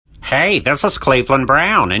Hey, this is Cleveland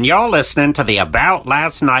Brown, and you're listening to the About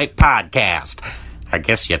Last Night podcast. I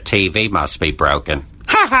guess your TV must be broken.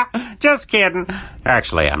 Ha ha! Just kidding.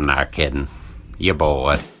 Actually, I'm not kidding. You're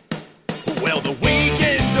bored. Well, the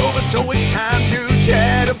weekend's over, so it's time to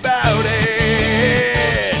chat about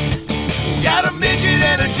it. Got a midget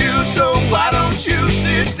and a Jew, so why don't you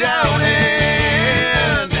sit down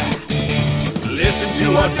and listen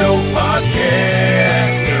to our dope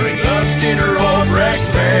podcast during lunch, dinner, or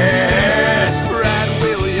breakfast. Brad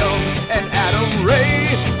Williams and Adam Ray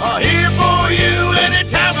are here for you any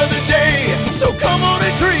time of the day. So come on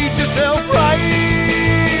and treat yourself right.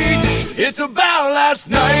 It's About Last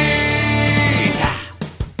Night.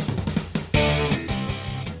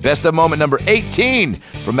 Best of moment number 18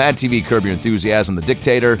 from Mad TV, Curb Your Enthusiasm, The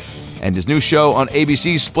Dictator, and his new show on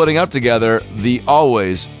ABC splitting up together, The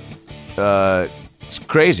Always, it's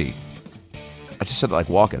crazy. I just said it like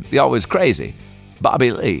walking. The Always Crazy,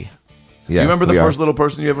 Bobby Lee. Do you remember the first little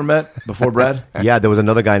person you ever met before Brad? Yeah, there was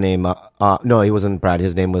another guy named, no, he wasn't Brad.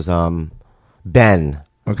 His name was Ben.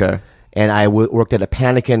 Okay. And I worked at a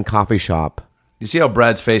Panikin coffee shop. You see how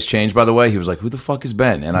Brad's face changed, by the way? He was like, who the fuck is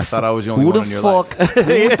Ben? And I thought I was the only one in your life. Who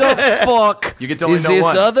the fuck You get to only is know this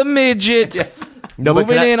one. other midget No, but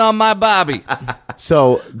moving in on my Bobby?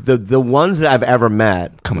 So the ones that I've ever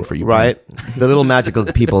met, Coming for you, right? The little magical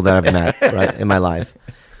people that I've met, right, in my life,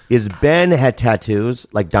 is Ben had tattoos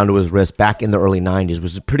like down to his wrist back in the early '90s,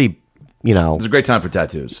 which is pretty, you know. It was a great time for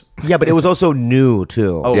tattoos. Yeah, but it was also new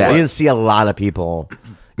too. Oh, I right. didn't see a lot of people.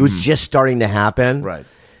 It was just starting to happen, Right.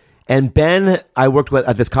 And Ben, I worked with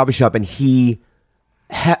at this coffee shop, and he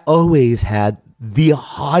always had the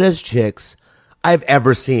hottest chicks I've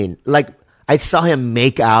ever seen. Like, I saw him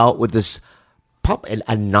make out with this pup and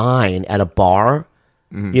a 9 at a bar,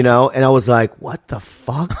 you know, and I was like, what the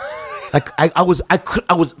fuck? Like, I was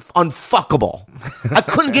unfuckable. I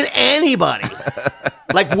couldn't get anybody.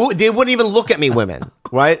 Like, they wouldn't even look at me, women,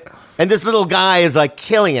 right? And this little guy is like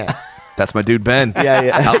killing it. That's my dude, Ben. Yeah.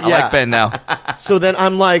 I Yeah. like Ben now. So then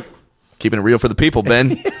I'm like, Keeping it real for the people,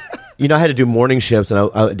 Ben. you know, I had to do morning shifts,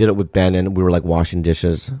 and I did it with Ben, and we were like washing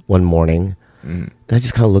dishes one morning. And I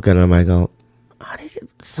just kind of look at him, I go, how did you get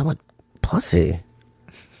so much pussy?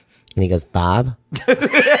 And he goes, Bob?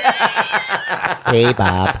 Hey,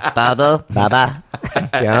 Bob. Baba?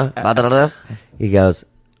 Yeah? He goes,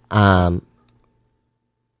 I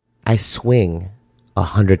swing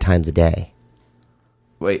 100 times a day.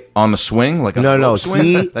 Wait, on the swing? Like a No, rope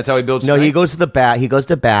swing? That's how he builds No, he strength? goes to the bat. He goes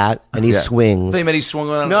to bat, and he swings. They meant he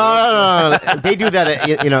swung on. No. They do that,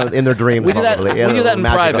 you know, in their dreams. We do that. probably. We Yeah, do that in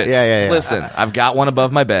magical. private. Yeah. Listen, I've got one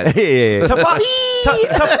above my bed. Yeah.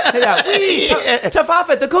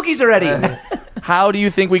 Tafafet, the cookies are ready. How do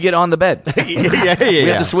you think we get on the bed? We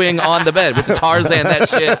have to swing on the bed. We have to Tarzan that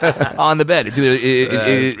shit on the bed. It's either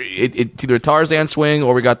it's either a Tarzan swing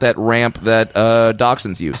or we got that ramp that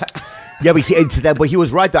dachshunds use. Yeah, but he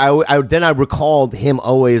was right. Though. Then I recalled him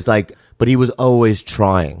always like, but he was always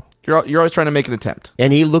trying. You're always trying to make an attempt.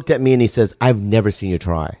 And he looked at me and he says, "I've never seen you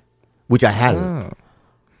try," which I hadn't.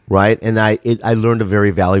 Right, and I learned a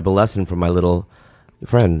very valuable lesson from my little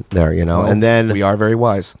friend there, you know. Well, and then we are very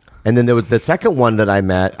wise. And then there was the second one that I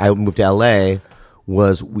met. I moved to LA.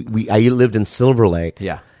 Was I lived in Silver Lake?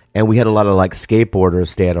 Yeah. And we had a lot of like skateboarders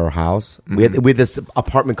stay at our house. We had this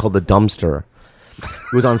apartment called the Dumpster.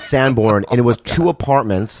 It was on Sanborn, and it was 2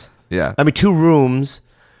 apartments. Yeah. I mean, 2 rooms,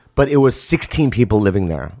 but it was 16 people living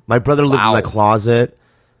there. My brother lived in a closet.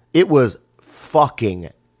 It was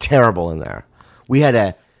fucking terrible in there. We had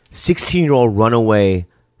a 16-year-old runaway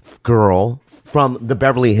girl from the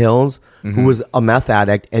Beverly Hills who was a meth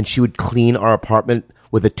addict, and she would clean our apartment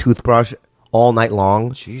with a toothbrush all night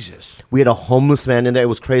long. Jesus. We had a homeless man in there. It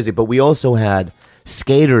was crazy. But we also had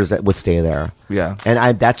skaters that would stay there. Yeah.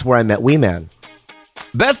 And that's where I met Wee Man.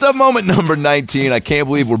 Best of moment number 19. I can't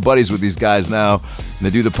believe we're buddies with these guys now. And they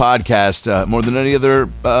do the podcast more than any other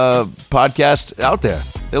podcast out there.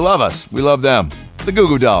 They love us. We love them. The Goo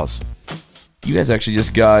Goo Dolls. You guys actually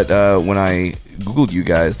just got when I Googled you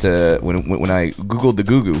guys to when I Googled the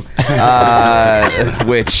Goo Goo,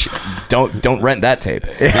 which don't rent that tape.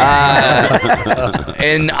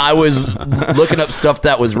 And I was looking up stuff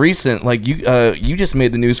that was recent. Like you just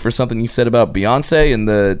made the news for something you said about Beyonce and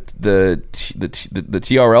the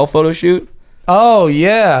TRL photo shoot. Oh,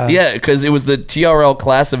 yeah. Yeah, because it was the TRL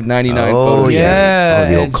class of '99 photo shoot. Yeah.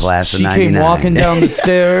 Oh, the old class of she 99. came walking down the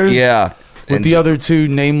stairs. Yeah. with the other two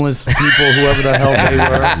nameless people, whoever the hell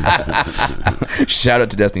they were. Shout out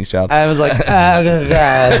to Destiny's Child. I was like, and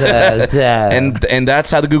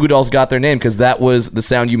that's how the Goo Goo Dolls got their name, because that was the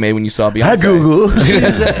sound you made when you saw Beyonce.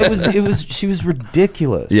 She was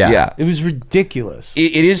ridiculous. Yeah. It was ridiculous.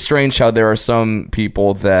 It is strange how there are some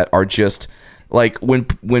people that are just like when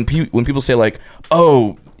people say like,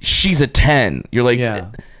 oh, she's a 10. You're like,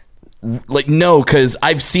 like, no, because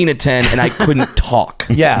I've seen a 10 and I couldn't talk.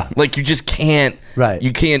 Yeah. Like, you just can't. Right.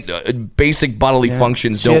 You can't. Basic bodily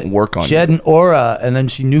functions don't work on you. She had an aura, and then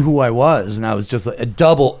she knew who I was, and I was just like a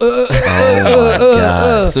double. Oh my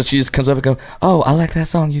God. So she just comes up and goes, oh, I like that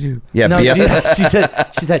song you do. Yeah, No, she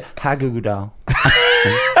said, hi, Goo Goo Doll.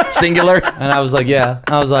 Singular. And I was like, yeah.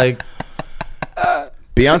 I was like,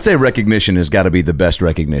 Beyonce recognition has got to be the best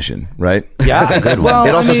recognition, right? yeah. That's a good one. Well,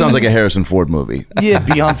 it also sounds like a Harrison Ford movie. Yeah,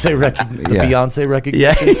 Beyonce recognition. Yeah. Beyonce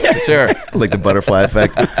recognition. Yeah, Sure. Like the butterfly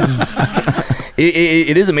effect.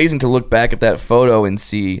 It is amazing to look back at that photo and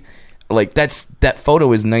see, like, that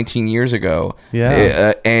photo is 19 years ago.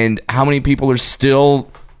 Yeah. And how many people are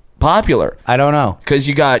still popular? I don't know. Because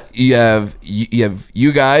you have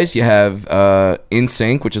you guys, you have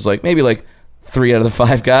NSYNC, which is like maybe like 3 out of the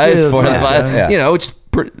 5 guys, 4 out of the 5, yeah. you know, which is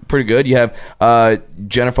pretty good. You have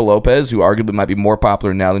Jennifer Lopez, who arguably might be more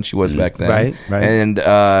popular now than she was back then. Right. And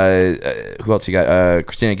who else you got?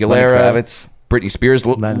 Christina Aguilera, Kravitz. Britney Spears,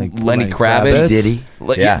 Lenny Kravitz, Kravitz. Diddy.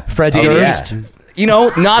 Yeah. Fred Diddy, Durst. yeah. You know,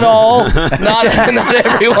 not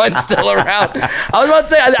everyone's still around. I was about to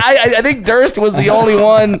say, I think Durst was the only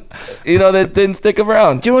one, you know, that didn't stick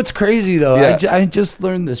around. Do you know what's crazy though? Yeah. I just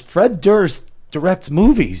learned this. Fred Durst directs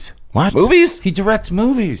movies. What? Movies? He directs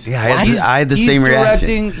movies. Yeah, I had the same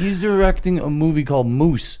reaction. He's directing a movie called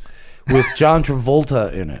Moose with John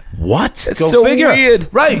Travolta in it. What? It's Go so figure. weird.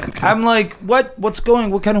 Right. I'm like, what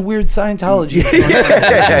kind of weird Scientology is going on?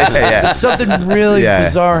 Yeah. There's something really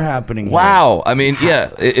bizarre happening here. Wow. I mean, yeah.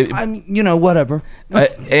 I mean, you know, whatever.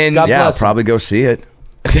 And God Yeah, I'll bless him. probably go see it.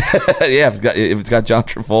 yeah, if it's got John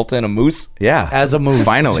Travolta and a moose, Yeah. As a moose.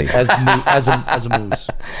 Finally. As a moose.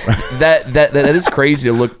 that is crazy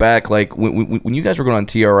to look back. Like when you guys were going on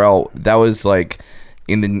TRL, that was like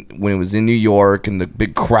when it was in New York and the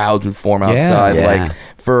big crowds would form outside. Yeah.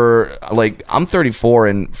 Like I'm 34,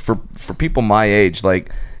 and for people my age,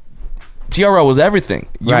 like TRL was everything.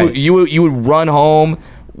 You would run home,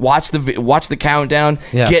 watch the countdown,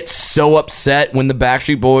 get so upset when the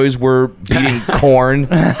Backstreet Boys were beating Korn.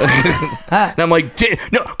 And I'm like,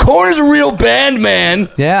 no, Korn is a real band, man.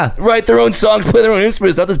 Yeah. Write their own songs, play their own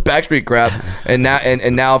instruments, not this Backstreet crap. And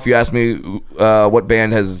now if you ask me what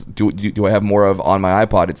band do I have more of on my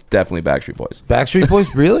iPod, it's definitely Backstreet Boys. Backstreet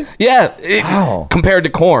Boys, really? Yeah. Wow. Compared to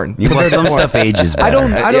Korn. Well, some stuff ages better.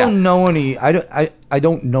 I don't know any. I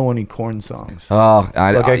don't know any Korn songs. Oh,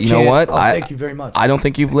 you know what? Thank you very much. I don't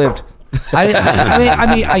think you've lived.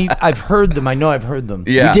 I've heard them. I know I've heard them.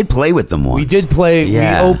 Yeah. We did play with them once. We did play.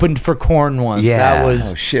 Yeah. We opened for Korn once. Yeah. That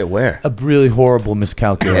was Oh shit, where? a really horrible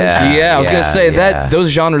miscalculation. Yeah, I was gonna say that those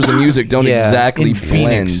genres of music don't exactly in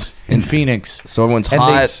blend. Phoenix. In Phoenix, So everyone's And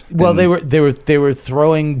hot. they were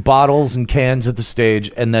throwing bottles and cans at the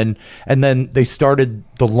stage, and then they started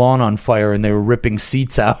the lawn on fire, and they were ripping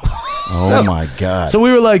seats out. Oh my God. So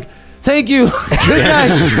we were like, "Thank you, good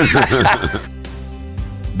night."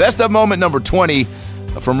 Best of moment number 20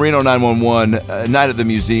 from Reno 911, Night at the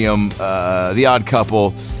Museum, The Odd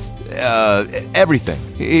Couple, everything.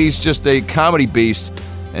 He's just a comedy beast,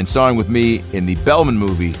 and starring with me in the Bellman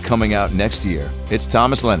movie coming out next year. It's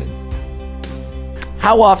Thomas Lennon.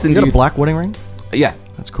 How often You do got you? a black wedding ring? Yeah,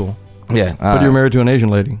 That's cool. yeah. But you're married to an Asian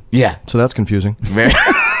lady, Yeah. so that's confusing. Very.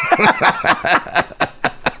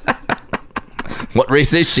 What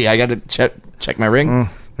race is she? I got to check my ring.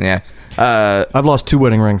 Yeah. I've lost 2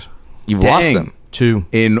 wedding rings. You've lost Dang. them. 2.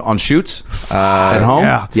 On shoots? At home?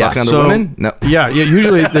 Yeah. Fucking other So- women? No. Yeah.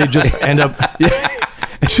 Usually they just end up. Yeah.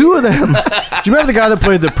 2 of them. Do you remember the guy that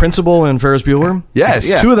played the principal in Ferris Bueller? Yes.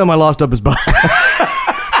 Yeah. 2 of them I lost up his butt.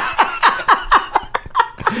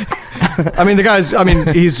 I mean, the guy's. I mean,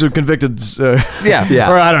 he's a convicted.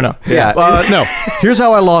 Yeah. Or I don't know. Yeah. No. Here's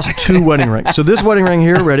how I lost 2 wedding rings. So this wedding ring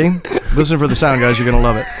here, ready? Listen for the sound, guys. You're gonna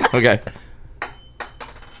love it. Okay.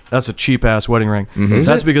 That's a cheap ass wedding ring.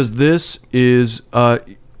 That's because this is,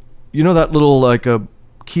 you know, that little like a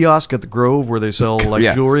kiosk at the Grove where they sell like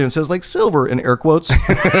jewelry and it says like silver in air quotes.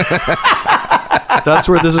 That's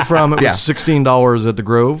where this is from. It was $16 at the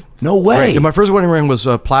Grove. No way. And my first wedding ring was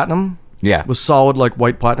platinum. Yeah. It was solid like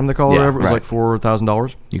white platinum they call it. Yeah, Whatever. It was right. like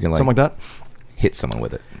 $4,000. You can, like- something like that. Hit someone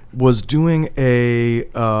with it. Was doing a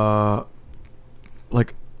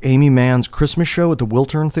like Amy Mann's Christmas show at the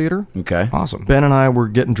Wiltern Theater. Okay. Awesome. Ben and I were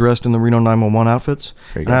getting dressed in the Reno 911 outfits,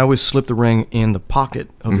 and I always slip the ring in the pocket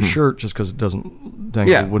of the shirt just because it wouldn't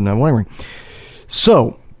have a wedding ring.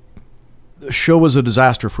 So, the show was a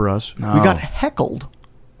disaster for us. We got heckled.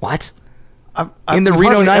 What? In the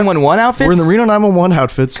Reno 911 outfits? We're in the Reno 911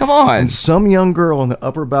 outfits. Come on. And some young girl on the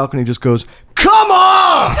upper balcony just goes, "Come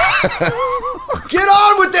on! Get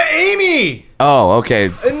on with the Amy! Oh, okay.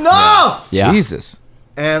 Enough!" Yeah. Jesus.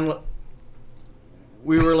 And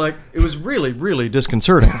we were like, it was really, really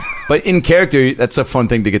disconcerting. But in character, that's a fun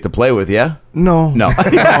thing to get to play with, yeah? No. No.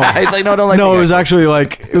 It's like, no, don't like No, me. it was actually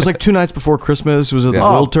it was like 2 nights before Christmas. It was at the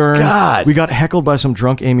Wiltern. God. We got heckled by some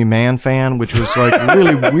drunk Amy Mann fan, which was like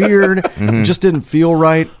really weird. It just didn't feel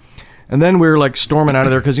right. And then we were like storming out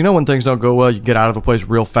of there because you know when things don't go well, you get out of a place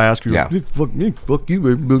real fast. You're like, fuck me, fuck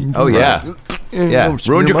you. Oh, yeah. Yeah.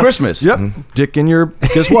 Ruined your Christmas. Yep. Dick in your,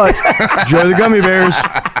 guess what? Enjoy the gummy bears.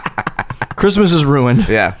 Christmas is ruined.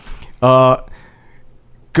 Yeah.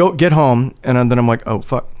 Go get home, and then I'm like, oh,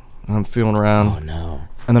 fuck. And I'm feeling around. Oh, no.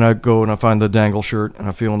 And then I go and I find the dangle shirt, and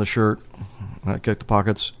I feel in the shirt, and I get the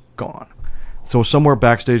pockets, gone. So somewhere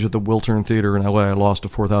backstage at the Wiltern Theater in LA, I lost a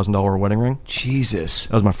 $4,000 wedding ring. Jesus.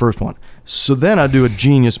 That was my first one. So then I do a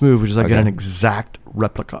genius move, which is I get an exact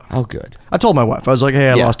replica. Oh, good. I told my wife, I was like, hey,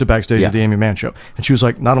 I lost it backstage at the Amy Mann show. And she was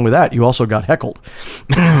like, not only that, you also got heckled.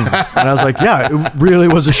 And I was like, yeah, it really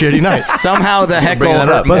was a shitty night. Somehow the heckle.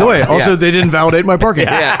 By the way, also they didn't validate my parking.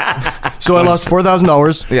 So I lost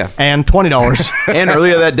 $4,000 and $20. And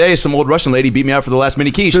earlier that day, some old Russian lady beat me out for the last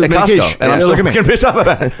mini quiche at mini Costco. quiche. And I'm still Look at me. fucking pissed off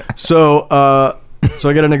about it. So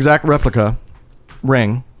I get an exact replica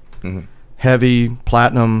ring. Heavy,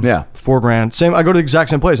 platinum, $4,000. Same. I go to the exact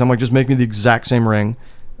same place. I'm like, just make me the exact same ring,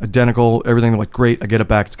 identical, everything. They're like, great. I get it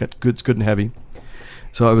back. It's good and heavy.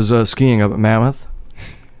 So I was skiing up at Mammoth,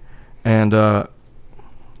 and I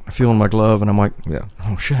feel in my glove, and I'm like,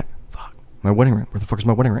 oh shit, fuck, my wedding ring. Where the fuck is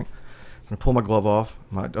my wedding ring? And I pull my glove off.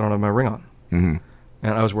 I don't have my ring on, and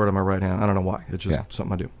I was wearing it on my right hand. I don't know why. It's just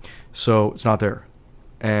something I do. So it's not there,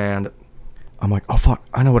 and I'm like, oh, fuck,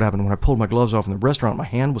 I know what happened. When I pulled my gloves off in the restaurant, my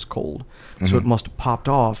hand was cold. So it must have popped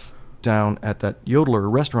off down at that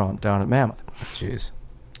Yodeler restaurant down at Mammoth. Jeez.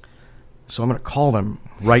 So I'm going to call them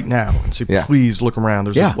right now and say, please look around.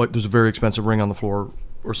 There's a very expensive ring on the floor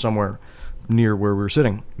or somewhere near where we were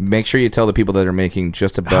sitting. Make sure you tell the people that are making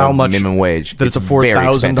just above how much minimum wage that it's a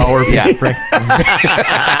 $4,000 piece of ring.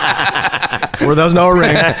 $4,000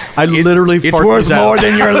 ring. I literally it's worth more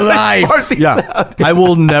than your life. I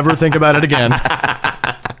will never think about it again.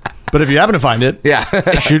 But if you happen to find it,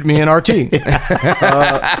 shoot me an RT.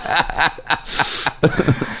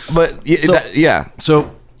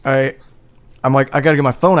 So I'm like, I got to get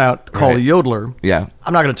my phone out, call the Yodeler. Yeah.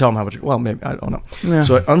 I'm not going to tell him how much. Well, maybe, I don't know. Yeah.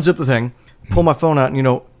 So I unzip the thing, pull my phone out, and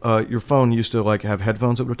your phone used to like have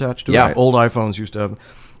headphones that would attach to it. Yeah. Old iPhones used to have.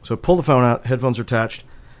 So I pull the phone out, headphones are attached,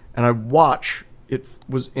 and I watch, it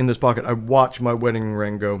was in this pocket, I watch my wedding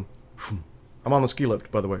ring go. I'm on the ski lift,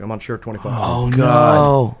 by the way. I'm on chair 25. Oh,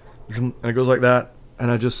 God. And it goes like that, and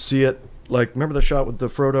I just see it, like, remember the shot with the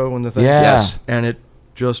Frodo and the thing? Yeah. Yes. And it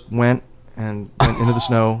just went into the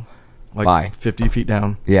snow, like 50 feet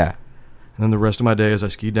down. Yeah. And then the rest of my day as I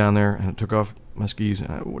skied down there, and I took off my skis,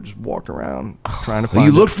 and I just walked around trying to find it.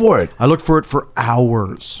 You looked for it? I looked for it for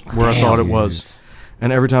hours where I thought it was.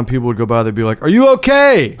 And every time people would go by, they'd be like, are you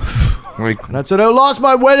okay? And I'd said, I lost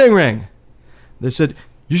my wedding ring. They said,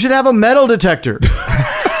 you should have a metal detector.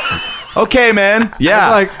 Okay, man.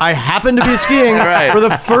 Yeah. I happened to be skiing for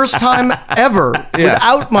the first time ever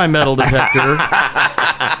without my metal detector.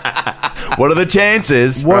 What are the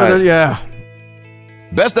chances?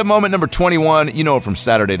 Best of moment number 21. You know it from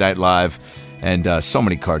Saturday Night Live and so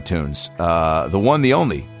many cartoons. The one, the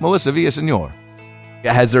only, Melissa Villaseñor.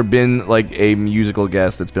 Has there been like a musical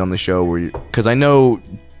guest that's been on the show where because I know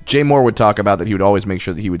Jay Moore would talk about that he would always make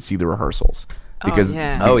sure that he would see the rehearsals because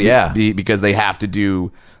because they have to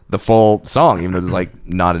do the full song even though there's like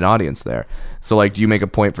not an audience there. So like, do you make a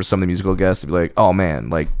point for some of the musical guests to be like, oh man,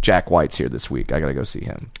 like Jack White's here this week, I gotta go see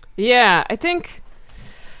him? Yeah, I think.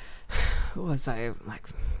 Who was I like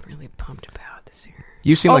really pumped about this year?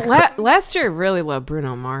 You seem like last year I really loved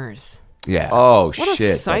Bruno Mars. Yeah. Oh, what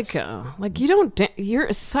shit. A psycho. Like, you don't... you're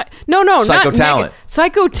a No, psycho talent.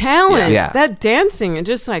 Psycho talent. Yeah. That dancing and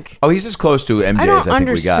just like... Oh, he's as close to MJ I don't as I think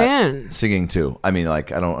understand. we got singing, too. I mean,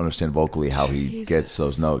 like, I don't understand vocally how he gets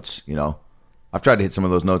those notes, you know? I've tried to hit some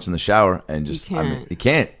of those notes in the shower and just... You can't. I mean, you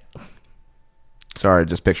can't. Sorry,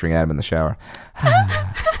 just picturing Adam in the shower.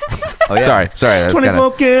 Oh, yeah. Sorry. That's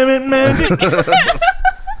 24 karat magic.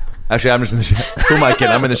 Actually, I'm just in the shower. Who am I kidding?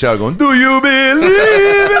 I'm in the shower going, do you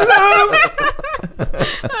believe in love?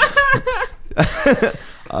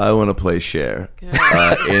 I want to play Cher in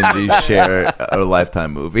the Cher a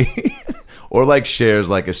Lifetime movie. Or like Cher's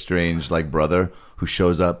like a strange like brother who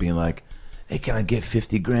shows up being like, hey, can I get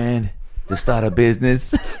 50 grand to start a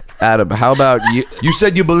business? Adam, how about you? You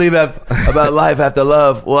said you believe about life after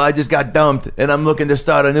love. Well, I just got dumped and I'm looking to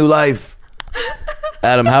start a new life.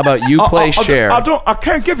 Adam, how about you play Cher? I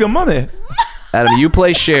can't give you money. Adam, you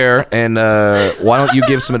play Cher, and why don't you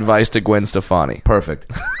give some advice to Gwen Stefani?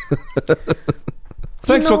 Perfect.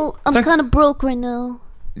 Thanks I'm kind of broke right now.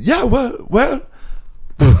 Yeah, well.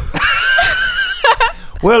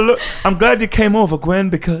 Well, look, I'm glad you came over, Gwen,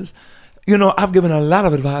 because, I've given a lot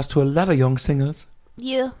of advice to a lot of young singers.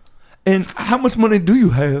 Yeah. And how much money do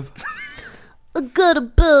you have? I got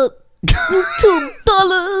about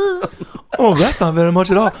 $2. Oh, that's not very much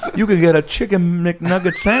at all. You could get a chicken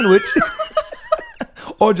McNugget sandwich.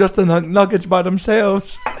 Or just the nuggets by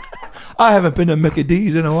themselves. I haven't been to Mickey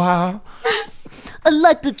D's in a while. I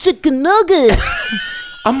like the chicken nuggets.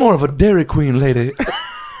 I'm more of a Dairy Queen lady.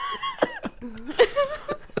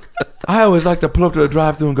 I always like to pull up to the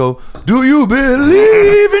drive-thru and go, do you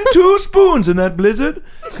believe in 2 spoons in that blizzard?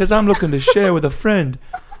 Because I'm looking to share with a friend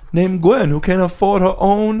named Gwen who can't afford her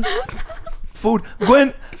own food.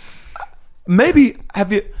 Gwen, maybe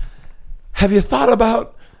have you thought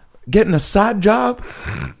about getting a side job?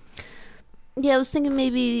 Yeah, I was thinking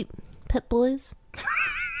maybe Pet Boys.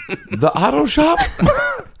 The auto shop?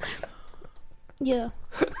 Yeah.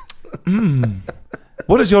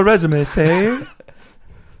 What does your resume say?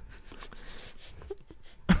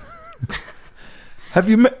 Have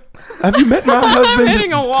you met my husband?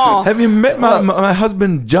 Hitting a wall. Have you met my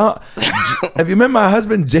husband John? Have you met my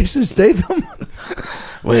husband Jason Statham?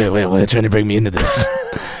 Wait, they're trying to bring me into this.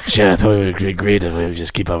 Sure, I thought we would agree to we would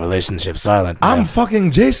just keep our relationship silent. I'm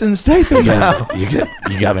fucking Jason Statham now. You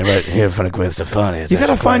got me right here in front of Gwen Stefani. You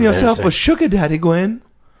gotta find yourself a sugar daddy, Gwen.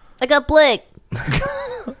 I got Blake.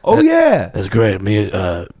 Oh yeah, that's great. Me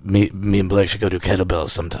and Blake should go do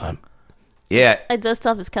kettlebells sometime. Yeah, I dust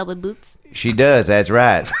off his cowboy boots. she does. That's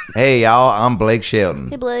right. Hey, y'all, I'm Blake Shelton.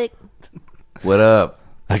 Hey, Blake. What up?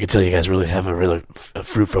 I can tell you guys really have a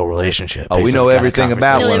fruitful relationship. Oh, we know everything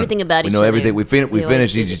about We know one. everything about we each know other. everything. We We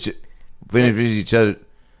finish always each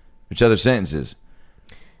other's sentences.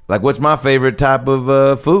 Like, what's my favorite type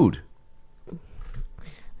of food?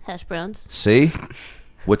 Hash browns. See,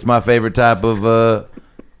 what's my favorite type of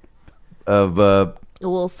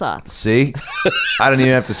Wool socks. See, I don't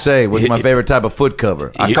even have to say what's my favorite type of foot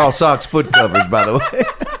cover. I call socks foot covers, by the way.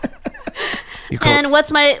 And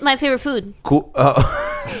what's my favorite food? Cool.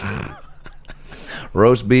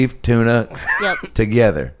 Roast beef, tuna, Yep.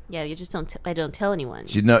 together. Yeah, you just don't. I don't tell anyone.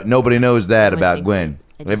 Nobody knows that No one about thinks Gwen.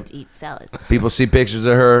 I just eat salads. People see pictures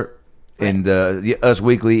of her in Us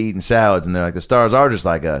Weekly eating salads, and they're like, the stars are just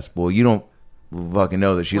like us. Well, you don't fucking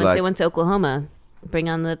know that she Once like. I went to Oklahoma, bring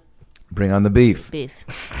on the beef.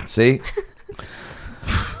 See?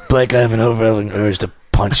 Blake, I have an overwhelming urge to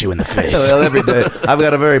punch you in the face. Well, every day. I've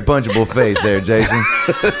got a very punchable face there, Jason.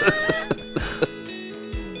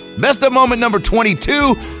 Best of moment number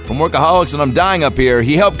 22 from Workaholics, and I'm dying up here.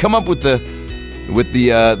 He helped come up with the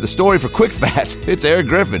story for Quick Fat. It's Eric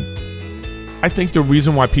Griffin. I think the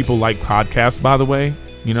reason why people like podcasts, by the way,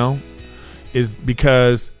 is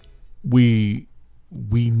because we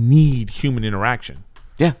need human interaction.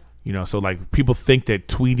 Yeah. So like people think that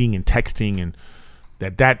tweeting and texting and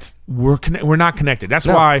we're not connected. That's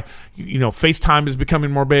why FaceTime is becoming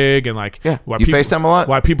more big, and like why you FaceTime a lot.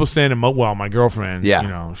 Why people send my girlfriend,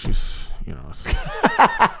 she's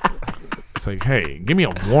it's like, hey, give me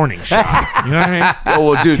a warning shot. You know what I mean? Oh,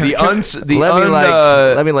 well, dude, let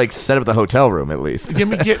me set up the hotel room at least. Let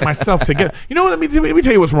me get myself together. You know what? Let me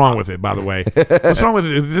tell you what's wrong with it. By the way, what's wrong with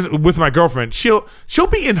it? With my girlfriend, she'll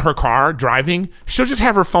be in her car driving. She'll just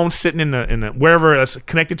have her phone sitting in the wherever it's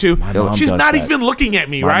connected to. She's not even looking at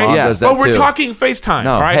me, right? Yeah. But we're talking FaceTime.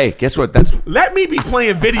 No, right? hey, guess what? Let me be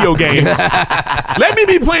playing video games. Let me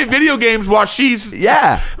be playing video games while she's.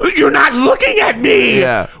 Yeah. You're not looking at me.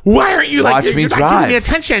 Yeah. Why aren't you? Watch me you're drive. not giving me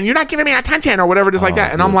attention. You're not giving me attention, or whatever it is like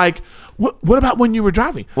that. And I'm like, what about when you were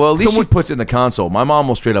driving? Well, at least she puts it in the console. My mom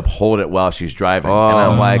will straight up hold it while she's driving. And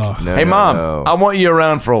I'm like, hey, Mom, I want you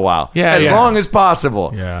around for a while. Yeah, as long as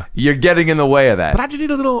possible. Yeah. You're getting in the way of that. But I just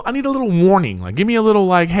need a little warning. Like, give me a little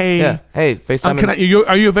like, hey. Hey, FaceTime.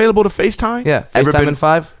 Are you available to FaceTime? Yeah, FaceTime in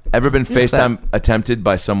 5. Ever been FaceTime attempted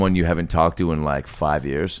by someone you haven't talked to in like 5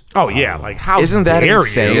 years? Oh yeah, like how isn't that dare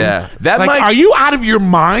insane? You? Yeah, are you out of your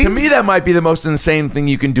mind? To me, that might be the most insane thing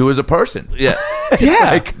you can do as a person. Yeah,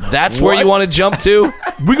 like, that's where you want to jump to.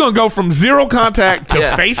 We're gonna go from zero contact to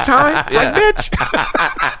FaceTime, like bitch.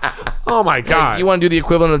 Oh my god! Like, you want to do the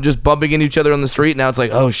equivalent of just bumping into each other on the street? Now it's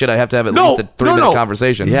like, oh shit, I have to have at least a 3-minute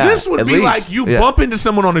conversation. Yeah, this would at be least. like you bump into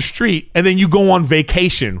someone on the street and then you go on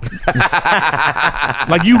vacation.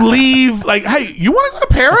 Like you leave. Like, hey, you want to go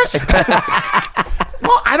to Paris?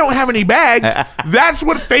 Well, I don't have any bags. That's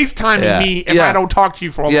what FaceTiming me if I don't talk to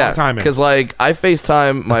you for a long time is. Because like I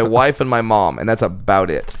FaceTime my wife and my mom, and that's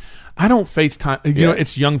about it. I don't FaceTime. You know,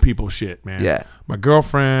 it's young people shit, man. Yeah. My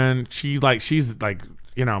girlfriend, she's like,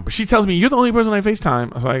 you know, but she tells me, you're the only person I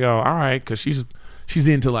FaceTime. So I go, all right, because she's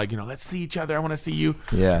into like, you know, let's see each other. I want to see you.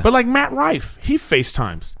 Yeah. But like Matt Rife, he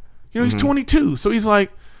FaceTimes. You know, he's 22. So he's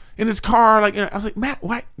like in his car, like, you know, I was like, Matt,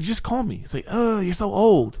 why? You just call me. He's like, oh, you're so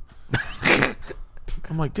old.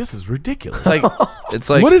 I'm like, this is ridiculous. It's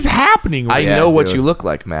like what is happening? I know what you look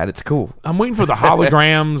like, Matt. It's cool. I'm waiting for the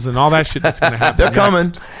holograms and all that shit that's going to happen. They're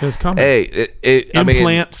coming. It's coming. Hey,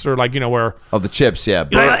 implants or like, you know, where the chips, yeah.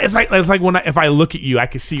 You know, it's like when if I look at you, I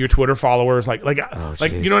can see your Twitter followers, like you know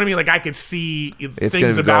what I mean. Like I could see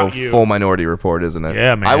things about you. Full Minority Report, isn't it?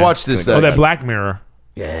 Yeah, man. I watched this. that Black Mirror.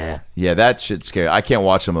 Yeah, that shit's scary. I can't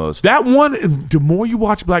watch some of those. That one, the more you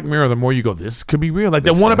watch Black Mirror, the more you go, this could be real. Like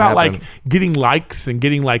that one about like getting likes and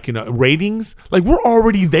getting like, you know, ratings. Like we're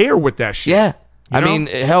already there with that shit. Yeah. You know? I mean,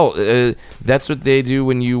 hell, that's what they do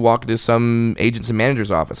when you walk into some agents and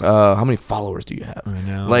managers office. How many followers do you have? I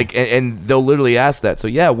know. Like, and they'll literally ask that. So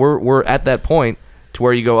yeah, we're at that point to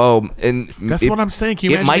where you go, oh, and that's what I'm saying.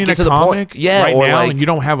 Can you it imagine might being get a to comic the point, yeah, right or now, like and you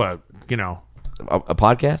don't have a, you know, a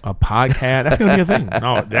podcast. A podcast. That's gonna be a thing.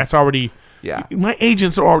 No, that's already. Yeah. My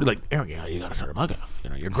agents are already like, oh, yeah, you got to start a podcast. You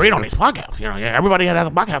know, you're great on these podcasts. You know, everybody has a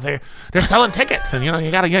podcast. They're selling tickets, and you know, you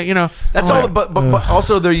got to get, you know. That's all. But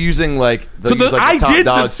also they're using like. So I did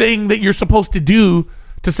the thing that you're supposed to do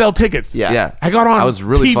to sell tickets. Yeah. I got on I was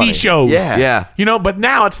really TV funny. shows. Yeah. You know, but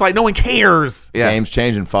now it's like no one cares. Yeah. Game's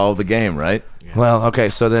changing. Follow the game, right? Yeah. Well, okay.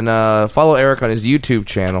 So then follow Eric on his YouTube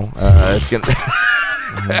channel. It's gonna.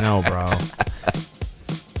 I know, bro.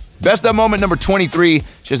 Best of moment number 23.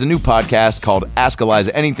 She has a new podcast called Ask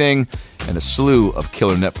Eliza Anything and a slew of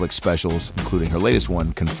killer Netflix specials, including her latest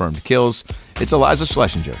one, Confirmed Kills. It's Eliza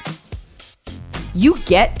Schlesinger. You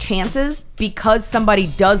get chances because somebody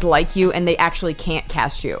does like you and they actually can't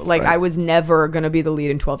cast you. Like, I was never going to be the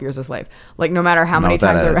lead in 12 Years a Slave. Like, no matter how many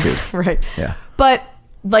times right. Yeah. But,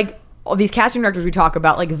 like, all these casting directors we talk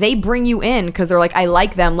about, like, they bring you in because they're like, I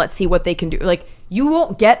like them. Let's see what they can do. Like, you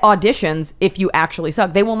won't get auditions if you actually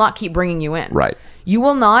suck. They will not keep bringing you in. Right. You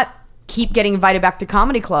will not keep getting invited back to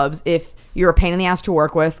comedy clubs if you're a pain in the ass to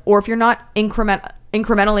work with or if you're not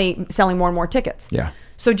incrementally selling more and more tickets. Yeah.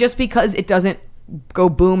 So just because it doesn't go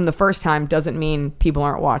boom the first time doesn't mean people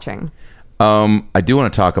aren't watching. I do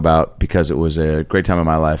want to talk about, because it was a great time in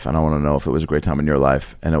my life, and I want to know if it was a great time in your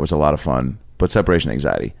life, and it was a lot of fun, but separation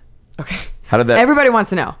anxiety. Okay. How did that... Everybody wants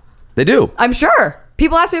to know. They do. I'm sure.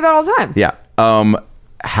 People ask me about it all the time. Yeah.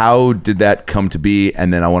 How did that come to be?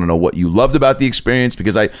 And then I want to know what you loved about the experience,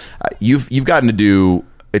 because you've gotten to do...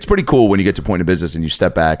 It's pretty cool when you get to a point in business and you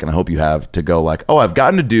step back, and I hope you have, to go like, oh, I've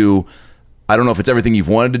gotten to do... I don't know if it's everything you've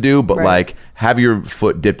wanted to do, but like have your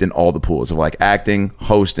foot dipped in all the pools of like acting,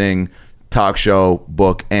 hosting, talk show,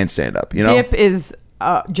 book, and stand up. You know, dip is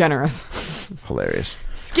generous, hilarious,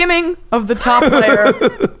 skimming of the top layer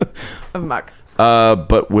of muck.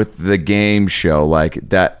 But with the game show, like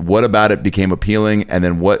that, what about it became appealing? And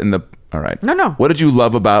then what in the No. What did you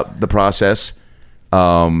love about the process?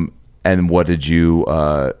 And what did you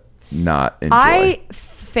not enjoy? I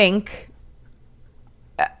think.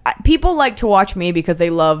 People like to watch me because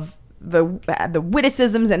they love the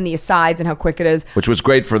witticisms and the asides and how quick it is, which was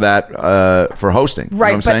great for that for hosting, right? You know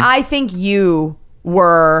what I'm saying? I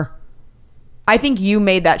think you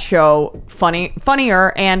made that show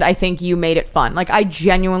funnier, and I think you made it fun. Like, I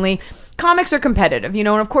genuinely, comics are competitive, you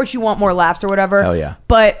know, and of course you want more laughs or whatever. Hell yeah!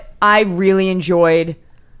 But I really enjoyed.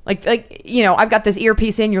 Like you know, I've got this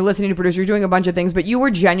earpiece in, you're listening to producer, you're doing a bunch of things, but you were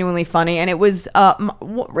genuinely funny. And it was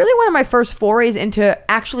really one of my first forays into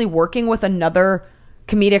actually working with another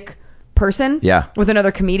comedic person. Yeah. With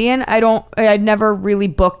another comedian. I'd never really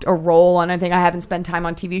booked a role on anything. I haven't spent time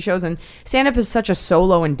on TV shows, and stand-up is such a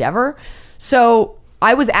solo endeavor. So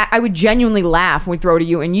I would genuinely laugh when we throw to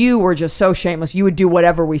you, and you were just so shameless. You would do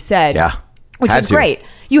whatever we said. Yeah. Which was great.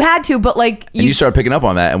 You had to, but like... And you started picking up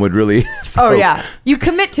on that and would really... Oh, yeah. You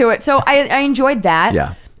commit to it. So I enjoyed that.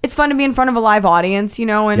 Yeah. It's fun to be in front of a live audience, you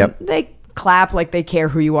know, and they clap like they care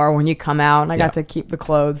who you are when you come out, and I got to keep the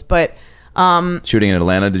clothes. But... shooting in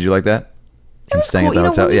Atlanta, did you like that? And staying cool.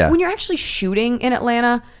 at the hotel? When you're actually shooting in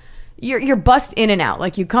Atlanta... You're bust in and out.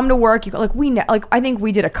 Like, you come to work, I think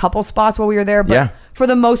we did a couple spots while we were there, but for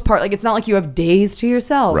the most part, like, it's not like you have days to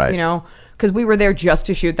yourself, you know, because we were there just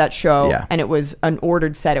to shoot that show. Yeah. And it was an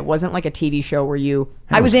ordered set. It wasn't like a TV show where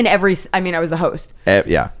I was in every, I was the host.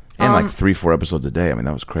 Yeah. And like 3-4 episodes a day. I mean,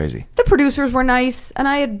 that was crazy. The producers were nice, and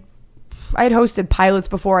I had hosted pilots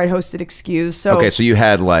before. I'd hosted Excuse. So okay, so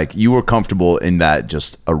you were comfortable in that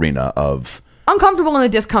just arena of uncomfortable in the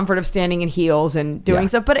discomfort of standing in heels and doing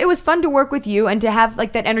stuff, but it was fun to work with you and to have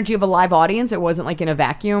like that energy of a live audience. It wasn't like in a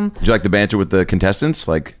vacuum. Did you like the banter with the contestants?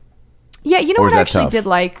 Like, yeah, you know or what is I that actually tough? did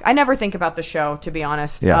like? I never think about the show, to be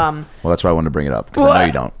honest. Yeah. Well, that's why I wanted to bring it up because I know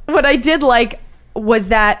you don't. What I did like was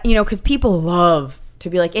that, because people love to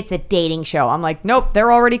be like, it's a dating show. I'm like, nope,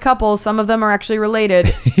 they're already couples. Some of them are actually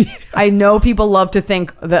related. I know people love to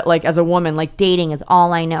think that, like, as a woman, like, dating is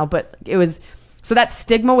all I know. But it was, so that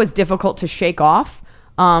stigma was difficult to shake off.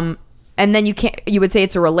 And then you would say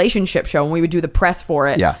it's a relationship show, and we would do the press for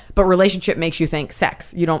it. Yeah. But relationship makes you think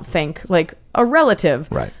sex. You don't think like a relative.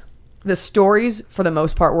 Right. The stories, for the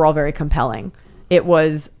most part, were all very compelling. It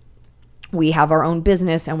was, we have our own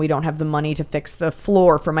business and we don't have the money to fix the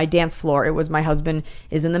floor for my dance floor. It was, my husband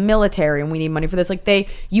is in the military and we need money for this. Like,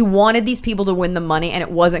 you wanted these people to win the money, and it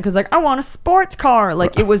wasn't because, like, I want a sports car.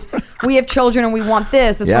 Like, it was, we have children and we want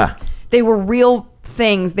this. They were real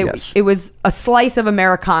things. It was a slice of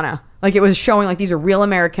Americana. Like, it was showing, like, these are real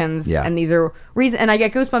Americans, and these are reasons. And I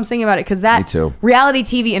get goosebumps thinking about it, because that, me too. Reality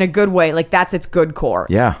TV in a good way, like, that's its good core.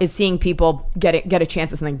 Yeah. Is seeing people get a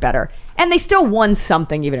chance at something better. And they still won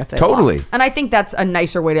something, even if they Totally. lost. And I think that's a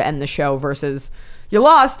nicer way to end the show versus you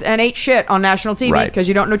lost and ate shit on national TV because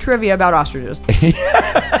you don't know trivia about ostriches.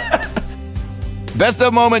 Best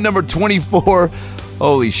of moment number 24.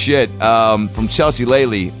 Holy shit. From Chelsea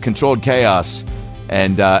Laley, Controlled Chaos.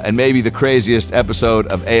 And maybe the craziest episode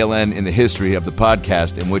of ALN in the history of the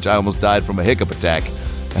podcast, in which I almost died from a hiccup attack,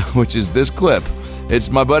 which is this clip. It's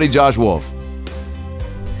my buddy Josh Wolf.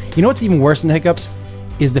 You know what's even worse than the hiccups?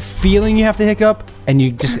 Is the feeling you have to hiccup, and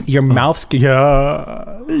you just, your mouth's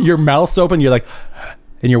open, you're like,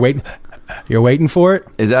 and you're waiting for it.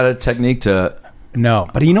 Is that a technique to... No,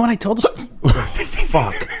 but you know what I told us?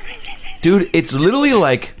 Fuck. Dude, it's literally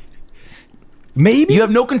like... Maybe you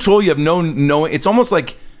have no control. You have no. It's almost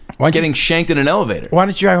like getting shanked in an elevator. Why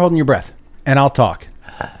don't you try holding your breath, and I'll talk.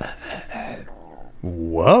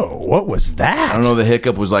 Whoa! What was that? I don't know. The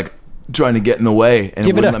hiccup was like trying to get in the way, and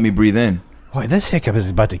it wouldn't let me breathe in. Boy, this hiccup is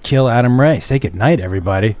about to kill Adam Ray. Say goodnight,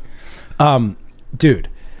 everybody. Dude.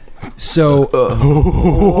 So.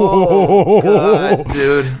 Oh, God,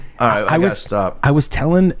 dude. All right, I gotta stop. I was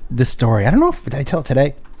telling the story. I don't know did I tell it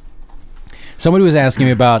today. Somebody was asking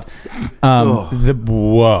me about the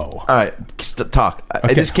whoa. All right, talk. Okay.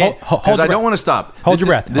 I just can't. Hold I don't want to stop. Hold your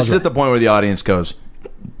breath. This is at the point where the audience goes.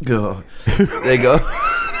 Go. They go.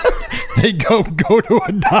 They go to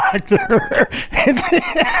a doctor.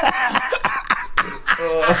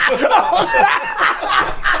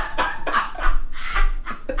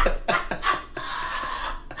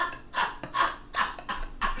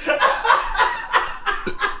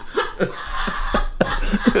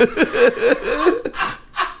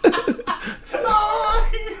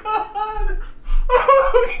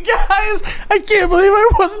 Guys, I can't believe I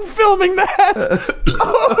wasn't filming that.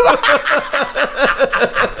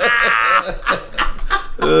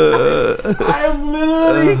 I am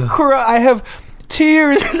literally I have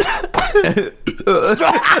tears.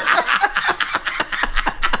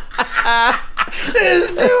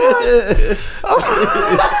 It's too much.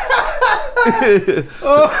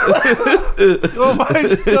 Oh, my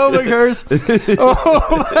stomach hurts.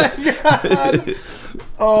 Oh my God.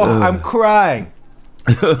 Oh, I'm crying.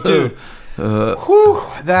 Dude. Whew,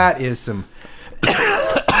 that is some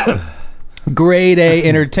grade A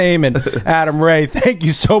entertainment. Adam Ray, thank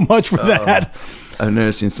you so much for that. I've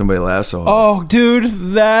never seen somebody laugh so hard. Oh, dude,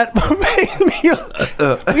 that made me...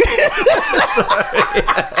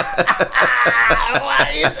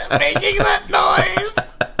 Why is it making that noise?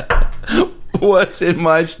 What's in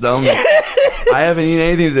my stomach? I haven't eaten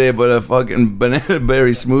anything today but a fucking banana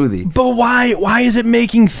berry smoothie. But why is it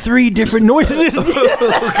making 3 different noises?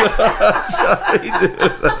 Sorry,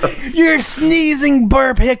 dude. You're sneezing,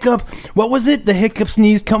 burp, hiccup. What was it? The hiccup,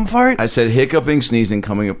 sneeze, come fart? I said hiccuping, sneezing,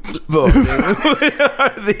 coming up.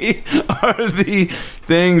 are the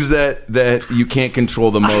things that you can't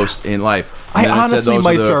control the most in life. I honestly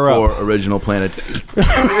might throw up. 4 original Planeteers.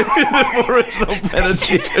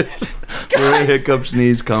 Where hiccup,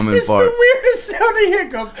 sneeze, come, and fart. It's the weirdest sounding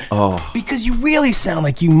hiccup. Oh. Because you really sound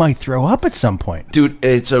like you might throw up at some point. Dude,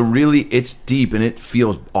 it's deep and it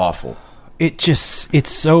feels awful. Oh my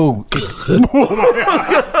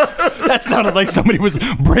God. That sounded like somebody was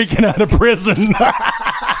breaking out of prison.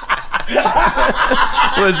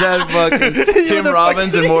 Was that fucking Tim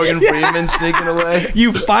Robbins and Morgan Freeman sneaking away?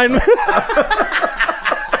 You finally.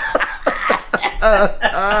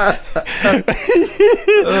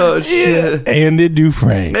 Oh shit! Andy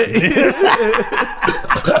Dufresne.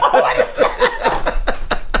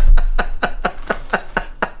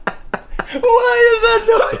 Why is that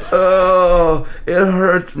noise? Oh, it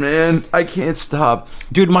hurts, man. I can't stop.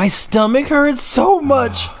 Dude, my stomach hurts so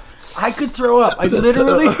much. I could throw up. I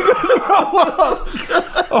literally could throw up.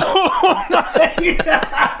 Oh my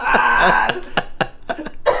God.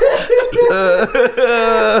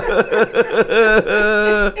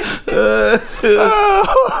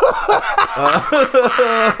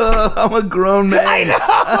 I'm a grown man. I know.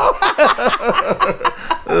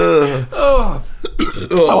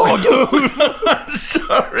 Oh, dude. I'm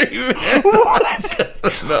sorry, man. What?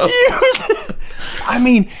 No. I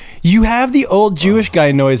mean, you have the old Jewish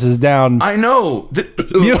guy noises down. I know.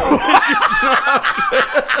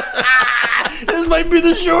 This might be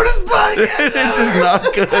the shortest podcast. This is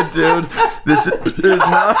not good, dude. This is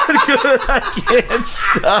not good. I can't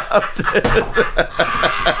stop, dude.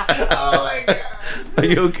 Oh my God. Are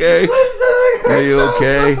you okay? Are you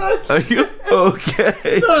okay? Are you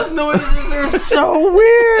okay? Those noises are so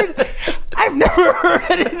weird. I've never heard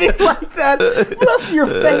anything like that. Plus your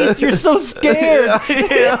face, you're so scared.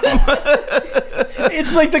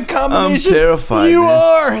 It's like the combination. I'm terrified. You man.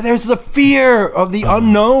 are. There's a fear of the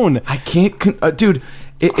unknown. I can't, dude.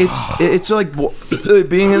 It's like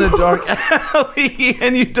being in a dark alley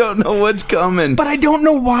and you don't know what's coming. But I don't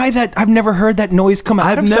know why that. I've never heard that noise come out.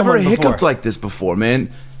 I've of never someone hiccuped before. like this before,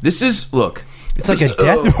 man. This is look. It's like a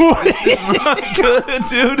death. This is not good,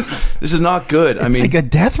 dude. This is not good. It's like a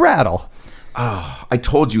death rattle. Oh, I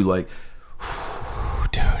told you, like,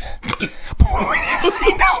 dude.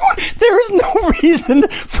 There is no reason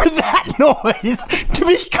for that noise to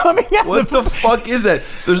be coming out. What the fuck is that?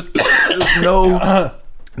 There's no.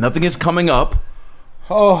 Nothing is coming up.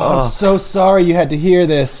 Oh, I'm so sorry you had to hear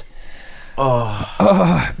this.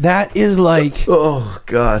 That is like. Oh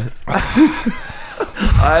God.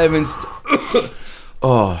 I haven't.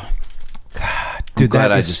 Oh, dude, I'm glad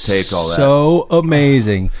that I is just taped all that. So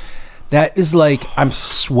amazing. That is like I'm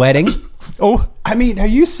sweating. Oh, I mean, have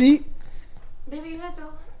you see? Baby, you had to.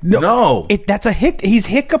 No. That's a He's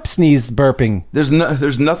hiccup sneeze burping.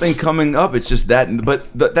 There's nothing coming up. It's just that, but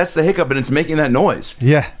that's the hiccup, and it's making that noise.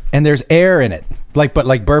 Yeah, and there's air in it, like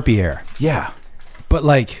burpy air. Yeah, but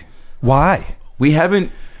like, why? We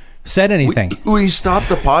haven't said anything. We stopped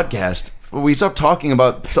the podcast. We stopped talking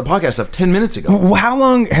about the podcast stuff 10 minutes ago. Well, how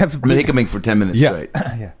long have I've been hiccuping for 10 minutes straight?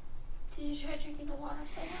 Yeah. Did you try drinking the water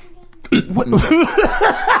upside down again? What?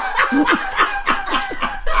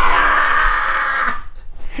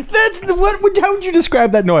 How would you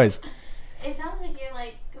describe that noise? It sounds like you're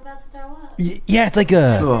like about to throw up. Yeah, it's like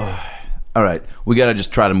a. All right, we gotta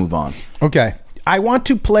just try to move on. Okay, I want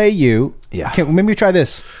to play you. Yeah. Maybe we try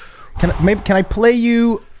this. Can I play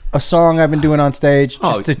you a song I've been doing on stage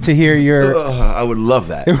just to hear your? I would love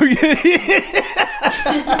that.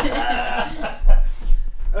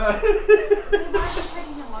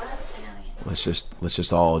 Let's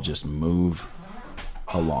just all just move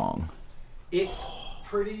along. It's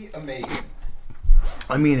pretty amazing.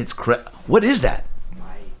 I mean, it's what is that?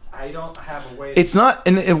 I don't have a way. It's not,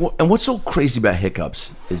 and what's so crazy about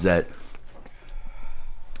hiccups is that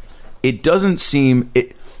it doesn't seem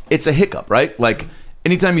it's a hiccup, right? Like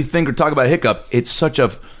anytime you think or talk about a hiccup, it's such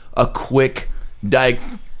a quick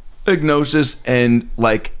diagnosis and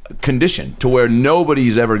like condition to where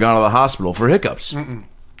nobody's ever gone to the hospital for hiccups.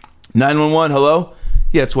 911, hello?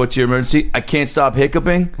 Yes, what's your emergency? I can't stop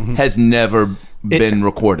hiccuping. Has never been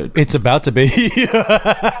recorded. It's about to be.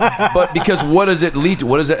 But because what does it lead to?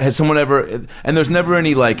 What does it? Has someone ever? And there's never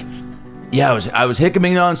any like, yeah, I was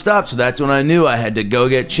hiccuping nonstop, so that's when I knew I had to go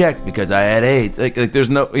get checked because I had AIDS. Like there's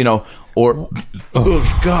no, or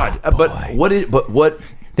oh God. But what?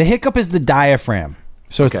 The hiccup is the diaphragm.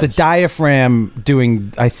 So it's the diaphragm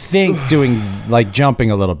doing like jumping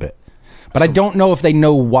a little bit. But I don't know if they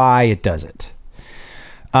know why it does it.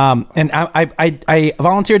 And I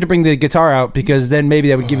volunteered to bring the guitar out because then maybe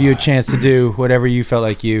that would give you a chance to do whatever you felt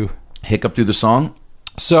like you hiccup through the song.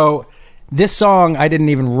 So this song I didn't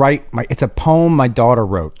even write. It's a poem my daughter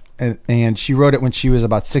wrote, and she wrote it when she was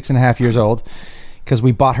about 6.5 years old because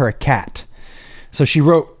we bought her a cat. So she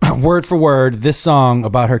wrote word for word this song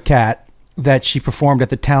about her cat that she performed at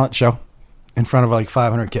the talent show in front of like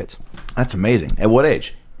 500 kids. That's amazing. At what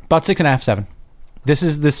age? About 6.5, 7. This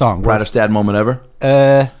is this song. Proudest dad moment ever?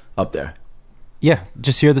 Up there. Yeah,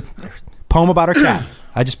 just hear the poem about her cat.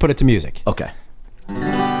 I just put it to music. Okay. You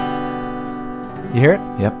hear it?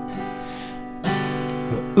 Yep.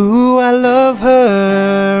 Ooh, I love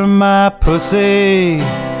her, my pussy.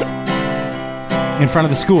 In front of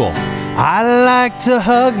the school. I like to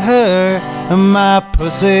hug her, my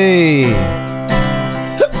pussy.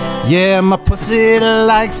 Yeah, my pussy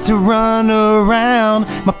likes to run around.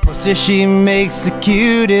 My pussy, she makes the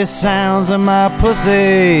cutest sounds. And my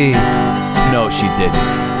pussy, No, she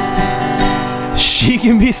didn't. she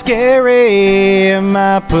can be scary.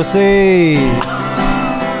 My pussy,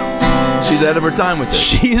 She's ahead of her time with this.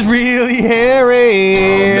 she's really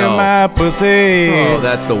hairy. Oh, no. My pussy. Oh,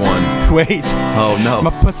 that's the one. Wait. Oh, no.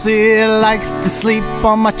 My pussy likes to sleep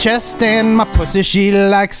on my chest, and my pussy, she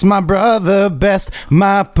likes my brother best.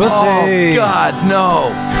 My pussy. Oh, God,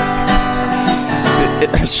 no.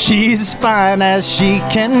 She's as fine as she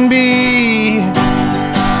can be.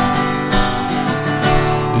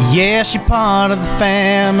 Yeah, she part of the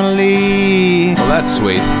family. Well, that's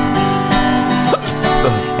sweet.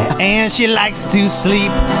 And she likes to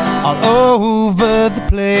sleep all over the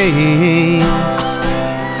place.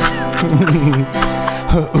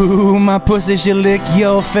 Ooh, my pussy, she'll lick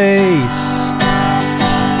your face.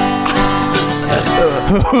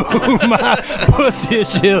 Ooh, my pussy,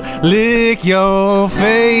 she'll lick your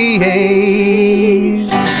face.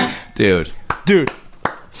 Dude.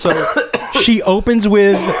 So she opens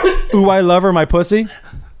with, ooh, I love her, my pussy.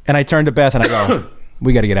 And I turn to Beth and I go,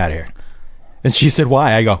 we got to get out of here. And she said,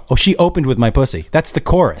 why? I go, oh, she opened with my pussy. That's the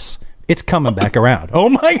chorus. It's coming back around. Oh,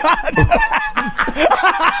 my God.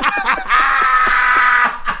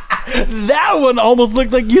 That one almost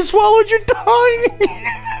looked like you swallowed your tongue.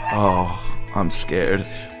 Oh, I'm scared.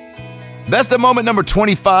 Best of moment number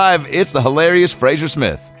 25. It's the hilarious Fraser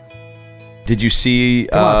Smith. Did you see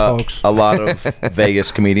on, folks. a lot of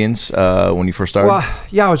Vegas comedians when you first started? Well,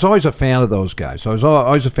 yeah, I was always a fan of those guys. I was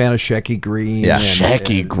always a fan of Shecky Green. Yeah,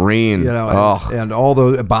 Shecky Green. You know, and all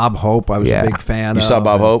those, Bob Hope, I was a big fan of. You saw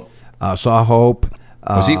Bob Hope? Saw Hope.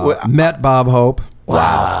 Was he, met Bob Hope.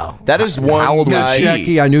 Wow. That is one How old guy. was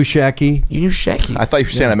Shecky, I knew Shecky. You knew Shecky? I thought you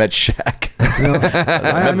were saying I met Shaq.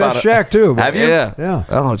 I met Shaq, too. Have you? Yeah.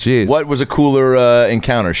 Oh, jeez. What was a cooler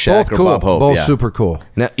encounter, Shaq Both or cool. Bob Hope? Both super cool.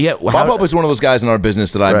 Now, Bob Hope is one of those guys in our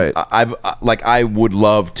business that I would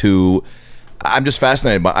love to. I'm just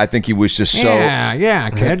fascinated by. I think he was just so.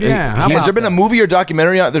 Yeah, kid. Yeah. Has there been a movie or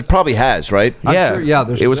documentary on? There probably has, right? Yeah, sure, yeah.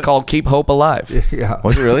 It was called Keep Hope Alive. Yeah.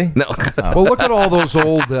 Was it really? No. Well, look at all those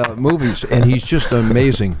old movies, and he's just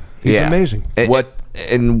amazing. He's amazing.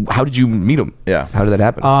 And how did you meet him? Yeah. How did that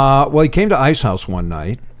happen? Well, he came to Ice House one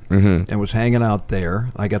night and was hanging out there.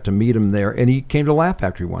 I got to meet him there, and he came to Laugh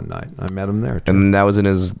Factory one night. I met him there, too. And that was in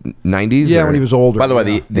his 90s? Yeah, when he was older. By the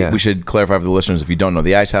way, we should clarify for the listeners if you don't know,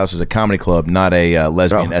 the Ice House is a comedy club, not a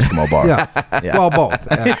lesbian Eskimo bar. Yeah. Well, both.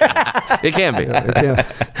 It can be.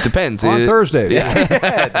 Depends. On Thursdays.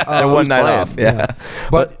 And one night off. Yeah.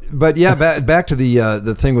 But yeah, back to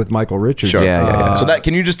the thing with Michael Richards. Sure. Yeah. So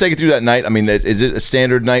can you just take it through that night? I mean, is it a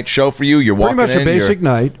standard night show for you? You're walking pretty much in, a basic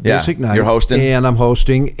night. Basic night. You're hosting, and I'm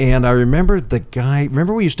hosting. And I remember the guy.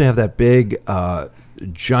 Remember we used to have that big,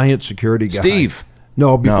 giant security guy. Steve.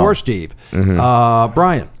 No, before Steve.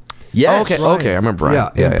 Brian. Yes. Okay. I remember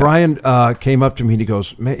Brian. Yeah. And Brian came up to me and he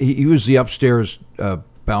goes, man, he was the upstairs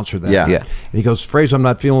bouncer that night. And he goes, Fraser, I'm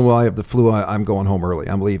not feeling well. I have the flu. I'm going home early.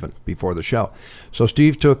 I'm leaving before the show. So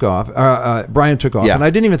Steve took off. Brian took off. And I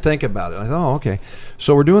didn't even think about it. I thought, oh, okay.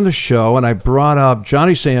 So we're doing the show, and I brought up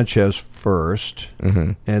Johnny Sanchez first,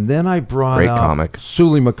 and then I brought up comic.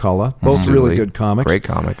 Sully McCullough, both really good comics. Great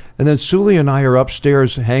comic. And then Sully and I are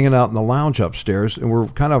upstairs, hanging out in the lounge upstairs, and we're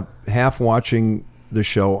kind of half watching the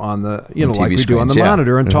show on the, like TV we do on the screens,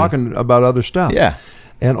 monitor, and talking about other stuff. Yeah.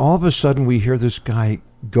 And all of a sudden, we hear this guy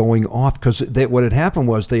going off, because what had happened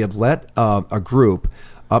was they had let a group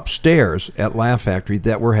upstairs at Laugh Factory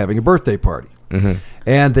that were having a birthday party.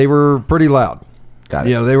 And they were pretty loud. Got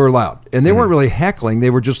it. They were loud. And they weren't really heckling,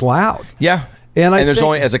 they were just loud. Yeah. And there's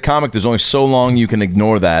only, as a comic, there's only so long you can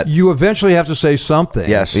ignore that. You eventually have to say something.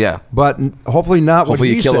 Yes. Yeah. But hopefully not what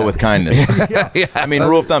Hopefully he you kill said. it with kindness. I mean,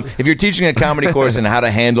 rule of thumb, if you're teaching a comedy course on how to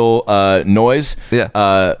handle noise,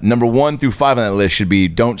 number 1 through 5 on that list should be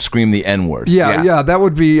don't scream the N-word. Yeah, that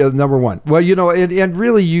would be number 1. Well, and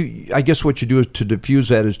really, I guess what you do is to diffuse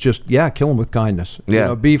that is just, kill them with kindness.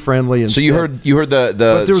 Yeah. Be friendly. So you heard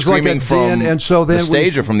the screaming from the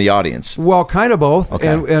stage or from the audience? Well, kind of both. Okay.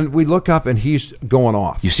 And we look up and he's going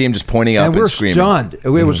off. You see him just pointing up and we're screaming. Stunned. It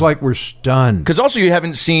was like we're stunned. Because also you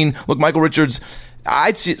haven't seen, look, Michael Richards,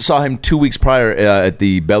 saw him 2 weeks prior at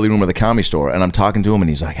the belly room of the Comedy Store, and I'm talking to him, and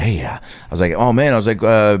he's like, "Hey, yeah." I was like, "Oh man," I was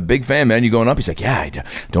like, "Big fan, man. You going up?" He's like, "Yeah, I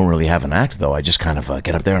don't really have an act though. I just kind of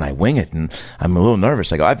get up there and I wing it, and I'm a little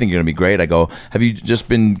nervous." I go, "I think you're gonna be great." I go, "Have you just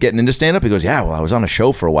been getting into stand up?" He goes, "Yeah, well, I was on a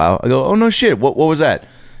show for a while." I go, "Oh no shit. What was that?"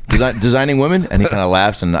 Designing women, and he kind of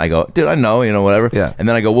laughs, and I go, "Dude, I know, whatever." Yeah. And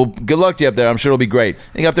then I go, "Well, good luck to you up there. I'm sure it'll be great."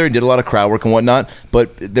 And he got up there and did a lot of crowd work and whatnot,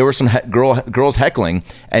 but there were some girls heckling,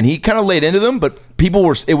 and he kind of laid into them, but people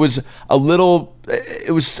were. It was a little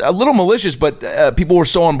malicious, but people were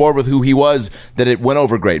so on board with who he was that it went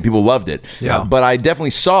over great. People loved it. Yeah. But I definitely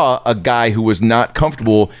saw a guy who was not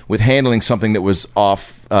comfortable with handling something that was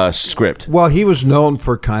off script. Well, he was known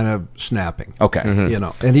for kind of snapping. Okay.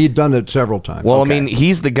 And he'd done it several times. Well, I mean,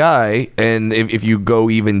 he's the guy, and if you go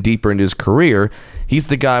even deeper into his career, he's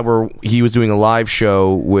the guy where he was doing a live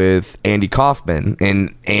show with Andy Kaufman,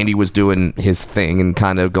 and Andy was doing his thing and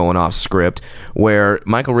kind of going off script, where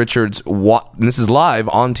Michael Richards, and this is live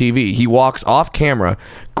on TV, he walks off camera,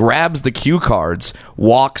 grabs the cue cards,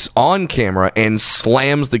 walks on camera, and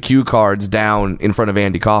slams the cue cards down in front of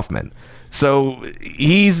Andy Kaufman. So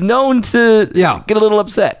he's known to get a little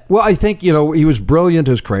upset. Well, I think, he was brilliant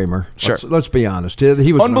as Kramer. Sure. Let's be honest.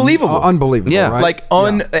 He was unbelievable. Unbelievable, Yeah.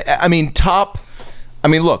 right? Top. I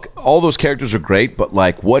mean, look, all those characters are great, but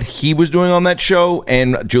like what he was doing on that show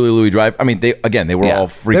and Julia Louis-Dreyfus, I mean, they were all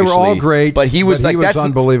freakishly. They were all great, but he was that's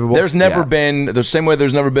unbelievable. There's never been the same way.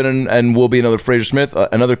 There's never been and will be another Fraser Smith,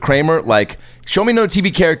 another Kramer. Like, show me another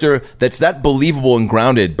TV character that's that believable and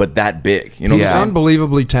grounded, but that big. You know, he's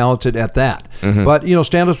unbelievably talented at that. Mm-hmm. But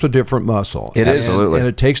stand-up's a different muscle. It is, absolutely, and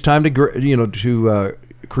it takes time to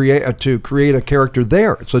create a character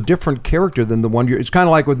there. It's a different character than the one it's kind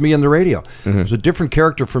of like with me on the radio. Mm-hmm. It's a different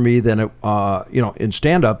character for me than it in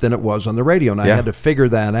stand-up than it was on the radio, and I had to figure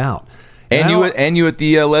that out. And you at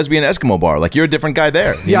the lesbian Eskimo bar, like you're a different guy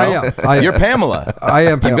there. You're Pamela. I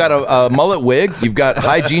am. You've got a mullet wig. You've got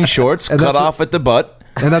high jean shorts cut off at the butt,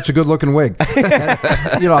 and that's a good-looking wig.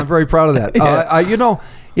 And, I'm very proud of that.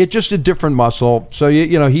 It's just a different muscle. So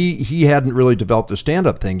he hadn't really developed the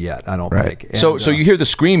stand-up thing yet, I don't think. And, so you hear the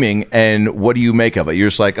screaming, and what do you make of it? You're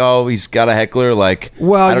just like, oh, he's got a heckler. Like,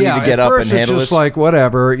 I don't need to get up and handle this. It's just like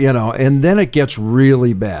whatever, and then it gets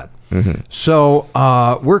really bad. Mm-hmm. So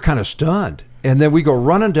we're kind of stunned, and then we go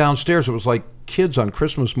running downstairs. It was like kids on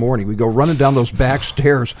Christmas morning. We go running down those back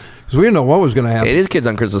stairs because we didn't know what was going to happen. It is kids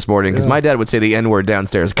on Christmas morning because my dad would say the N-word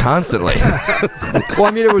downstairs constantly. Well,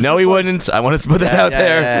 I mean, it was no, he wouldn't. I want to put that out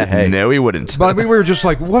there. Hey. No, he wouldn't. But I mean, we were just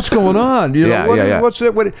like, what's going on? What's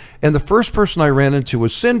that? And the first person I ran into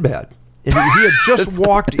was Sinbad. And he had just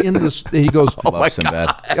walked in this. He goes, "Oh my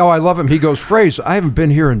God! Oh, I love him." He goes, "Phrase, I haven't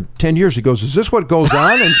been here in 10 years." He goes, "Is this what goes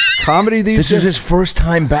on in comedy these days?" This is his first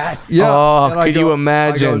time back. Yeah. Oh, could you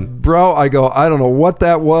imagine, I go, bro? I go, I don't know what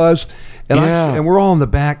that was, and we're all in the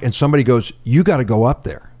back, and somebody goes, "You got to go up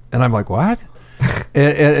there," and I'm like, "What?"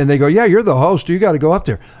 and they go, "Yeah, you're the host. You got to go up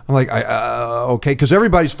there." I'm like, "Okay," because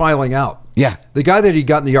everybody's filing out. Yeah. The guy that he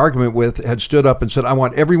got in the argument with had stood up and said, "I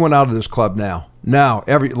want everyone out of this club now."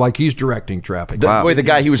 Like he's directing traffic. The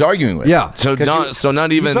guy he was arguing with. Yeah. So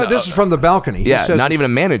not even. This is from the balcony. Yeah. Not even a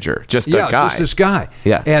manager. Just a guy. Just this guy.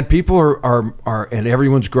 Yeah. And people are and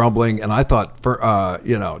everyone's grumbling. And I thought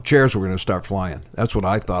chairs were going to start flying. That's what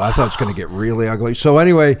I thought. I thought it's going to get really ugly. So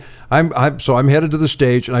anyway, I'm headed to the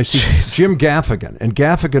stage and I see Jim Gaffigan, and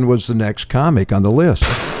Gaffigan was the next comic on the list.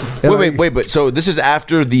 Wait. But so this is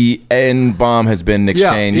after the N-bomb has been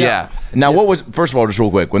exchanged. Yeah. Now, what was, first of all, just real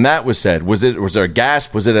quick, when that was said, was there a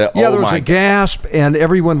gasp? Was it a, there was a gasp, and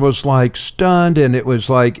everyone was like stunned, and it was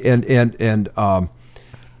like, and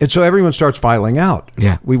so everyone starts filing out.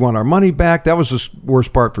 Yeah. We want our money back. That was the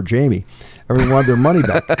worst part for Jamie. Everyone wanted their money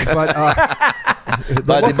back.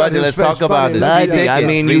 But Buddy, let's talk about this. I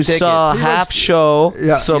mean, you saw half show,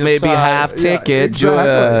 so maybe half ticket.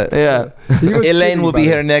 Elaine will be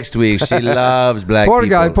here next week. She loves black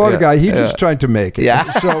people. Poor guy. He just trying to make it.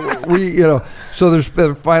 Yeah. So so there's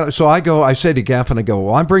finally. So I say to Gaff, and I go,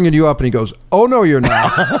 "Well, I'm bringing you up," and he goes, "Oh no, you're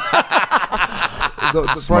not."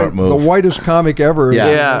 Smart move. The whitest comic ever.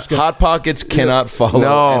 Yeah. Hot Pockets cannot follow.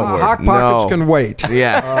 No. Hot Pockets can wait.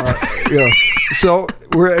 Yes. So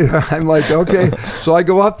I'm like, okay. So I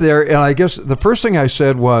go up there, and I guess the first thing I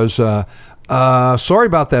said was, sorry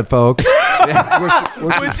about that, folks.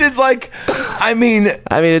 Which is like, I mean,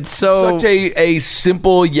 it's such a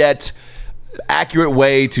simple yet accurate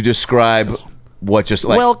way to describe what just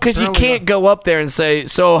like. Well, because you can't go up there and say,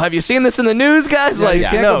 "So, have you seen this in the news, guys?" You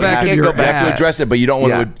can't go back. You have to address it, but you don't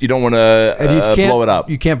want to. You don't want to blow it up.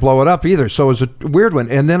 You can't blow it up either. So it was a weird one.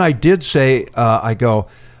 And then I did say, I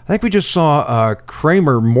think we just saw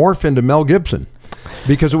Kramer morph into Mel Gibson.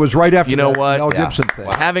 because it was right after You know that what? Mel Yeah. Gibson thing.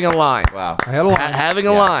 Having a line. Wow. I had a line. Having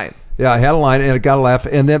a line. Yeah, I had a line, and it got a laugh.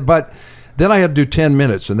 And then I had to do 10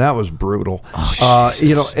 minutes, and that was brutal.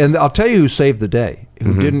 And I'll tell you who saved the day,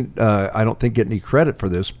 who didn't, I don't think, get any credit for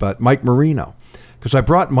this, but Mike Marino. Because I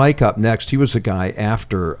brought Mike up next. He was the guy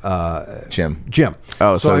after Jim.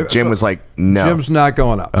 Oh, so Jim was like, no. Jim's not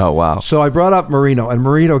going up. Oh, wow. So I brought up Marino, and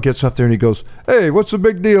Marino gets up there and he goes, hey, what's the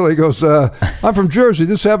big deal? He goes, I'm from Jersey.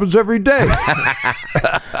 This happens every day.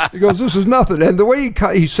 He goes, this is nothing. And the way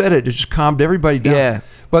he said it just calmed everybody down. Yeah.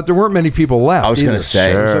 But there weren't many people left. I was going to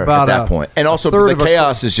say, It was about at that point. And also, the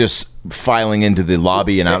chaos is just filing into the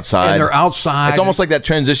lobby and outside. And they're outside. It's almost like that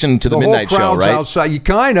transition to the whole midnight show, crowd's right? outside. You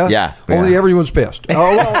kind of. Yeah. Only everyone's pissed.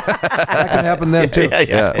 Oh, well, that can happen then, too.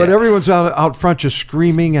 But everyone's out front just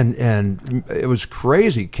screaming, and it was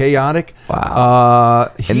crazy, chaotic.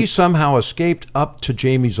 Wow. He somehow escaped up to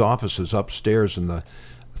Jamie's offices upstairs in the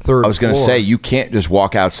third I was going to floor. say, you can't just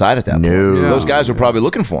walk outside at that point. Yeah. Those guys were probably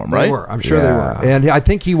looking for him, right? They were. I'm sure they were. And I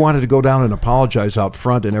think he wanted to go down and apologize out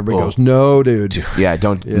front, and everybody goes, no, dude. Yeah,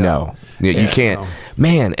 don't. No. Yeah, you can't. No.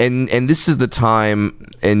 Man, and this is the time,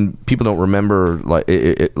 and people don't remember, like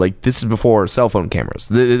this is before cell phone cameras.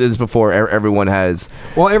 This is before everyone has.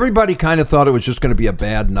 Well, everybody kind of thought it was just going to be a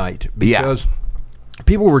bad night because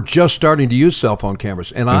people were just starting to use cell phone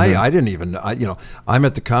cameras, and I didn't even. I'm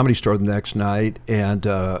at the Comedy Store the next night, and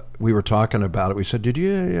we were talking about it. We said, did you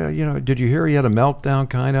hear he had a meltdown,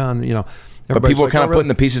 kind of, and But people were kind of putting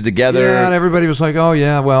the pieces together. Yeah, and everybody was like, oh,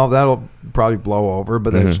 yeah, well, that'll probably blow over,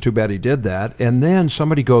 but that's too bad he did that. And then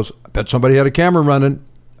somebody goes, I bet somebody had a camera running,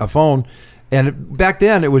 a phone. And back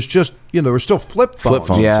then, it was just, there were still flip phones. Flip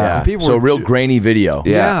phones, yeah. So real grainy video.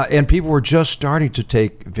 Yeah, and people were just starting to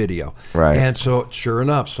take video. Right. And so, sure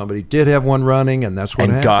enough, somebody did have one running, and that's what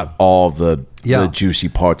happened. Got all the juicy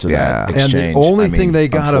parts of that exchange. And the only thing they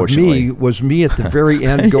got of me was me at the very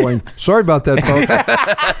end going, sorry about that,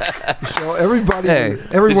 folks. So everyone. Did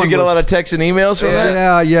you get a lot of texts and emails from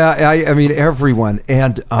that? Yeah. I mean, everyone.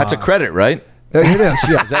 And that's a credit, right? It is,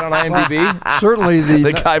 yeah. Is that on IMDb? Certainly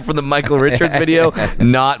the guy from the Michael Richards video,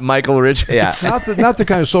 not Michael Richards. Yeah. Not the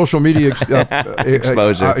kind of social media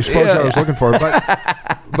exposure I was looking for.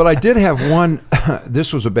 But I did have one.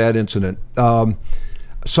 This was a bad incident.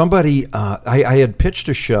 Somebody, I had pitched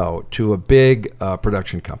a show to a big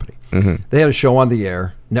production company. They had a show on the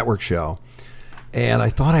air, network show, and I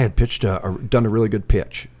thought I had done a really good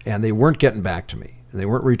pitch, and they weren't getting back to me. They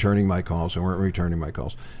weren't returning my calls.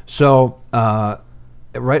 So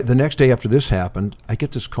right the next day after this happened, I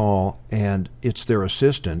get this call, and it's their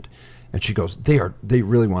assistant, and she goes, they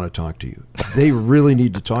really want to talk to you. They really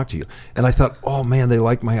need to talk to you. And I thought, oh man, they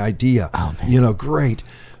like my idea. Oh man. Great.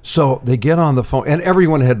 So they get on the phone, and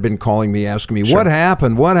everyone had been calling me, asking me, what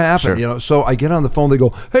happened? What happened? Sure. So I get on the phone, they go,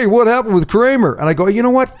 hey, what happened with Kramer? And I go, you know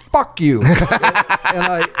what? Fuck you. Because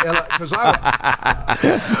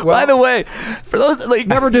by the way, for those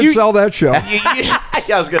never did sell that show.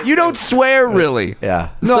 You don't swear really. Yeah.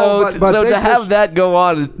 No, but so to have that go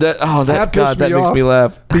on, that makes me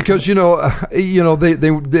laugh because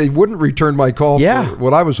they wouldn't return my call for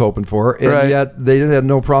what I was hoping for, and yet they had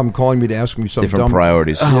no problem calling me to ask me some different dumb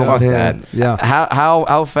priorities. Fuck that. Yeah.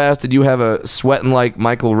 How fast did you have a sweating like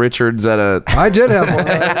Michael Richards at a? I did have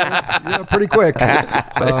one. Pretty quick.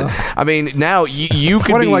 I mean, now you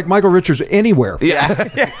could sweating be like Michael Richards anywhere.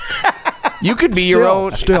 Yeah. You could be your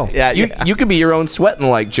own. You could be your own sweating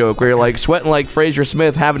like joke, where you're like sweating like Fraser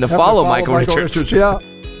Smith, having to follow Michael Richards. Yeah.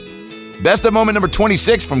 Best of moment number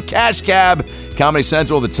 26 from Cash Cab, Comedy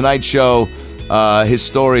Central, The Tonight Show. His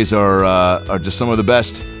stories are just some of the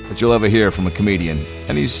best that you'll ever hear from a comedian,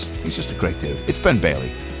 and he's just a great dude. It's Ben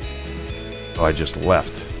Bailey. Oh, I just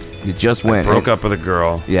left. You just went. Broke up with a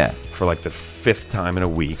girl. Yeah. For like the 5th time in a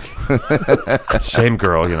week. Same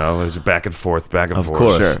girl, it was back and forth. Of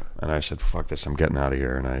course. Sure. And I said, fuck this, I'm getting out of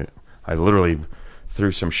here. And I literally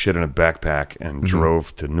threw some shit in a backpack and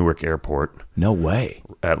drove to Newark Airport. No way.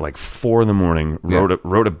 At like 4 a.m,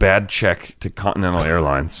 wrote a bad check to Continental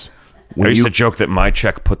Airlines. I used to joke that my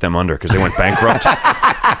check put them under because they went bankrupt.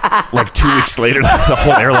 Like 2 weeks later, the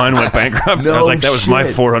whole airline went bankrupt. I was like, that was my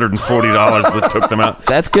 $440 that took them out.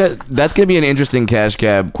 That's good. That's gonna be an interesting Cash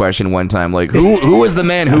Cab question one time. Like, who was the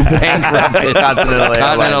man who bankrupted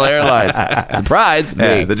Continental Airlines? Surprise,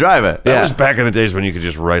 me. The driver. That was back in the days when you could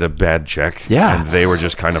just write a bad check. Yeah. And they were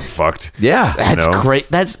just kind of fucked. Yeah. That's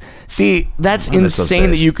great. That's insane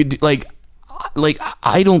that you could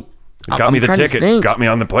I don't. Got me the ticket. Got me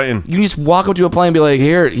on the plane. You just walk up to a plane and be like,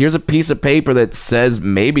 here's a piece of paper that says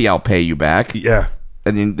maybe I'll pay you back. Yeah.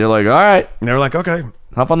 And then they're like, all right. And they were like, okay.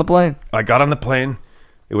 Hop on the plane. I got on the plane.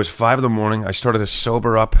 It was 5 a.m. I started to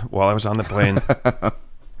sober up while I was on the plane. I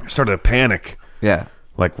started to panic. Yeah.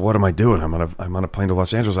 Like, what am I doing? I'm on a plane to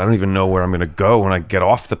Los Angeles. I don't even know where I'm going to go when I get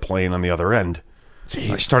off the plane on the other end.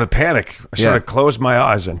 Jeez. I started to panic. I started to close my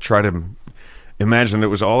eyes and try to imagine it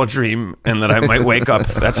was all a dream and that I might wake up.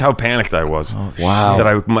 That's how panicked I was. Oh, wow. That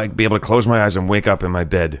I might be able to close my eyes and wake up in my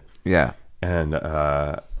bed. Yeah. And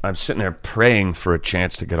I'm sitting there praying for a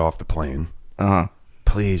chance to get off the plane. Uh-huh.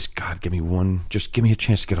 Please, God, give me a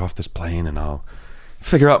chance to get off this plane and I'll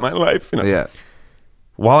figure out my life. You know? Yeah.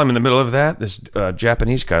 While I'm in the middle of that, this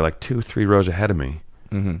Japanese guy, like 2-3 rows ahead of me,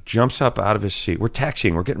 jumps up out of his seat. We're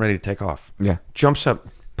taxiing. We're getting ready to take off. Yeah. Jumps up,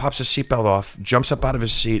 pops his seatbelt off, jumps up out of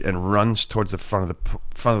his seat, and runs towards the front of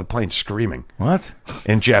the plane, screaming. What?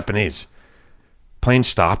 In Japanese. Plane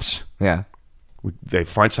stops. Yeah. They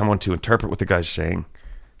find someone to interpret what the guy's saying.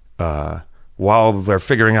 While they're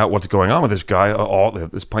figuring out what's going on with this guy,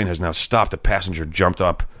 this plane has now stopped. The passenger jumped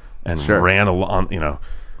up and ran along, you know.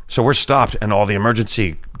 So we're stopped, and all the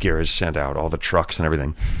emergency gear is sent out, all the trucks and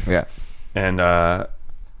everything. Yeah. And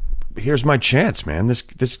here's my chance, man. This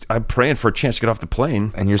I'm praying for a chance to get off the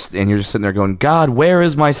plane. And you're just sitting there going, God, where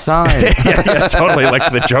is my sign? yeah, totally.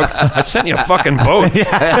 Like the joke. I sent you a fucking boat.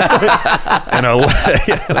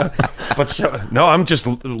 But no, I'm just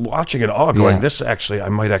watching it all going, this actually, I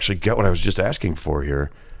might actually get what I was just asking for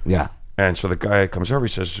here. Yeah. And so the guy comes over,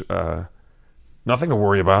 he says, nothing to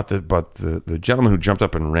worry about, but the gentleman who jumped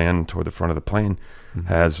up and ran toward the front of the plane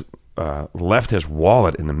has left his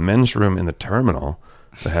wallet in the men's room in the terminal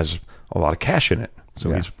that has a lot of cash in it.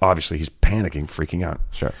 So he's panicking, freaking out.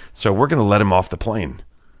 Sure. So we're going to let him off the plane.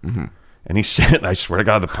 Mm-hmm. And he said, I swear to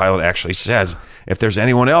God, the pilot actually says, if there's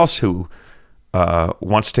anyone else who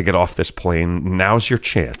wants to get off this plane, now's your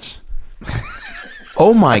chance.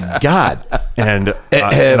 Oh my God. And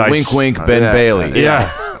wink, wink, Ben Bailey.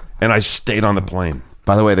 Yeah. And I stayed on the plane.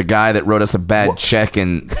 By the way, the guy that wrote us a bad check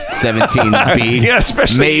in 17B, yeah,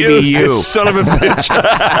 especially maybe you. Son of a bitch.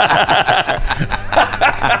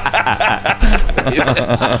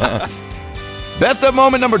 Best of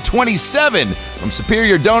moment number 27 from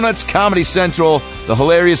Superior Donuts, Comedy Central, the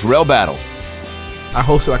hilarious Rel Battle. I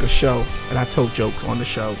hosted like a show and I told jokes on the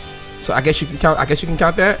show, so I guess you can count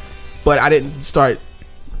that. But I didn't start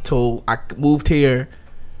till I moved here,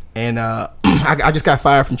 and I just got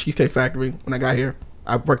fired from Cheesecake Factory when I got here.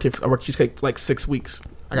 I worked Cheesecake for like 6 weeks.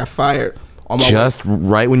 I got fired on my just way.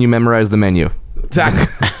 Right when you memorized the menu. Exactly.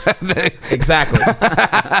 Exactly.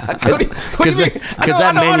 Because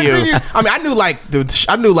that menu. I mean, I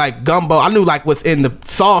knew like gumbo. I knew like what's in the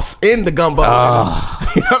sauce in the gumbo. You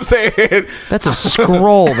know what I'm saying? That's a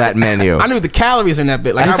scroll. That menu. I knew the calories in that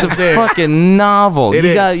bit. Like it's I was a there. fucking novel.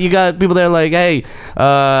 You got people there like, hey,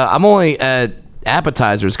 I'm only at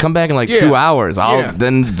appetizers. Come back in like 2 hours.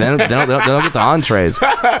 Then they'll get to entrees.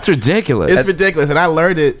 It's ridiculous. It's ridiculous, and I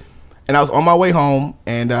learned it. And I was on my way home,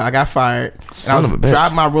 and I got fired. Son of a bitch.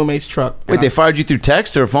 Driving my roommate's truck. Wait, they fired you through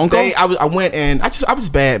text or a phone call? I went and I was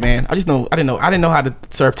bad, man. I didn't know how to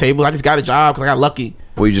serve tables. I just got a job because I got lucky.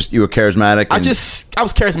 Well, you were charismatic. I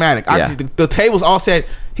was charismatic. Yeah. The tables all said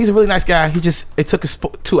he's a really nice guy. It took us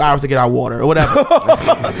 2 hours to get our water or whatever.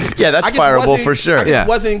 Yeah, that's fireable for sure. I just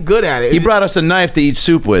wasn't good at it. He brought us a knife to eat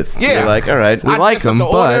soup with. Yeah, you're like, all right, we like him. The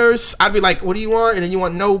orders, I'd be like, "What do you want?" And then you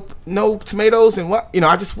want no tomatoes and what? You know,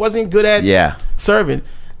 I just wasn't good at serving.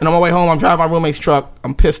 And on my way home, I'm driving my roommate's truck.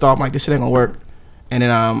 I'm pissed off. I'm like, this shit ain't gonna work. And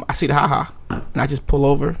then I see the ha-ha, and I just pull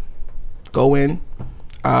over, go in.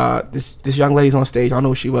 This young lady's on stage. I don't know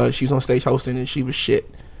who she was. She was on stage hosting, and she was shit.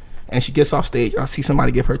 And she gets off stage. I see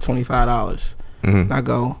somebody give her $25. And I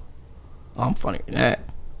go, oh, I'm funnier than that.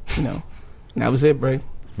 You know. And that was it, bro.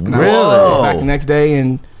 And really? I went back the next day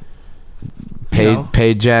and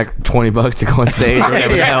paid Jack $20 to go on stage,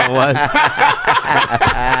 whatever the hell it was.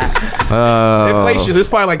 Inflation. It's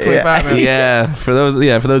probably like 25. Man. Yeah, for those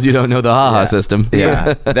who don't know the ha-ha system.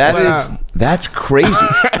 Yeah, that's crazy.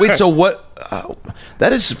 Wait, so what?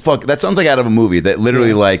 That sounds like out of a movie. That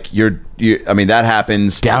literally, like I mean, that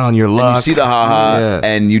happens down on your luck. You see the ha-ha,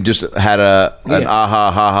 and you just had an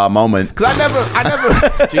aha ha-ha moment. Because I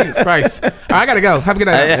never. Jesus Christ! All right, I gotta go. Have a good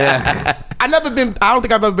night. I don't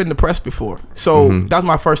think I've ever been depressed before. So that was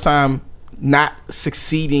my first time not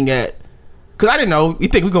succeeding at. Because I didn't know. You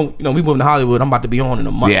think we moving to Hollywood? I'm about to be on in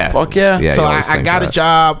a month. Yeah, fuck yeah. So I got a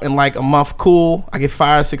job in like a month. Cool. I get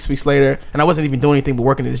fired 6 weeks later, and I wasn't even doing anything but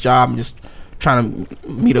working at this job and just trying to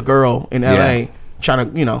meet a girl in LA.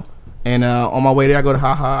 Trying to, and on my way there, I go to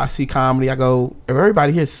Ha-Ha. I see comedy. I go,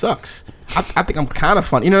 everybody here sucks. I think I'm kind of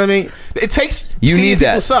funny. You know what I mean? It takes you need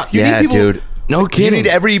that. People suck. You need people, dude. No kidding. You need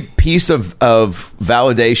every piece of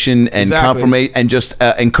validation and confirmation and just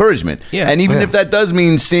encouragement. Yeah. And even if that does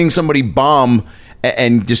mean seeing somebody bomb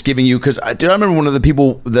and just giving you, because I remember one of the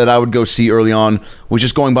people that I would go see early on was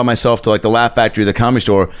just going by myself to like the Laugh Factory, the Comedy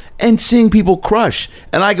Store, and seeing people crush.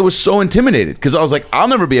 And I was so intimidated because I was like, I'll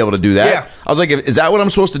never be able to do that. Yeah. I was like, is that what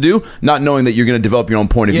I'm supposed to do? Not knowing that you're going to develop your own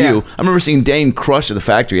point of view. I remember seeing Dane crush at the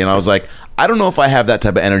factory, and I was like, I don't know if I have that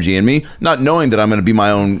type of energy in me, not knowing that I'm going to be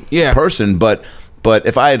my own person, but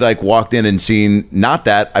if I had like walked in and seen not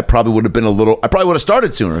that, I probably would have been I probably would have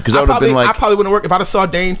started sooner because I would have been like, I probably wouldn't work if I'd have saw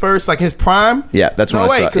Dane first, like his prime. Yeah, that's when I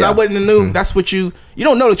saw. Because I wouldn't have knew that's what you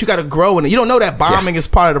don't know that you got to grow in it. You don't know that bombing is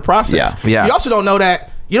part of the process. Yeah. You also don't know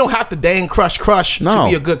that you don't have to Dane crush to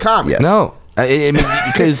be a good comic. No. I mean,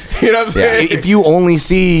 because you know what I'm saying? If you only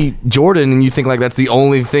see Jordan and you think like that's the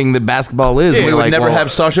only thing that basketball is, we would never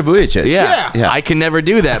have Sasha Vujicic. Yeah, I can never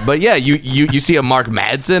do that. But yeah, you see a Mark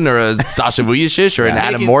Madsen or a Sasha Vujicic or an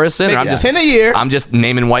Adam Morrison, or I'm just 10 a year. I'm just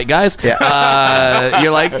naming white guys. Yeah.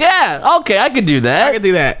 You're like, yeah, okay, I could do that. I could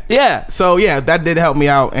do that. Yeah. So yeah, that did help me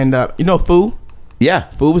out. And Fu? Yeah,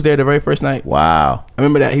 Fu was there the very first night. Wow. I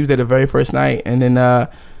remember that he was there the very first night, and then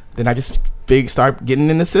I just start getting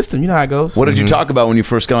in the system. You know how it goes. What did you talk about when you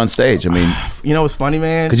first got on stage? I mean, you know what's funny,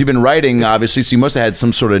 man? Because you've been writing, obviously, so you must have had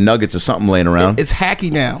some sort of nuggets of something laying around. It's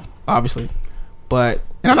hacky now, obviously, and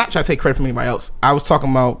I'm not trying to take credit from anybody else. I was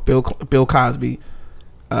talking about Bill Cosby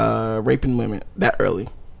raping women that early.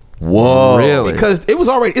 Whoa, really? Because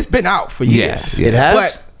it's been out for years. It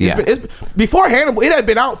has. But it's before Hannibal. It had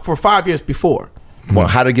been out for 5 years before. Well,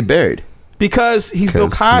 how did it get buried? Because he's Bill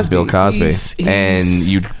Cosby. He's Bill Cosby. And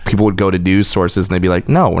people would go to news sources and they'd be like,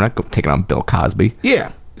 no, we're not taking on Bill Cosby.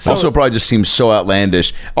 Yeah. Also, it probably just seems so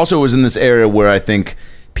outlandish. Also, it was in this area where I think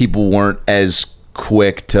people weren't as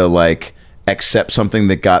quick to like accept something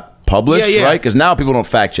that got published, right? Because now people don't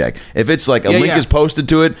fact check. If it's like a link is posted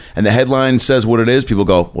to it and the headline says what it is, people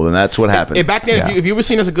go, well, then that's what happened. Back then, if you were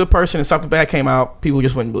seen as a good person and something bad came out, people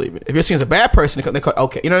just wouldn't believe it. If you're seen as a bad person, they go,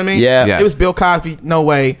 okay, you know what I mean? Yeah. It was Bill Cosby, no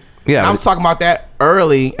way. Yeah, I was talking about that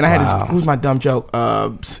early, and I had this. What was my dumb joke?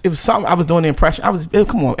 It was something. I was doing the impression.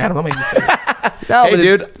 Come on, Adam, don't make me say that. No, hey,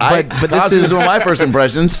 dude, but this is one of my first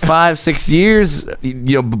impressions. 5-6 years,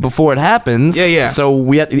 before it happens. Yeah. So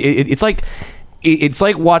we have, it's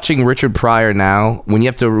like watching Richard Pryor now.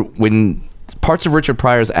 When parts of Richard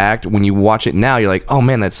Pryor's act, when you watch it now, you're like, oh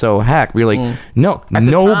man, that's so hack. We're like, no,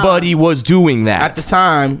 nobody was doing that at the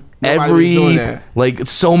time. Like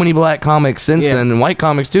so many black comics since then, and white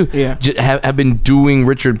comics too, have been doing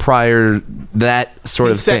Richard Pryor that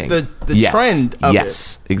sort of thing. The trend of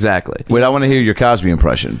it. Exactly. Wait, I want to hear your Cosby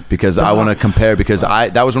impression because I want to compare because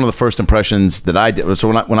that was one of the first impressions that I did. So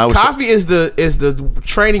when I was Cosby is the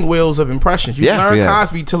training wheels of impressions. You learn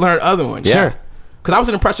Cosby to learn other ones. Sure. Because I was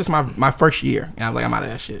an impressionist my first year, and I'm like, I'm out of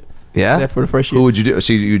that shit. Yeah. That for the first year. Who would you do?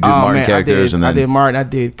 So you did Martin characters, and then I did Martin. I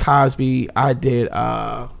did Cosby. I did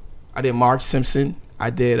Marge Simpson. I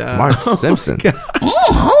did Marge Simpson.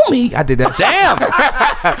 Homie. I did that. Damn.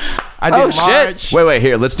 I did Marge. Shit. Wait.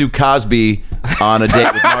 Here, let's do Cosby on a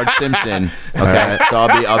date with Marge Simpson. Okay, right. So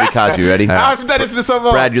I'll be Cosby. Ready? Right.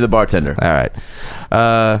 Brad, you're the bartender. All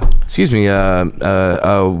right. Excuse me.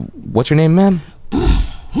 What's your name, ma'am?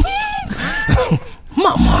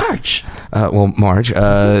 Marge. Well, Marge,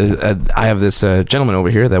 I have this gentleman over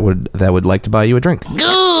here that would like to buy you a drink.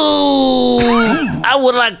 I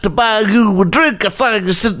would like to buy you a drink. I saw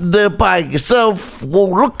you sitting there by yourself,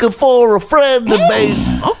 looking for a friend to make.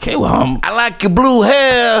 Okay, well, I like your blue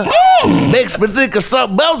hair. Makes me think of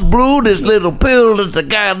something else blue. This little pill that I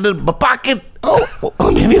got in my pocket. Oh,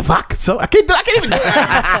 maybe a vodka soda. I can't even do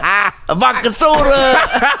that. A vodka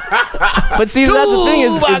soda. But see, that's the thing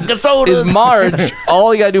is Marge.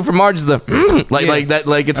 All you gotta do for Marge is the like that.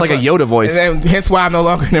 Like it's like a Yoda voice. And hence why I'm no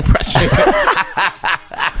longer an impressionist.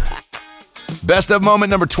 Best of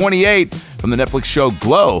moment number 28 from the Netflix show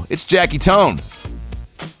Glow. It's Jackie Tone.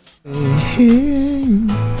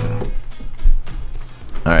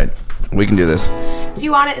 All right, we can do this. Do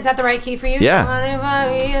you want it? Is that the right key for you? Yeah.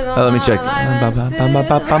 Let me check.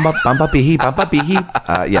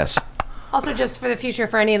 Yes. Also, just for the future,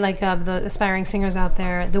 for any of the aspiring singers out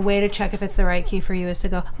there, the way to check if it's the right key for you is to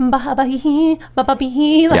go Yeah,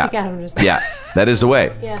 that is the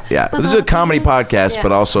way. Yeah. But this is a comedy podcast,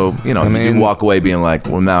 but also, you can walk away being like,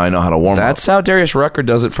 well, now I know how to warm up. That's how Darius Rucker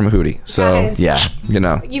does it from Hootie. So, Guys,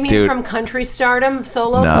 you mean dude, from country stardom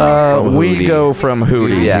solo? No, we go from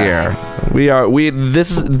Hootie here.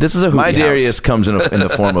 This is a Hootie My house. Darius comes in the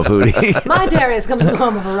form of Hootie. My Darius comes in the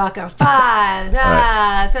form of a rocker. 5,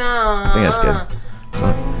 I think that's good.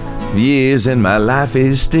 Years and my life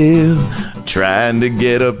is still trying to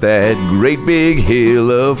get up that great big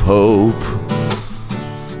hill of hope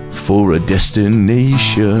for a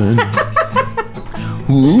destination.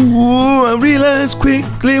 Ooh, I realized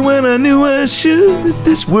quickly when I knew I should that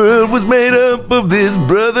this world was made up of this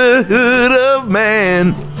brotherhood of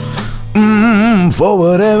man. For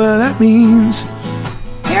whatever that means.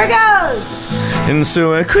 Here it goes. And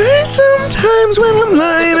so I cry sometimes when I'm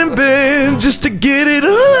lying in bed just to get it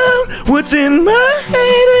all out what's in my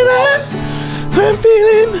head, and I'm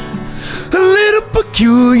feeling a little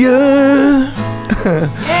peculiar.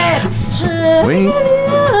 Yes. Wait.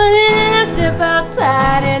 Step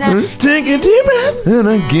outside and I take a deep breath and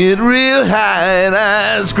I get real high and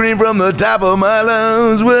I scream from the top of my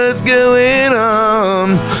lungs, what's going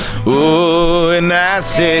on? Oh, and I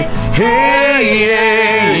say, hey,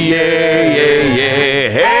 yeah, yeah, yeah, yeah,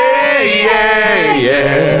 hey, yeah,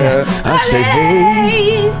 yeah. I say,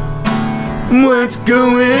 hey, what's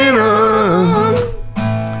going on?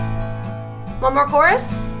 One more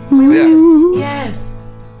chorus? Ooh. Yes.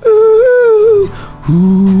 Ooh, ooh,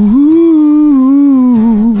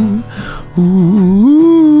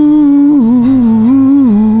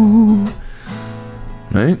 ooh.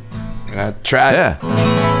 Right? Try. Yeah.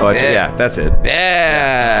 Oh, yeah, that's it.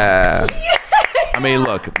 Yeah. I mean,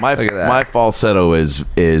 look, my falsetto is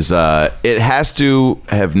it has to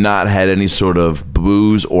have not had any sort of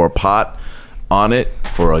booze or pot on it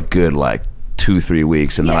for a good 2-3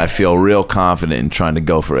 weeks, and then I feel real confident in trying to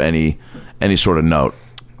go for any sort of note,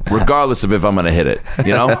 regardless of if I'm going to hit it.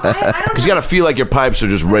 You know, because you got to feel like your pipes are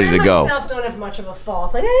just ready to go. I myself don't have much of a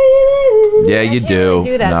false. Like, Yeah, you do. really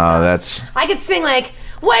do that no, stuff. that's I could sing like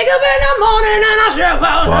 "Wake up in the morning and I should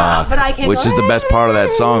fuck. but I can't. Which go, is the best part of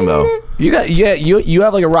that song, though. You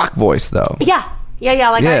have like a rock voice though. Yeah.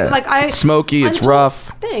 Like I smoky. It's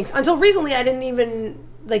rough. Thanks. Until recently, I didn't even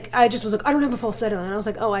I just was like, I don't have a falsetto, and I was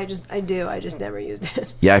like, oh, I do. I just never used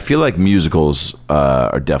it. Yeah, I feel like musicals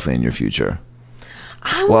are definitely in your future.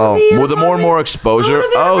 Well, the more and more exposure.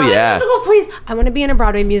 Oh yeah, musical, please. I want to be in a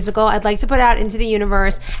Broadway musical. I'd like to put out into the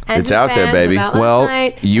universe. And It's out there, baby. Well,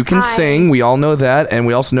 you can sing. We all know that, and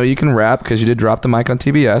we also know you can rap because you did drop the mic on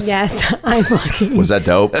TBS. Yes, I'm lucky. Was that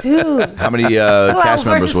dope, dude? How many cast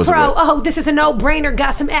members was it? Pro. Oh, this is a no-brainer.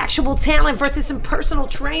 Got some actual talent versus some personal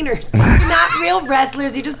trainers. You're not real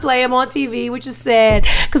wrestlers. You just play them on TV, which is sad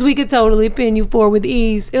because we could totally pin you for with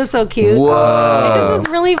ease. It was so cute. Whoa. It just was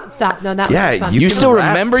really stop. No, that was fun. You still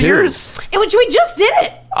remember yours? We just did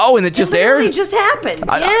it. Oh, and it just aired? It just happened.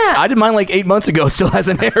 I did mine 8 months ago. It still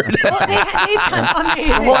hasn't aired. Well, they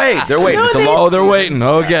amazing. Wait, they're waiting. No, It's a they- long. They're waiting.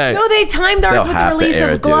 Okay. No, they timed ours They'll with the have to release air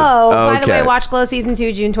of it, dude. Glow. By the Okay. way, watch Glow season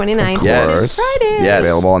 2, June 29th. Yes. Which is Friday. Yes.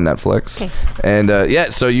 Available on Netflix. Okay.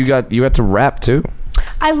 And so you got to rap too.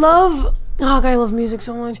 I love music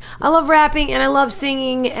so much. I love rapping and I love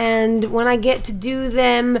singing, and when I get to do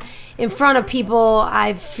them in front of people,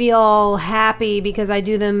 I feel happy because I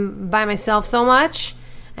do them by myself so much,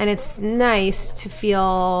 and it's nice to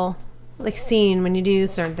feel seen when you do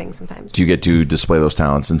certain things sometimes. Do you get to display those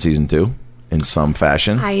talents in season 2 in some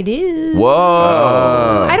fashion? I do.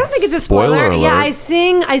 Whoa! I don't think it's a spoiler. Spoiler alert. Yeah,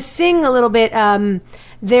 I sing a little bit.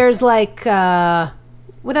 There's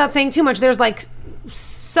without saying too much, there's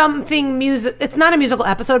something music. It's not a musical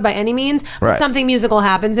episode by any means, but Right. something musical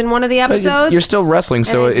happens in one of the But episodes. you're still wrestling,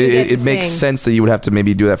 so and I do get to it makes sing. sense that you would have to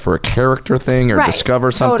maybe do that for a character thing or Right, discover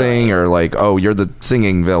something totally. or you're the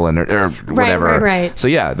singing villain or whatever. right. So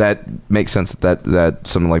yeah, that makes sense that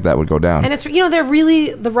something like that would go down. And it's they're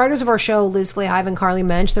really the writers of our show, Liz Flehive and Carly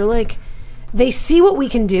Mensch. They're they see what we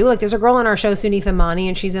can do. There's a girl on our show, Sunitha Mani,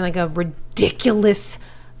 and she's in a ridiculous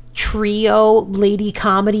trio, lady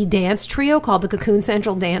comedy dance trio called the Cocoon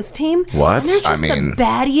Central Dance Team. What? And they're just the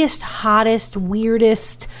battiest, hottest,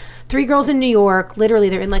 weirdest 3 girls in New York. Literally,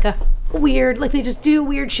 they're in a weird, they just do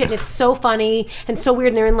weird shit, and it's so funny and so weird.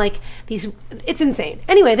 And they're in these, it's insane.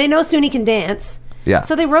 Anyway, they know Suni can dance. Yeah.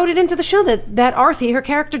 So they wrote it into the show that Arthi, her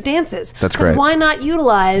character, dances. That's 'Cause great. why not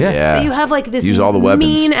utilize that you have this Use all the weapons.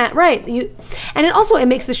 mean right. And it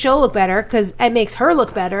makes the show look better because it makes her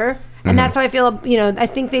look better. And that's how I feel. I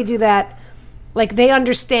think they do that. They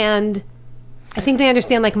understand. I think they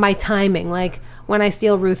understand my timing. When I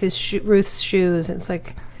steal Ruth's shoes, it's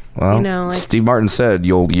Steve Martin said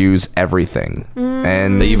you'll use everything,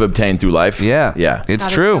 and that you've obtained through life. Yeah, it's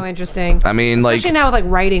God, true. It's so interesting. I mean, especially now with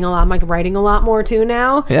writing a lot. I'm writing a lot more too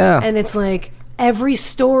now. Yeah. And it's every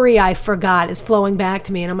story I forgot is flowing back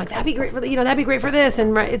to me, and I'm that'd be great for that'd be great for this,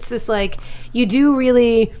 and it's just you do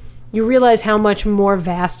really. You realize how much more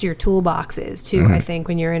vast your toolbox is too. I think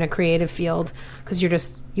when you're in a creative field, because you're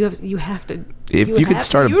just You have to. If you could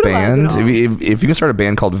start a band, if you could start a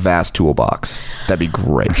band called Vast Toolbox, that'd be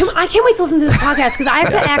great. I can't wait to listen to this podcast because I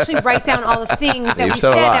have to actually write down all the things that we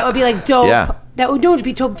said that would be like dope. Yeah. That would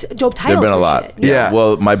be dope titles. There've been a lot. Shit. Yeah.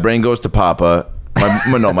 Well, my brain goes to Papa.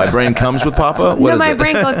 My brain comes with Papa. What no, is my it?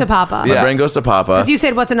 brain goes to Papa. My brain goes to Papa. Because you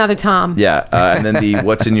said, "What's another Tom?" Yeah, and then the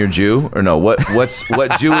 "What's in your Jew?" or no, what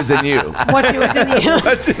Jew is in you? What Jew is in you?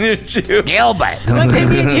 What's in your Jew? Gilbert. What's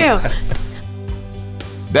in your Jew?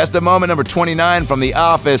 Best of moment number 29 from The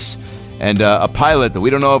Office, and a pilot that we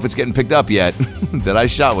don't know if it's getting picked up yet that I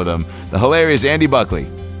shot with him. The hilarious Andy Buckley.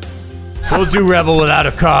 We'll do Rebel Without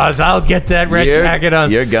a Cause. I'll get that red jacket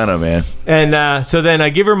on. You're gonna, man. And so then I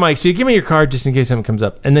give her Mike. So give me your card just in case something comes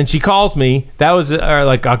up. And then she calls me. That was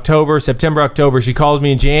like September, October. She calls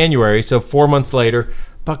me in January. So 4 months later,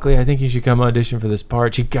 Buckley, I think you should come audition for this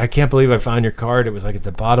part. I can't believe I found your card. It was like at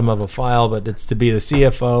the bottom of a file, but it's to be the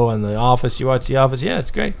CFO on The Office. You watch The Office? Yeah,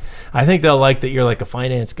 it's great. I think they'll like that you're like a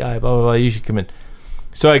finance guy, blah, blah, blah. You should come in.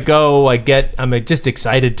 So I go, I'm just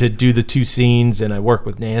excited to do the 2 scenes, and I work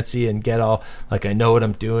with Nancy and get all, like, I know what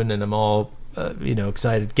I'm doing, and I'm all,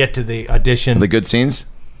 excited. Get to the audition. The good scenes?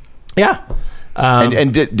 Yeah.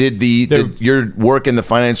 And did your work in the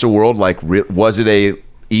financial world, like, was it a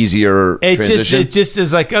easier transition? It just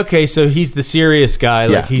is like, okay, so he's the serious guy.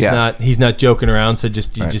 Like he's not joking around. So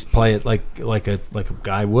just play it like a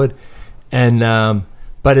guy would. And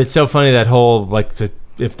but it's so funny that whole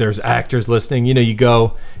if there's actors listening, you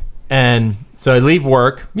go, and so I leave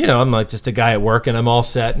work. I'm like just a guy at work, and I'm all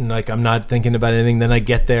set, and like I'm not thinking about anything. Then I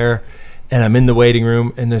get there, and I'm in the waiting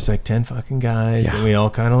room, and there's like 10 fucking guys, and we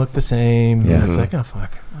all kind of look the same. Yeah. And it's like, oh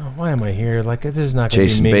fuck, why am I here? Like this is not going to be me.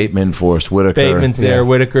 Jason Bateman, Forrest Whitaker. Bateman's there,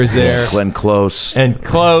 Whitaker's there, Glenn Close,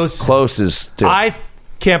 Close is. Dude. I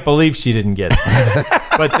can't believe she didn't get it.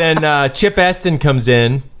 But then Chip Eston comes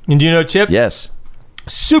in, and do you know Chip? Yes.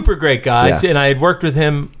 Super great guy, and I had worked with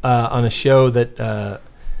him on a show that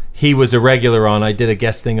he was a regular on. I did a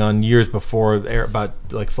guest thing on years before about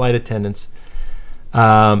like flight attendants.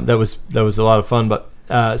 That was a lot of fun. But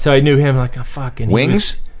so I knew him like, oh fuck. And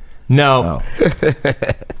Wings? No.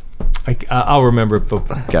 I'll remember it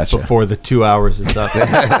before the 2 hours and stuff.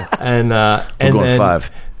 and We're going then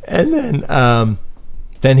 5. And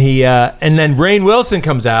then Rainn Wilson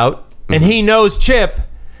comes out, and he knows Chip,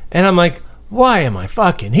 and I'm like, why am I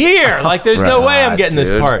fucking here? Like, there's no way I'm getting this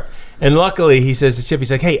part. And luckily, he says to Chip,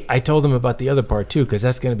 he's like, hey, I told him about the other part too, because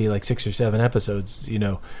that's going to be like 6 or 7 episodes,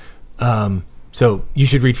 so you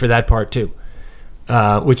should read for that part too,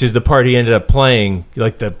 which is the part he ended up playing,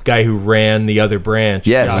 like the guy who ran the other branch,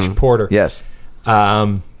 Josh Porter. Yes.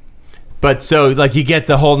 But so, like, you get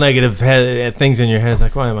the whole negative things in your head. It's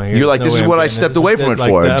like, why am I here? You're like, this is what I stepped away from it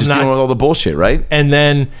for. Just dealing with all the bullshit, right? And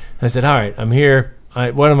then I said, all right, I'm here.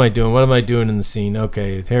 What am I doing? What am I doing in the scene?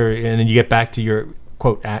 Okay, here, and then you get back to your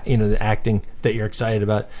quote, the acting that you're excited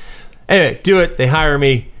about. Anyway, do it. They hire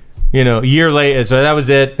me. A year later. So that was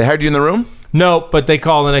it. They hired you in the room? No, but they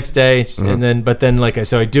call the next day, and then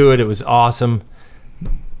I do it. It was awesome.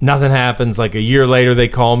 Nothing happens. Like a year later, they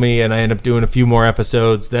call me, and I end up doing a few more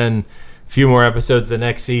episodes. Then a few more episodes the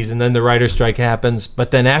next season. Then the writer's strike happens.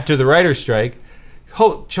 But then after the writer's strike,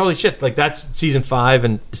 holy shit! Like that's season 5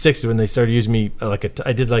 and 6 when they started using me. I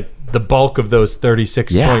did like the bulk of those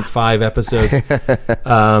 36.5 episodes.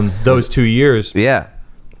 Those 2 years. Yeah.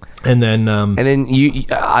 And then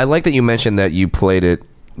I like that you mentioned that you played it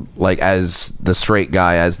like as the straight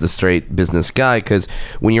guy, as the straight business guy, because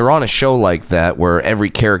when you're on a show like that where every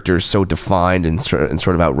character is so defined and sort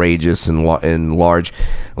of outrageous and large,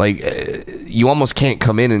 like you almost can't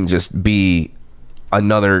come in and just be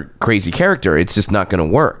another crazy character. It's just not going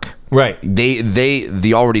to work. Right.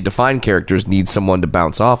 The already defined characters need someone to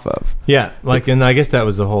bounce off of. Yeah, and I guess that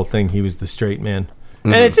was the whole thing. He was the straight man.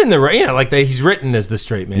 And it's in the he's written as the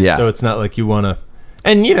straight man, so it's not like you want to.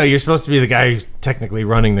 And you're supposed to be the guy who's technically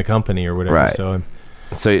running the company or whatever. Right. So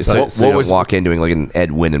you walk in doing like an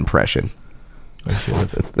Ed Wynn impression. I should have.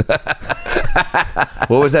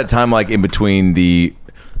 What was that time like in between the?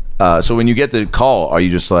 So when you get the call, are you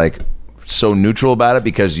just like so neutral about it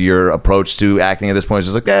because your approach to acting at this point is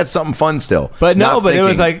just like, it's something fun still? But it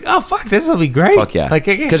was like, oh fuck, this will be great. Fuck yeah. Like,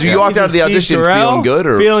 because you walked out of the audition feeling good,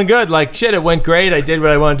 or feeling good, like shit, it went great. I did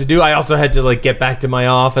what I wanted to do. I also had to like get back to my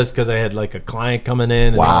office because I had like a client coming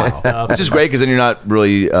in and all that stuff. Which is great because then you're not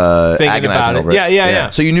really agonizing over it.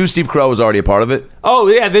 Yeah. So you knew Steve Carell was already a part of it? Oh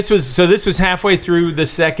yeah, this was halfway through the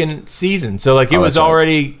second season, so like it was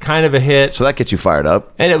already kind of a hit. So that gets you fired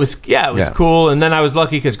up. And it was cool. And then I was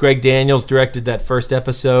lucky because Greg Daniels directed that first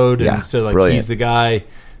episode, and so like brilliant. He's the guy,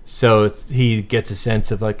 so he gets a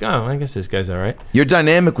sense of like, oh, I guess this guy's all right. Your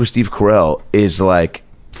dynamic with Steve Carell is like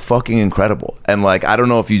fucking incredible. And like, I don't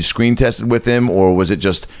know if you screen tested with him or was it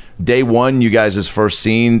just day one, you guys' first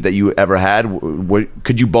scene that you ever had?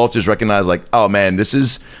 Could you both just recognize like, oh man, this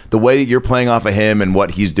is the way that you're playing off of him and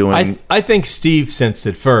what he's doing? I think Steve sensed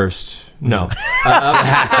it first. No.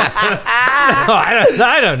 I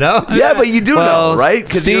don't know. Yeah, but you do know, right?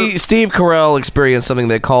 Steve Carell experienced something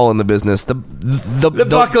they call in the business the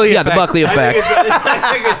Buckley effect. Yeah, the Buckley effect.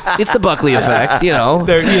 It's the Buckley effect, you know.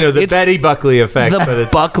 The Betty Buckley effect. The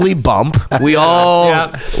Buckley bump. We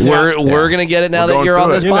all we're gonna get it now that you're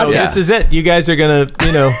on this podcast. This is it. You guys are gonna,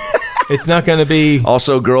 it's not going to be.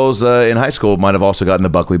 Also, girls in high school might have also gotten the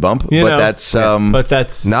Buckley bump, but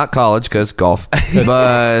that's not college because golf,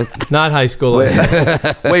 but not high school.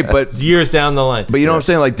 Wait, but years down the line. But you know what I'm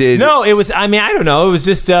saying? Like, no, it was. I mean, I don't know. It was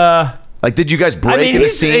just. Like, did you guys break in the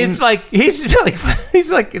scene? It's like he's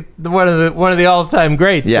like one of the all-time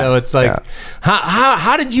greats. Yeah. So it's like,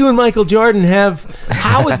 how did you and Michael Jordan have?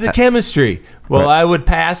 How was the chemistry? Well, I would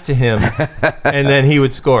pass to him, and then he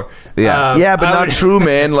would score. Yeah, but not true,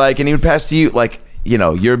 man. Like, and he would pass to you. Like,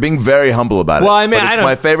 you're being very humble about it. Well, I mean, but it's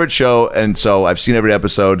my favorite show, and so I've seen every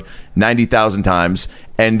episode 90,000 times.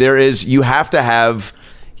 And you have to have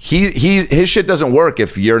his shit doesn't work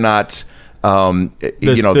if you're not.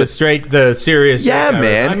 The serious. Yeah,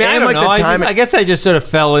 man. I mean, I don't know. I guess I just sort of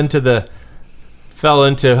fell into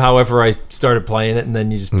however I started playing it, and then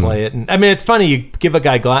you just play it. And I mean, it's funny. You give a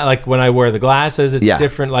guy like when I wear the glasses, it's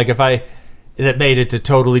different. Like that made it a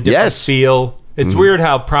totally different feel. It's weird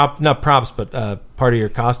how not props, but part of your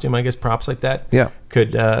costume, I guess, props like that,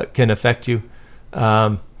 can affect you.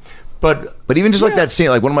 But even just like that scene,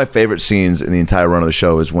 like one of my favorite scenes in the entire run of the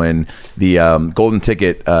show is when the Golden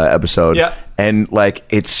Ticket episode, and like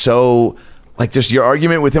it's so like just your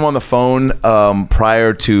argument with him on the phone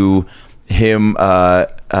prior to him,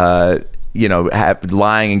 lying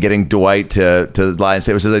and getting Dwight to lie and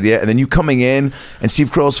say it was his idea, and then you coming in and Steve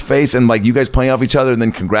Carell's face and like you guys playing off each other and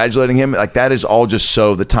then congratulating him, like that is all just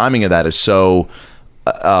so the timing of that is so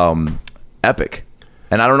epic.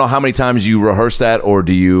 And I don't know how many times you rehearse that, or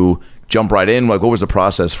do you jump right in? Like, what was the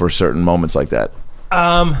process for certain moments like that?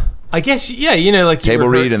 I guess, like table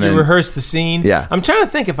read and then you rehearse the scene. Yeah, I'm trying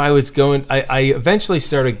to think if I was going. I eventually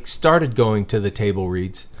started going to the table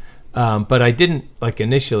reads, but I didn't like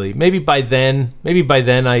initially. Maybe by then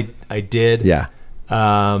I did. Yeah. But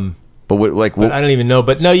I don't even know.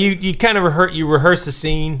 But no, you kind of rehearse the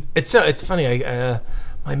scene. It's funny.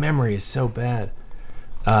 My memory is so bad.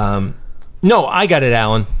 No, I got it,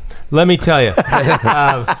 Alan. Let me tell you.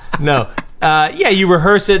 You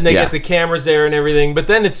rehearse it, and they get the cameras there and everything. But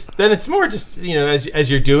then it's more just as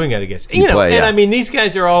you're doing it, I guess. And I mean, these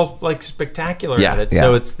guys are all like spectacular at it,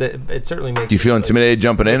 so it certainly makes. Do you feel intimidated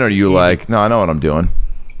jumping in, or are you like, no, I know what I'm doing?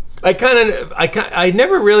 I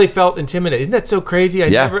never really felt intimidated. Isn't that so crazy?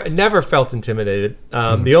 I never felt intimidated.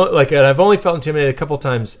 I've only felt intimidated a couple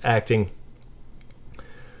times acting.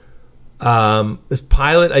 This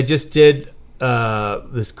pilot I just did,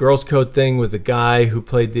 this Girls Code thing with the guy who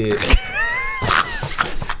played the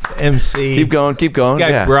MC. Keep going. This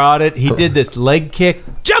guy brought it. He did this leg kick,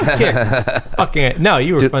 jump kick. Fucking no,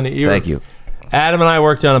 you were funny. Thank you. Adam and I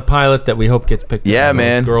worked on a pilot that we hope gets picked up. Yeah,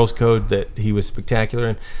 man. Girls Code that he was spectacular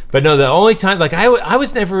in. But no, the only time like I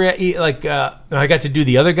was never like I got to do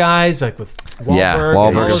the other guys like with Wahlberg. Yeah,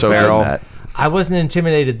 Wahlberg so good. I wasn't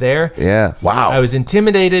intimidated there. Yeah. Wow. I was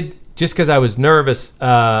intimidated. Just because I was nervous,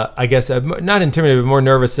 I guess I'm not intimidated, but more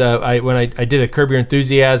nervous. When I did a Curb Your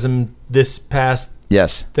Enthusiasm this past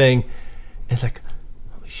thing, it's like,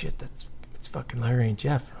 holy shit, it's fucking Larry and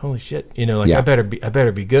Jeff. Holy shit, I better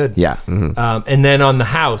be good. Yeah. Mm-hmm. And then on the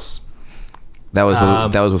house, that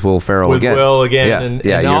was with Will Ferrell with again. Will again,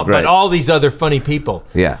 but all these other funny people.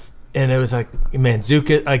 Yeah. And it was like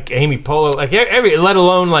Manzuka, like Amy Polo, like let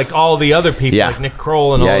alone like all the other people, like Nick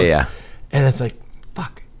Kroll and all this. Yeah. And it's like,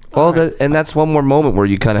 fuck. Well, and that's one more moment where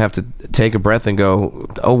you kind of have to take a breath and go,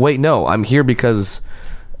 oh, wait, no, I'm here because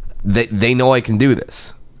they know I can do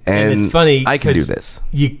this. And it's funny. I can do this.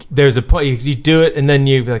 There's a point, you do it, and then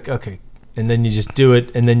you're like, okay. And then you just do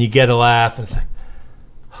it, and then you get a laugh, and it's like,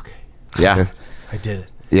 okay. Yeah. I did it.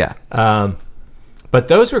 Yeah. But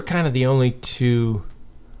those were kind of the only two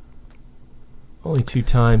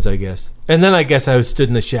times, I guess. And then I guess I was stood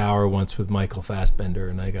in the shower once with Michael Fassbender,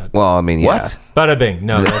 and I got... Well, I mean, what? Bada bing.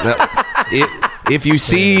 No. If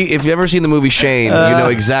you've ever seen the movie Shane, you know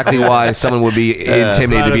exactly why someone would be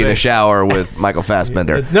intimidated to be in a shower with Michael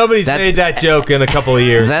Fassbender. Nobody's made that joke in a couple of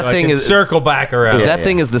years. That thing is circle back around. That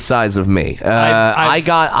thing is the size of me.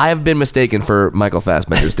 I have been mistaken for Michael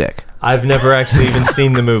Fassbender's dick. I've never actually even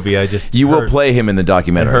seen the movie. You will play him in the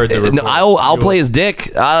documentary. I'll play his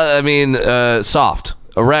dick. I mean, soft.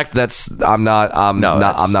 Erect. I'm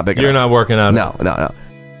not big. You're enough. not working out. No.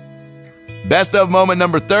 Best of moment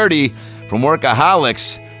number 30 from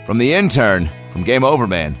Workaholics, from the intern, from Game Over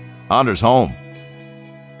Man, Anders Holm.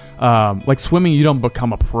 Like swimming, you don't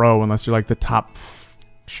become a pro unless you're like the top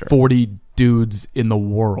 40 dudes in the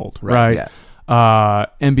world, right? Yeah.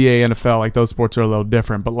 NBA, NFL, like those sports are a little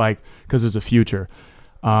different, but like because there's a future.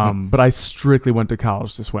 But I strictly went to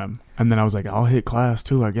college to swim, and then I was like, I'll hit class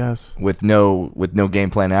too, I guess. With no game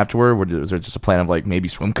plan afterward. Was there just a plan of like maybe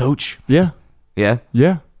swim coach? Yeah. Yeah.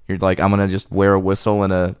 Yeah. You're like, I'm gonna just wear a whistle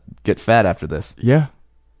and get fat after this. Yeah.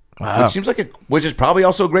 Wow. Which seems like which is probably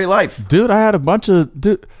also a great life. Dude, I had a bunch of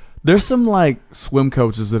there's some like swim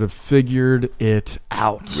coaches that have figured it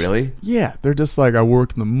out. Really? Yeah. They're just like, I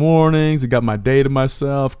work in the mornings, I got my day to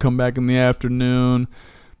myself, come back in the afternoon.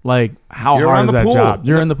 Like, how You're hard around is the that pool. job?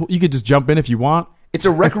 You're in the pool. You could just jump in if you want. It's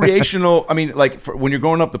a recreational. I mean, like when you're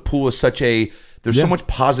growing up, the pool is such a. There's so much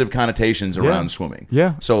positive connotations around swimming.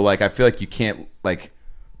 Yeah. So like, I feel like you can't like.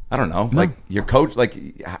 I don't know. Like your coach. Like,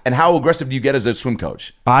 and how aggressive do you get as a swim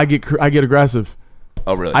coach? I get aggressive.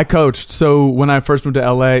 Oh, really? I coached. So when I first moved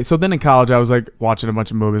to LA, so then in college I was like watching a bunch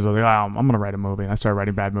of movies. I was like, I'm gonna write a movie, and I started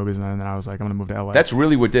writing bad movies, and then I was like, I'm gonna move to LA. That's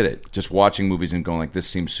really what did it. Just watching movies and going like, this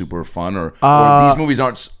seems super fun, or these movies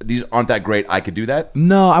aren't that great. I could do that.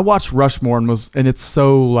 No, I watched Rushmore and it's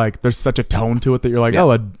so like there's such a tone to it that you're like,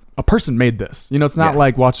 a person made this. You know, it's not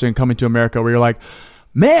like watching Coming to America where you're like,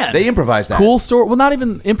 man, they improvise that. Cool story. Well, not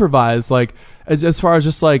even improvise. Like as far as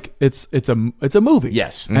just like it's a movie.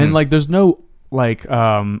 Yes, and like there's no like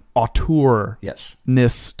auteur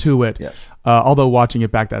ness to it. Yes. Although watching it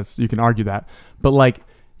back, you can argue that, but like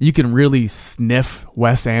you can really sniff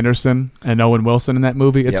Wes Anderson and Owen Wilson in that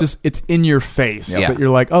movie. It's it's in your face that you're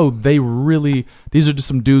like, oh, these are just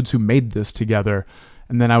some dudes who made this together.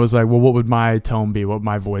 And then I was like, well, what would my tone be? What would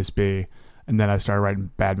my voice be? And then I started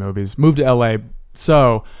writing bad movies. Moved to LA.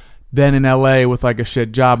 So then in LA with like a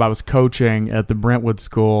shit job, I was coaching at the Brentwood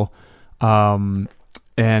School.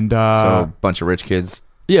 And so a bunch of rich kids.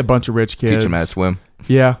 Yeah, a bunch of rich kids. Teach them how to swim.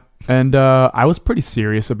 Yeah. And I was pretty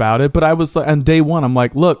serious about it. But I was like, on day one, I'm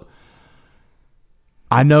like, look,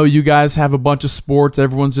 I know you guys have a bunch of sports.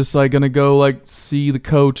 Everyone's just like going to go like see the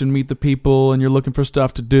coach and meet the people, and you're looking for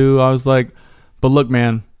stuff to do. I was like, but look,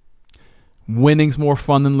 man, winning's more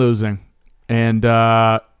fun than losing. And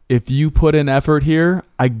if you put in effort here,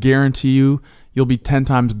 I guarantee you'll be 10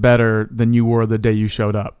 times better than you were the day you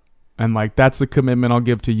showed up. And like that's the commitment I'll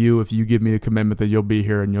give to you if you give me a commitment that you'll be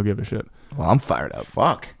here and you'll give a shit. Well, I'm fired up.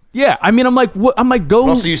 Fuck. Yeah, I mean, I'm like, what? I'm like, go.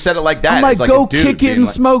 Also, you said it like that. I'm like, It's go a dude kick it being and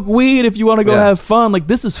like- smoke weed if you want to go have fun. Like,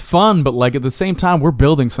 this is fun, but like at the same time, we're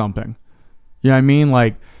building something. You know what I mean?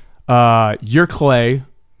 Like, you're clay,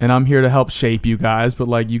 and I'm here to help shape you guys. But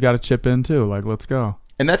like, you got to chip in too. Like, let's go.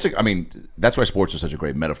 And that's why sports are such a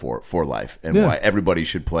great metaphor for life, and Yeah. why everybody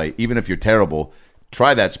should play, even if you're terrible.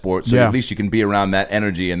 Try that sport, so Yeah. at least you can be around that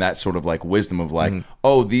energy and that sort of like wisdom of like,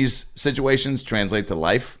 oh, these situations translate to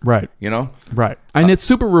life, Right. You know, Right. And it's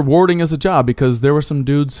super rewarding as a job because there were some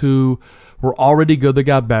dudes who were already good that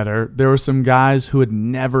got better. There were some guys who had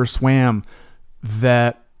never swam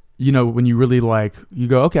that, you know, when you really like, you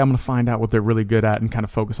go, okay, I'm going to find out what they're really good at and kind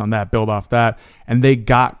of focus on that, build off that. And they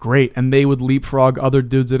got great. And they would leapfrog other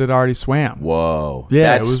dudes that had already swam. Whoa.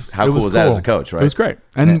 Yeah. How cool was that as a coach, right? It was great.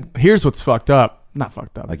 And here's what's fucked up. Not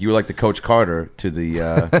fucked up. Like you were like the Coach Carter to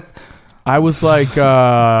the. I was like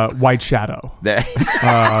White Shadow.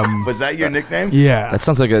 Was that your nickname? Yeah. That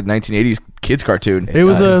sounds like a 1980s kids cartoon. It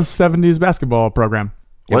was a 70s basketball program.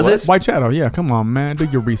 Was it? White Shadow, yeah. Come on, man. Do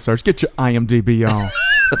your research. Get your IMDb on.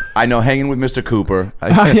 I know Hanging with Mr. Cooper.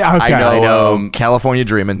 Yeah, okay. I know California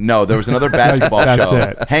Dreaming. No, there was another basketball That's show.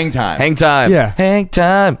 it. Hang Time. Hang Time. Yeah. Hang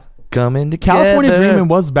Time. Coming together. California Dreaming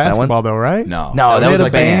was basketball, though, right? No, No, that was a a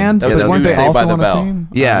band. That was They like weren't Dude they Saved also by the on a Bell. team?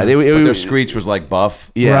 Yeah, But their screech was like Buff.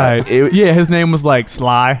 Yeah, Right. Yeah, his name was like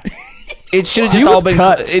Sly. It should have He just all was been.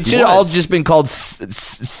 cut. It He should have all was. just been called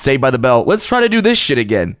 "Saved by the Bell." Let's try to do this shit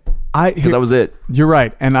again. Because that was it. You're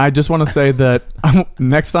right, and I just want to say that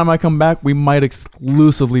next time I come back, we might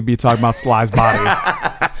exclusively be talking about Sly's body.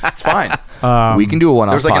 It's fine. We can do a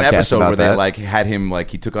one-off. There was like an podcast episode about where they that. like had him like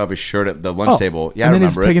he took off his shirt at the lunch table. Yeah, and I then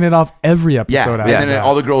he's remember taking it off every episode. Yeah, after and then that.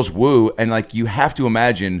 all the girls woo, and like you have to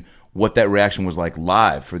imagine what that reaction was like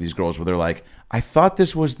live for these girls, where they're like, "I thought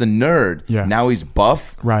this was the nerd. Yeah. Now he's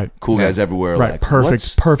buff. Right. Cool guys everywhere. Right, Like,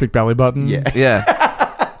 perfect, perfect belly button. Yeah. Yeah.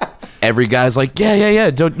 Every guy's like, yeah.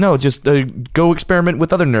 Just go experiment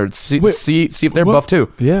with other nerds. See if they're buff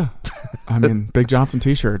too. Yeah. I mean, Big Johnson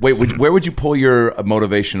t-shirts. Wait, where would you pull your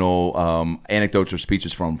motivational anecdotes or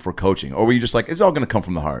speeches from for coaching? Or were you just like, it's all going to come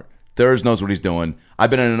from the heart? Thurs knows what he's doing. I've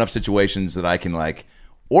been in enough situations that I can like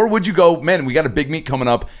Or would you go, man, we got a big meet coming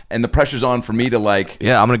up and the pressure's on for me to like...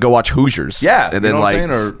 Yeah, I'm going to go watch Hoosiers. Yeah. And then like...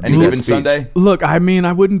 Or any given Sunday? Look, I mean,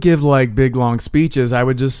 I wouldn't give like big, long speeches. I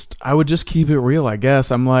would just keep it real, I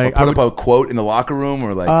guess. I'm like... Or put up a quote in the locker room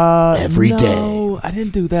or like... every day. No, I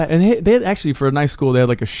didn't do that. And they had actually, for a nice school, they had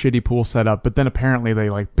like a shitty pool set up. But then apparently they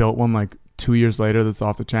like built one like 2 years later that's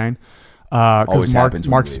off the chain. Always Mark happens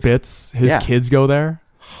when Mark you leave. Spitz, his kids go there.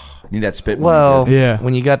 Need that spit. Well, yeah.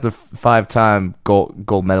 When you got the 5-time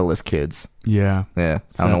gold medalist kids. Yeah. Yeah.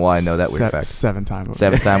 I don't know why I know that weird fact. 7-time.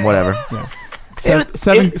 7-time, whatever. Yeah.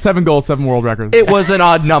 Seven goals, 7 world records. It was an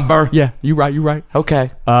odd number. Yeah, you're right.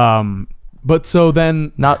 Okay. But so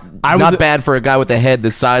then not bad for a guy with a head the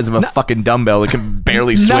size of a fucking dumbbell that can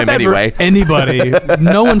barely swim anyway. Anybody,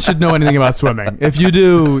 no one should know anything about swimming. If you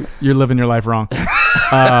do, you're living your life wrong.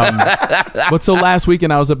 But so last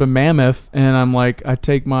weekend I was up in Mammoth, and I'm like, I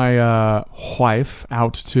take my wife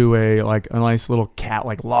out to a nice little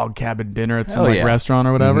log cabin dinner at some restaurant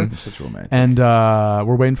or whatever. Mm-hmm. Such romantic. And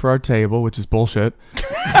we're waiting for our table, which is bullshit.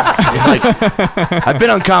 I've been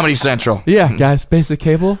on Comedy Central. Yeah, guys, basic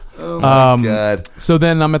cable. Oh my God. So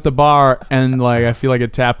then I'm at the bar, and like I feel like a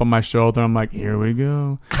tap on my shoulder. I'm like, here we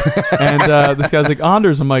go. And this guy's like,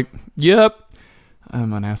 Anders. I'm like, yep.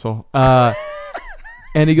 I'm an asshole.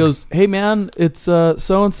 And he goes, hey man, it's so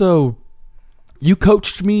and so. You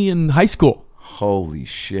coached me in high school. Holy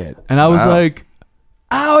shit. And I was like,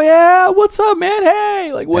 oh yeah, what's up, man?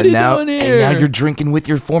 Hey, like what are you doing here? And now you're drinking with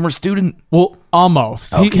your former student. Well,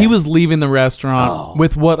 almost. Okay. He was leaving the restaurant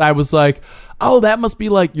with what I was like, oh, that must be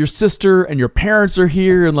like your sister and your parents are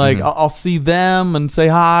here, and like I'll see them and say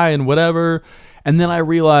hi and whatever. And then I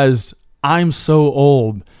realized I'm so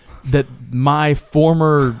old that my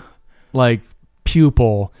former like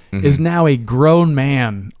pupil is now a grown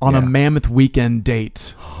man on a Mammoth weekend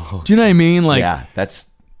date. Do you know what I mean? Like, yeah, that's...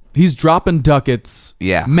 He's dropping ducats,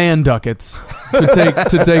 man ducats,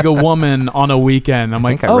 to take a woman on a weekend. I'm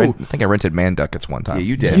like, I think I rented man ducats one time. Yeah,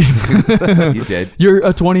 you did. You did. You're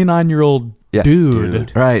a 29-year-old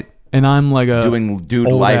dude, right? And I'm like doing dude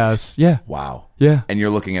old life. Ass. Yeah. Wow. Yeah. And you're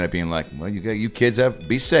looking at it being like, well, you kids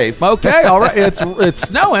be safe. Okay, all right. It's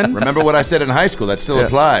snowing. Remember what I said in high school? That still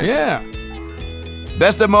applies. Yeah.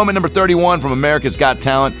 Best of moment number 31 from America's Got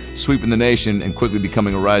Talent, sweeping the nation and quickly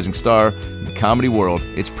becoming a rising star in the comedy world.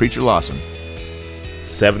 It's Preacher Lawson.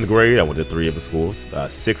 7th grade, I went to 3 different schools.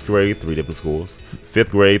 6th grade, 3 different schools. 5th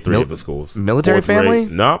grade, 3 different schools. Military 4th grade- family?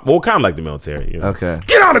 No, well, kind of like the military. You know? Okay.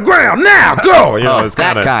 Get on the ground now, go! You know, Oh, it's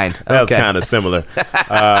that kinda, kind. That's Okay. kind of similar.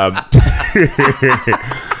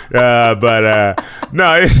 But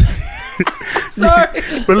no, it's... Sorry.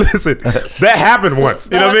 But listen, that happened once.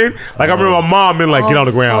 You know what I mean? Like, I remember my mom being like, get on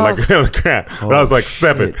the ground. Like, get on the ground. But I was like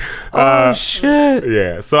 7. Shit.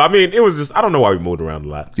 Yeah. So, I mean, it was just, I don't know why we moved around a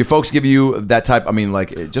lot. Your folks give you that type, I mean,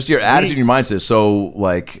 like, just your attitude and your mindset, so,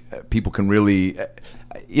 like, people can really,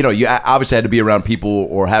 you know, you obviously had to be around people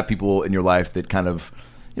or have people in your life that kind of,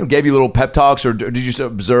 you know, gave you little pep talks, or did you just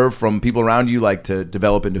observe from people around you, like, to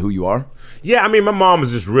develop into who you are? Yeah, I mean, my mom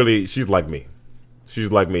is just really, she's like me. She's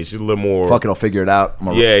like me. She's a little more... Fuck it, I'll figure it out.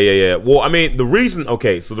 Yeah. Well, I mean, the reason,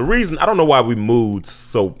 I don't know why we moved,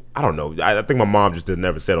 so, I don't know. I think my mom just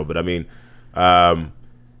never settle, but I mean,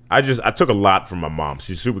 I took a lot from my mom.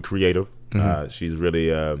 She's super creative. She's really,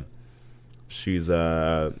 she's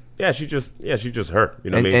just her.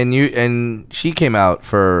 You know what I mean? And she came out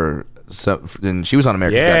and she was on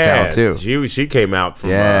America's Got Talent too. She came out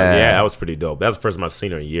from, that was pretty dope. That was the first time I've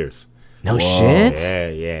seen her in years. No shit.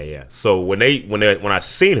 Yeah. So when I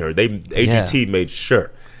seen her, AGT made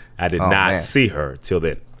sure I did not see her till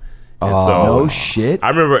then. And so, no shit. I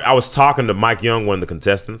remember I was talking to Mike Young, one of the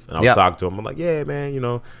contestants, and I was talking to him. I'm like, yeah, man, you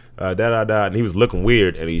know, and he was looking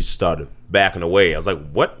weird, and he started backing away. I was like,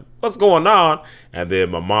 what's going on? And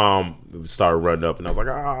then my mom started running up, and I was like,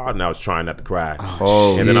 and I was trying not to cry.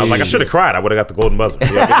 And then I was like, I should have cried. I would have got the golden buzzer.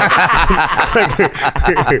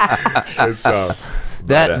 And so,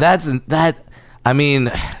 I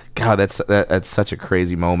mean, God, that's such a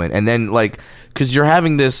crazy moment. And then, like, because you're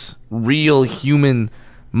having this real human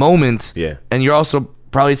moment, and you're also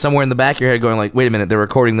probably somewhere in the back of your head going like, wait a minute, they're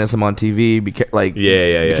recording this, I'm on TV, be careful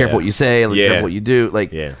what you say, be careful what you do,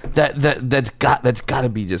 like, that's got to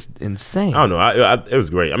be just insane. I don't know, it was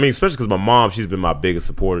great. I mean, especially because my mom, she's been my biggest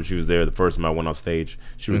supporter. She was there the first time I went on stage.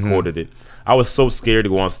 She recorded it. I was so scared to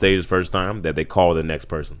go on stage the first time that they called the next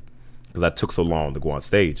person, because I took so long to go on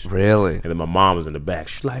stage. Really? And then my mom was in the back.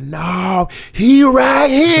 She's like, no, he right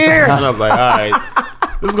here. And I was like, all right,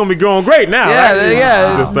 this is going to be going great now.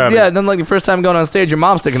 Yeah. Nothing like the first time going on stage, your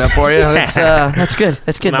mom's sticking up for you. That's good.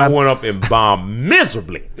 That's good. And I went up and bombed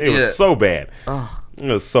miserably. It was so bad.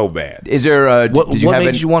 It was so bad. Is there? What did you have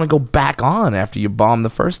made you want to go back on after you bombed the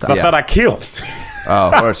first time? I thought I killed.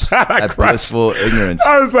 Oh, of course. That blissful ignorance.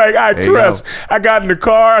 I was like, I There you crushed. I got in the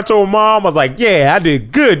car. I told Mom, I was like, yeah, I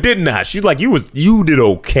did good, didn't I? She's like, you did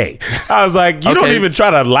okay. I was like, you don't Okay. even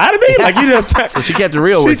try to lie to me. Like you just. So she kept it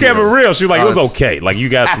real. She with kept you. it real. She was like, Oh, it was it's- okay. Like you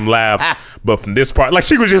got some laughs, but from this part, like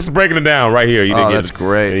she was just breaking it down right here. You didn't Oh, get that's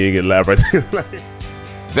great. You didn't get laugh right there.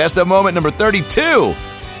 Best of moment number 32.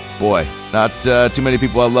 Boy, not too many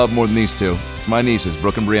people I love more than these two. It's my nieces,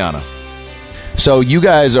 Brooke and Brianna. So you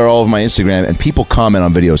guys are all over my Instagram, and people comment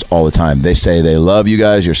on videos all the time. They say they love you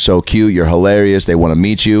guys. You're so cute. You're hilarious. They want to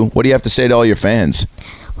meet you. What do you have to say to all your fans?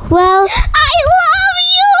 Well, I love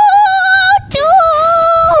you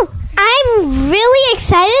too. I'm really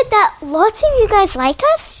excited that lots of you guys like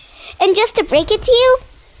us. And just to break it to you,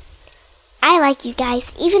 I like you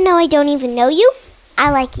guys. Even though I don't even know you, I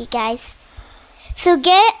like you guys. So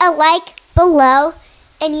get a like below,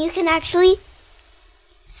 and you can actually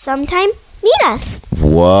sometime meet us.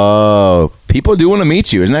 Whoa. People do want to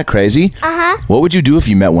meet you. Isn't that crazy? Uh-huh. What would you do if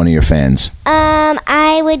you met one of your fans?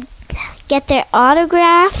 I would get their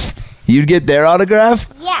autograph. You'd get their autograph?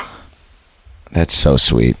 Yeah. That's so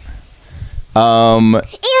sweet. Even though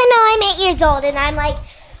I'm 8 years old and I'm like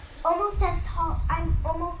almost as tall. I'm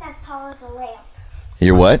almost as tall as a lamp.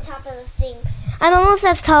 You're what? Top of the thing. I'm almost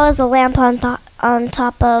as tall as a lamp on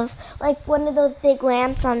top of like one of those big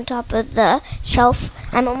lamps on top of the shelf.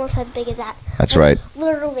 I'm almost as big as that. That's Like, right.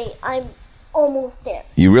 Literally, I'm almost there.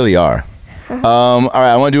 You really are. All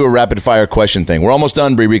right, I want to do a rapid fire question thing. We're almost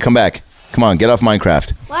done, Bree. Come back. Come on, get off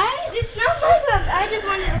Minecraft. Why? It's not Minecraft. I just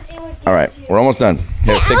wanted to see what. All right, we're almost done.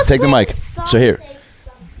 Here, take the mic. So here.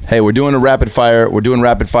 Hey, we're doing a rapid fire. We're doing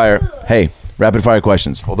rapid fire. Hey, rapid fire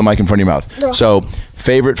questions. Hold the mic in front of your mouth. So,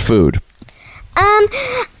 favorite food?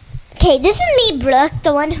 Okay, this is me, Brooke,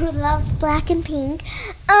 the one who loves black and pink.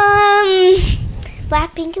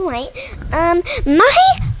 Black, pink, and white. My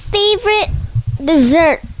favorite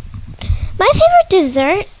dessert. My favorite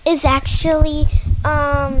dessert is actually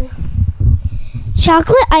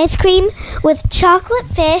chocolate ice cream with chocolate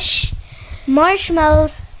fish,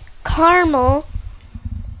 marshmallows, caramel.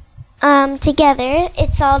 Together.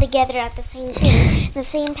 It's all together at the same thing, the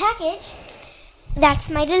same package. That's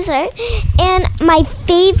my dessert. And my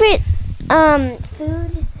favorite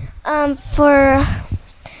food for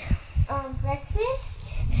breakfast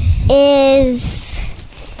is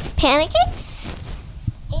pancakes.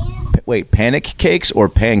 Wait, panic cakes or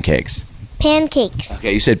pancakes? Pancakes.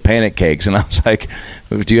 Okay, you said panic cakes, and I was like,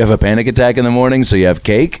 do you have a panic attack in the morning, so you have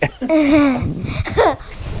cake?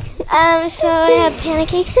 So I have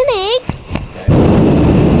pancakes and eggs.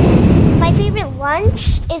 My favorite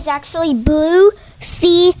lunch is actually blue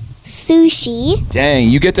sea sushi. Dang,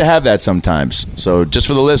 you get to have that sometimes. So just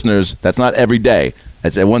for the listeners, that's not every day.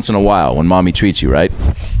 That's once in a while when mommy treats you, right?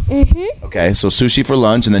 Mm-hmm. Okay, so sushi for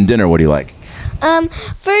lunch, and then dinner, what do you like?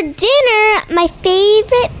 For dinner, my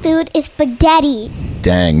favorite food is spaghetti.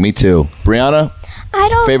 Dang, me too. Brianna,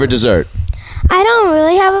 favorite dessert? I don't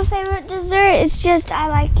really have a favorite dessert. It's just I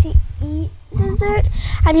like to eat dessert.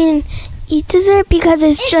 I mean, eat dessert because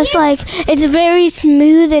it's just like it's very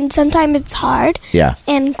smooth and sometimes it's hard. Yeah.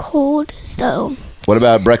 And cold. So. What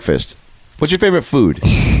about breakfast? What's your favorite food?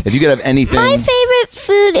 If you could have anything. My favorite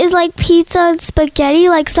food is like pizza and spaghetti.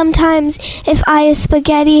 Like sometimes if I have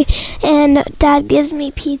spaghetti and Dad gives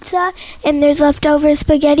me pizza and there's leftover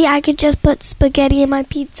spaghetti, I could just put spaghetti in my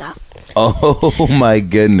pizza. Oh my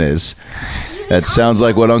goodness. That sounds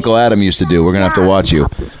like what Uncle Adam used to do. We're going to have to watch you.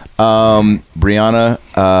 Brianna,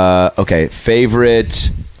 okay, favorite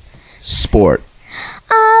sport?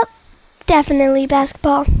 Definitely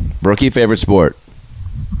basketball. Brookie, favorite sport?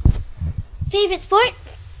 Favorite sport?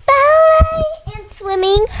 Ballet and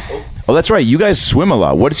swimming. Oh, that's right. You guys swim a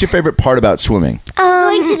lot. What is your favorite part about swimming?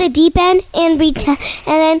 Going to the deep end and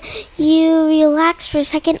then you relax for a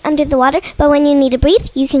second under the water, but when you need to breathe,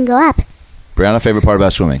 you can go up. Brianna, favorite part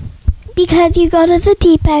about swimming? Because you go to the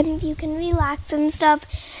deep end, you can relax and stuff,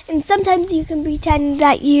 and sometimes you can pretend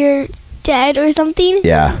that you're dead or something.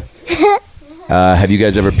 Yeah. Have you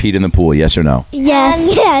guys ever peed in the pool? Yes or no?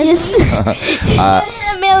 Yes. Yes.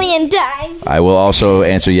 A million times. I will also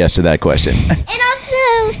answer yes to that question. And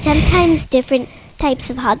also sometimes different types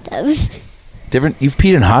of hot tubs. Different? You've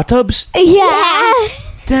peed in hot tubs? Yeah.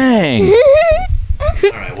 Dang.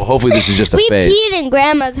 All right. Well, hopefully this is just a We phase. peed in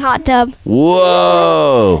Grandma's hot tub.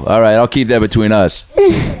 Whoa. All right. I'll keep that between us.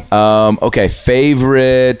 Okay.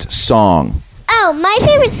 Favorite song? Oh, my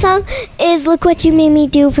favorite song is "Look What You Made Me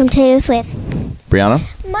Do" from Taylor Swift. Brianna?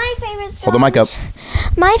 My favorite song. Hold the mic up.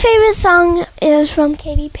 My favorite song is from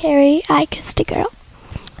Katy Perry, "I Kissed a Girl."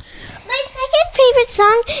 My second favorite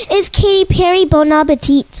song is Katy Perry, Bon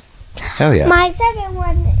Appetit. Hell yeah. My second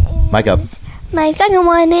one Mic up. My second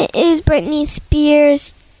one is Britney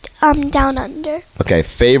Spears, Down Under. Okay,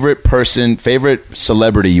 favorite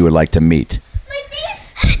celebrity you would like to meet?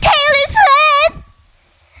 Taylor Swift!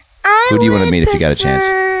 Who do you want to meet if you got a chance?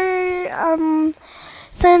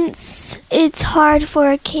 Since it's hard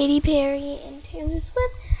for Katy Perry and Taylor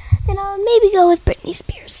Swift, then I'll maybe go with Britney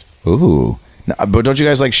Spears. Ooh. No, but don't you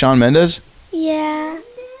guys like Shawn Mendes? Yeah.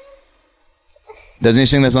 Doesn't he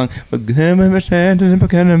sing that song? I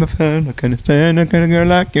can't stand a girl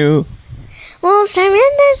like you. Well, Shawn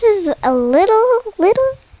Mendes is a little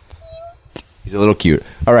He's a little cute.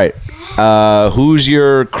 All right. Who's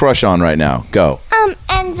your crush on right now? Go.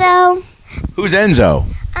 Enzo. Who's Enzo?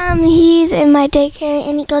 He's in my daycare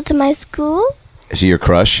and he goes to my school. Is he your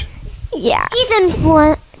crush? Yeah. He's in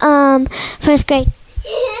first grade.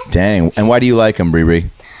 Dang. And why do you like him, Bree?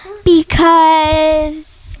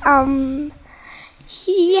 Because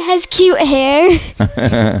he has cute hair.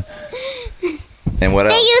 And what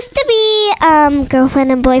else? They used to be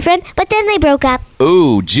girlfriend and boyfriend, but then they broke up.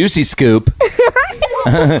 Ooh, juicy scoop.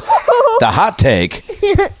 The hot take.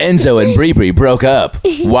 Enzo and Bree broke up.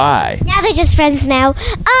 Why? Now they're just friends now.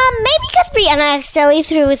 Maybe because Brianna accidentally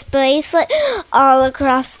threw his bracelet all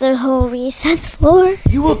across the whole recess floor.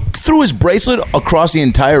 You threw his bracelet across the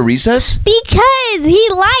entire recess? Because he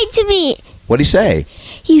lied to me. What'd he say?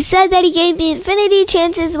 He said that he gave me infinity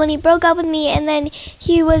chances when he broke up with me, and then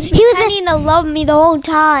he was pretending to love me the whole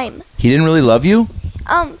time. He didn't really love you?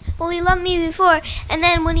 Well, he loved me before, and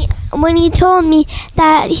then when he told me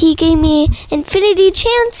that he gave me infinity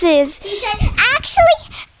chances, he said, "Actually,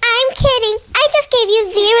 I'm kidding. I just gave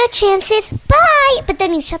you 0 chances. Bye." But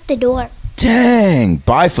then he shut the door. Dang.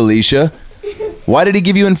 Bye, Felicia. Why did he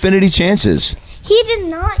give you infinity chances? He did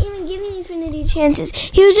not even give me infinity chances.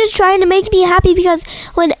 He was just trying to make me happy because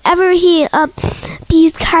whenever he's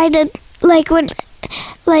kind of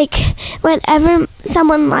whenever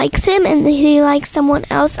someone likes him and he likes someone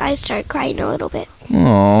else, I start crying a little bit.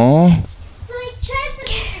 Aww.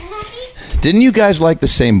 Didn't you guys like the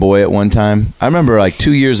same boy at one time? I remember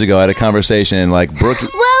 2 years ago I had a conversation and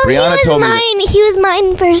Brianna told me. He was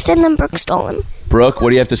mine first, and then Brooke stole him. Brooke, what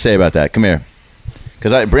do you have to say about that? Come here.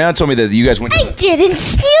 Because Brianna told me that you guys went. I didn't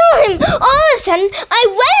steal him. All of a sudden, I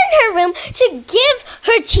went in her room to give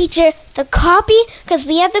her teacher the copy because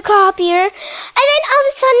we have the copier, and then all of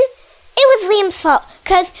a sudden, it was Liam's fault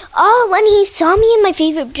because when he saw me in my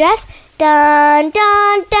favorite dress, dun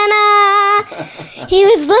dun dun, he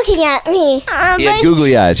was looking at me. He had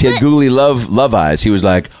googly eyes. He had googly love eyes. He was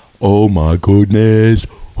like, "Oh my goodness,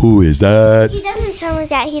 who is that?" He doesn't sound like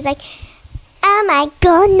that. He's like, "Oh my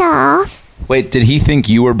goodness." Wait, did he think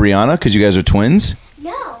you were Brianna because you guys are twins?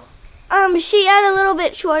 No. She had a little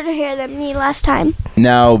bit shorter hair than me last time.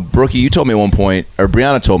 Now, Brookie, you told me at one point, or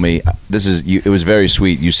Brianna told me, it was very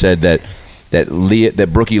sweet. You said that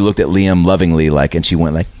Brookie looked at Liam lovingly, and she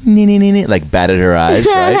went batted her eyes,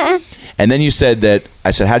 right? And then you said that,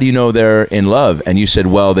 I said, how do you know they're in love? And you said,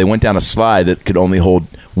 well, they went down a slide that could only hold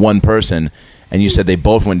one person. And you said they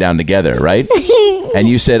both went down together, right? And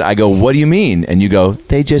you said, I go, what do you mean? And you go,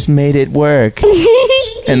 they just made it work.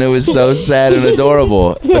 And it was so sad and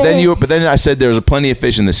adorable. But then I said there was plenty of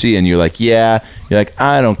fish in the sea, and you're like, yeah. You're like,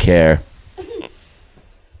 I don't care.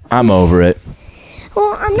 I'm over it.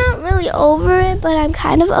 Well, I'm not really over it, but I'm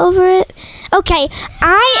kind of over it. Okay,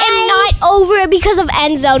 I am not over it because of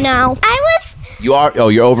Enzo now. You are? Oh,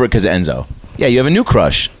 you're over it because of Enzo. Yeah, you have a new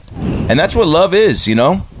crush. And that's what love is, you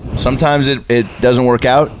know? Sometimes it doesn't work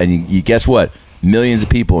out, and you guess what? Millions of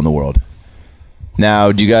people in the world.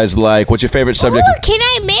 Now, do you guys what's your favorite subject? Oh, can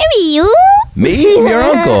I marry you? Me? I'm your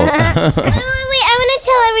uncle. Wait, I want to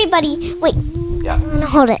tell everybody. Wait, yeah. I'm gonna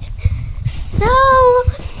hold it. So,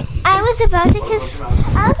 I was about to kiss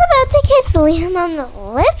Liam on the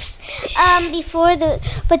lips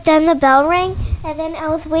but then the bell rang, and then I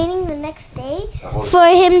was waiting the next day for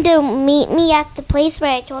him to meet me at the place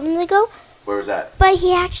where I told him to go. Where was that? But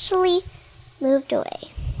he actually moved away.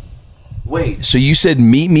 Wait, so you said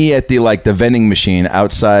meet me at the vending machine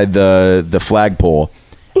outside the flagpole,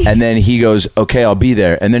 and then he goes, okay, I'll be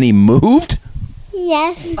there, and then he moved?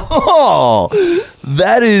 Yes. Oh,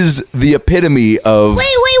 that is the epitome of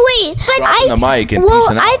wait. But the mic and well,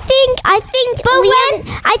 peacing out. I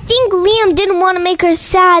think Liam didn't want to make her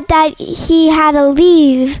sad that he had to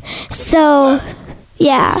leave. So,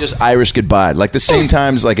 yeah. Just Irish goodbye. The same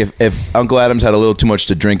times, if Uncle Adam's had a little too much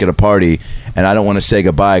to drink at a party, and I don't want to say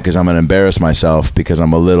goodbye because I'm going to embarrass myself because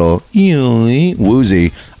I'm a little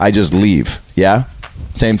woozy, I just leave. Yeah?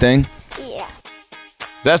 Same thing? Yeah.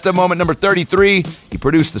 Best of moment number 33. He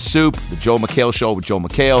produced The Soup, The Joel McHale Show with Joel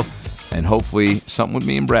McHale, and hopefully something with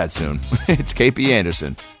me and Brad soon. It's KP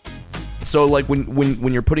Anderson. So, like,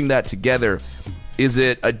 when you're putting that together, is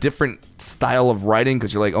it a different style of writing?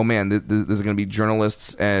 Because you're like, oh man, this is going to be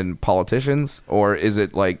journalists and politicians, or is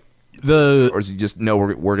it like or is it just no,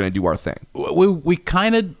 we're going to do our thing? We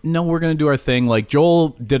kind of know we're going to do our thing. Like Joel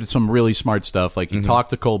did some really smart stuff. Like he talked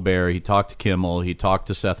to Colbert, he talked to Kimmel, he talked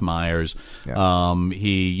to Seth Meyers. Yeah.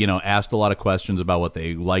 He asked a lot of questions about what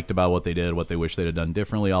they liked about what they did, what they wish they'd have done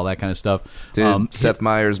differently, all that kind of stuff. Did Seth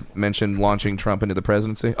Meyers mention launching Trump into the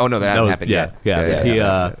presidency? Oh no, that hadn't happened yet.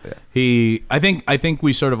 I think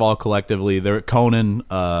we sort of all collectively there. Conan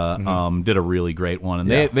did a really great one, and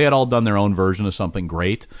they had all done their own version of something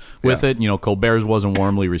great with it. Colbert's wasn't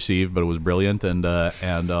warmly received, but it was brilliant, and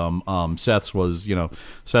Seth's was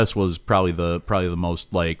probably the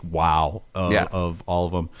most like wow of all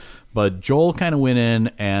of them. But Joel kind of went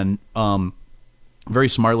in and very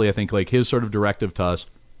smartly, I think, like his sort of directive to us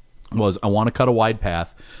was, I want to cut a wide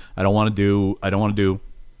path. I don't want to do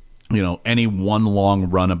any one long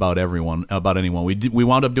run about anyone. We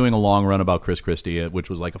wound up doing a long run about Chris Christie, which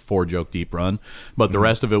was like a 4-joke deep run, but the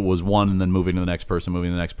rest of it was one and then moving to the next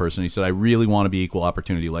person. He said, I really want to be equal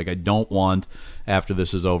opportunity. Like, I don't want, after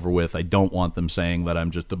this is over with, I don't want them saying that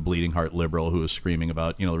I'm just a bleeding heart liberal who is screaming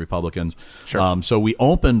about the Republicans. Sure. So we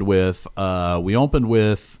opened with our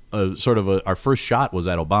first shot was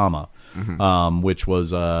at Obama. Which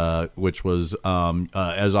was as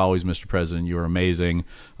always, Mr. President, you were amazing.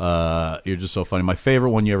 You're just so funny. My favorite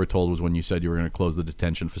one you ever told was when you said you were going to close the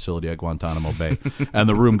detention facility at Guantanamo Bay, and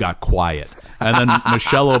the room got quiet. And then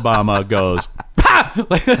Michelle Obama goes,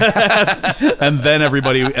 and then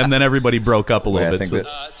everybody broke up a little bit.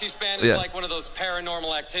 C-SPAN is like one of those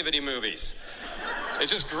paranormal activity movies. It's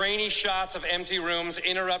just grainy shots of empty rooms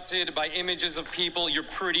interrupted by images of people you're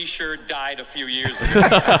pretty sure died a few years ago.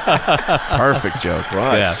 Perfect joke.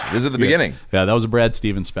 Right. Yeah. This is the beginning. Yeah, that was a Brad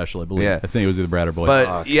Stevens special, I believe. Yeah. I think it was either Brad or Boyd.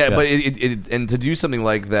 But but and to do something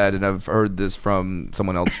like that, and I've heard this from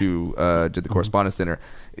someone else who did the Correspondents' Dinner,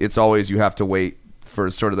 it's always you have to wait for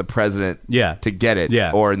sort of the president to get it.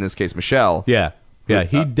 Yeah. Or in this case, Michelle. Yeah. Yeah,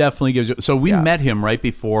 he definitely gives you. So we met him right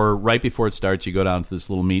before it starts. You go down to this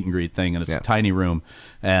little meet and greet thing, and it's a tiny room.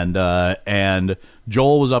 And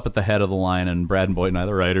Joel was up at the head of the line, and Brad and Boyd and I,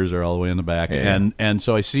 the writers, are all the way in the back. Yeah. And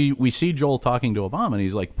so we see Joel talking to Obama, and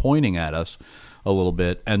he's like pointing at us a little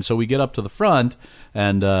bit. And so we get up to the front,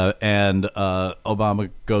 and Obama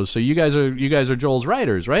goes, "So you guys are Joel's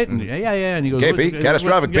writers, right?" And yeah. And he goes, KP,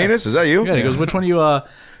 catastrophic penis, is that you? Yeah. And he goes, "Which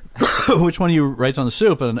one of you writes on the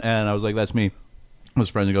soup?" And I was like, "That's me."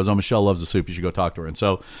 Mr. President goes, "Oh, Michelle loves the soup. You should go talk to her." And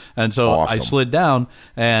so awesome. I slid down,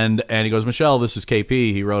 and he goes, "Michelle, this is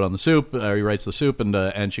KP. He wrote on the soup, or he writes the soup."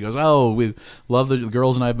 And she goes, "Oh, we love the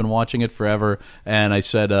girls and I have been watching it forever." And I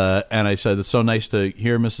said, "It's so nice to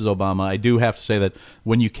hear, Mrs. Obama. I do have to say that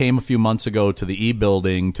when you came a few months ago to the E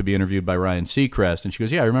building to be interviewed by Ryan Seacrest," and she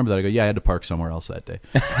goes, "Yeah, I remember that." I go, "Yeah, I had to park somewhere else that day."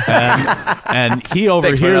 And he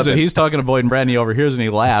overhears it. He's talking to Boyd and Brad, and he overhears it, and he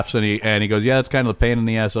laughs, and he goes, "Yeah, it's kind of the pain in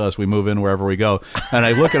the ass of us. We move in wherever we go." And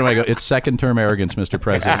I look at him, I go, "It's second-term arrogance, Mr.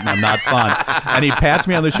 President, and I'm not fun." And he pats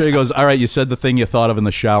me on the shoulder, he goes, "All right, you said the thing you thought of in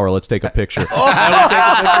the shower. Let's take a picture." And we take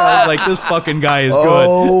a picture. I was like, this fucking guy is good.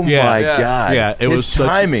 Oh, my God. Yeah, it was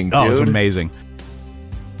timing, dude. Oh, it was amazing.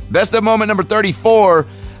 Best of moment number 34,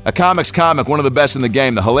 a comics comic, one of the best in the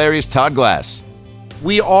game, the hilarious Todd Glass.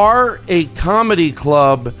 We are a comedy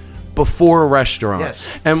club before a restaurant. Yes.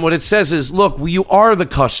 And what it says is, look, you are the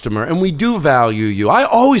customer and we do value you. I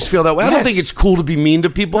always feel that way. Yes. I don't think it's cool to be mean to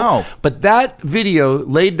people. No. But that video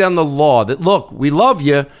laid down the law that, look, we love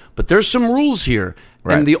you, but there's some rules here.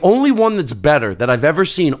 Right. And the only one that's better that I've ever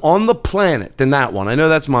seen on the planet than that one, I know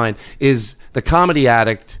that's mine, is the comedy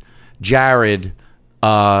addict, Jared.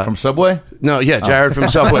 From Subway? No, yeah, Jared from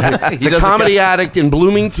Subway. The comedy addict in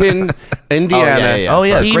Bloomington, Indiana. Oh,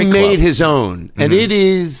 yeah. He made his own. And it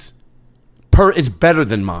is... it's better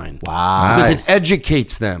than mine. Wow. Because it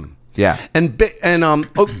educates them. Yeah. And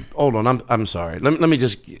hold on. I'm sorry. Let me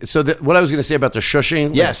just. So what I was going to say about the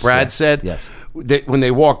shushing, yes, like Brad said. Yes. When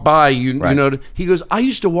they walk by, you know, he goes, I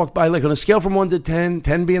used to walk by like on a scale from 1 to 10,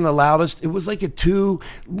 10 being the loudest. It was like a 2,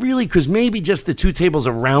 really, because maybe just the 2 tables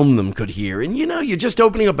around them could hear. And you know, you're just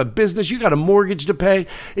opening up a business. You got a mortgage to pay.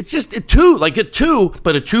 It's just a 2, like a 2,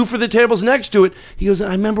 but a 2 for the tables next to it. He goes,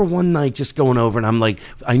 I remember one night just going over, and I'm like,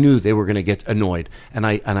 I knew they were going to get annoyed, and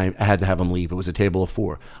I had to have them leave. It was a table of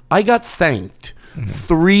 4. I got thanked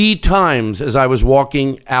 3 times as I was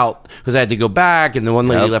walking out because I had to go back, and the one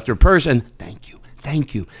lady left her purse, and thank you.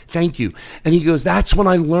 thank you. And he goes, that's when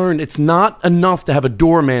I learned it's not enough to have a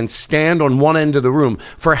doorman stand on one end of the room.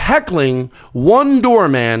 For heckling, one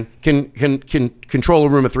doorman can control a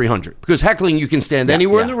room of 300. Because heckling, you can stand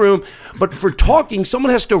anywhere in the room. But for talking,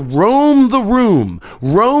 someone has to roam the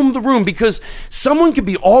room, because someone could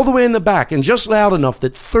be all the way in the back and just loud enough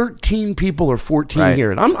that 13 people or 14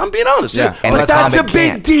 hear it. I'm being honest. Yeah. But that's a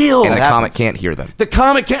big deal. And the comic can't hear them. The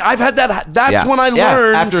comic can't. I've had that. That's when I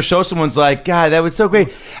learned. After a show, someone's like, God, that was so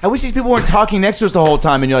great. I wish these people weren't talking next to us the whole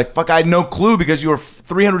time. And you're like, fuck, I had no clue because you were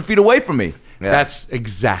 300 feet away from me. Yeah. That's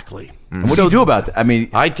exactly. What do you do about that? I mean,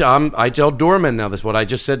 I tell doormen now. That's what I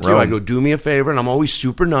just said to you. I go, do me a favor, and I'm always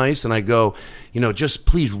super nice. And I go, just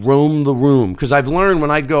please roam the room, because I've learned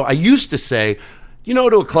when I go. I used to say,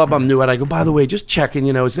 to a club I'm new at, I go, by the way, just checking.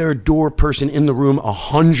 Is there a door person in the room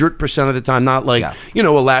 100% of the time? Not like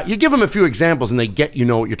allow. You give them a few examples, and they get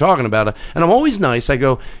what you're talking about. And I'm always nice. I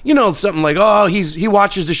go, something like, oh, he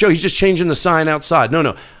watches the show. He's just changing the sign outside.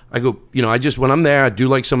 No. I go, when I'm there, I do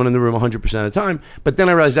like someone in the room 100% of the time. But then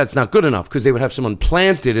I realized that's not good enough, because they would have someone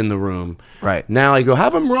planted in the room. Right. Now I go,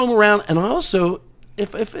 have them roam around. And I also,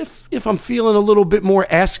 if I'm feeling a little bit more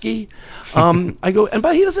asky, I go,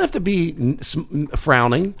 but he doesn't have to be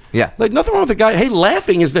frowning. Yeah. Like, nothing wrong with the guy. Hey,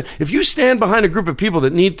 laughing is if you stand behind a group of people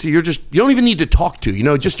that need to, you don't even need to talk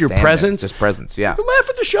to, just your presence. Just presence, yeah. Laugh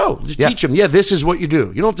at the show. Just teach them, this is what you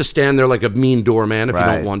do. You don't have to stand there like a mean doorman if you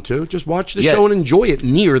don't want to. Just watch the show and enjoy it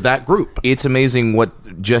near that group. It's amazing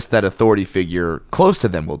what just that authority figure close to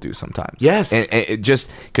them will do sometimes. Yes. And it just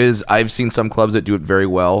because I've seen some clubs that do it very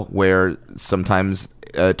well, where sometimes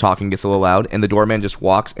talking gets a little loud, and the doorman just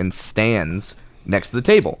walks and stands next to the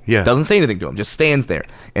table. Yeah. Doesn't say anything to him, just stands there.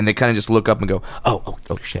 And they kind of just look up and go, oh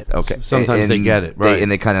shit, okay. Sometimes they get it, right.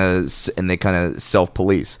 And they kind of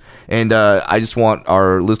self-police. And I just want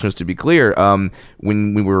our listeners to be clear,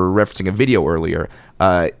 when we were referencing a video earlier,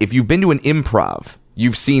 if you've been to an improv,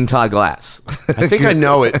 you've seen Todd Glass. I think I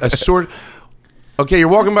know it. Okay, you're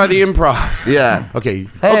walking by the improv. Yeah. Okay,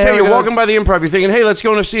 you're walking by the improv. You're thinking, hey, let's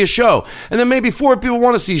go and see a show. And then maybe 4 people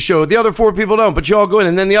want to see a show. The other 4 people don't, but you all go in.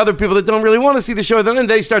 And then the other people that don't really want to see the show, then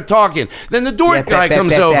they start talking. Then the door guy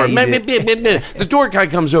comes over. The door guy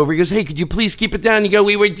comes over. He goes, hey, could you please keep it down? You go,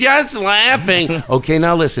 we were just laughing. Okay,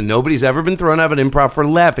 now listen. Nobody's ever been thrown out of an improv for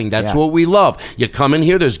laughing. That's what we love. You come in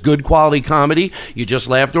here, there's good quality comedy. You just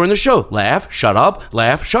laugh during the show. Laugh, shut up,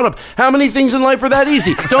 laugh, shut up. How many things in life are that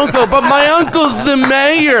easy? Don't go, but my uncle's the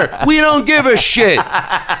mayor. We don't give a shit.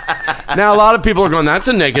 Now, a lot of people are going, that's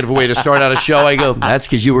a negative way to start out a show. I go, that's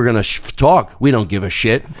because you were going to talk. We don't give a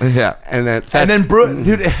shit. Yeah. And then,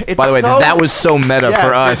 dude, by the way, that was so meta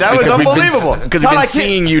for us. Dude, that was unbelievable. Because we've been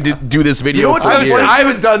seeing you do this video. You know what's funny? I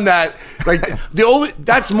haven't done that. Like,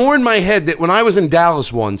 that's more in my head that when I was in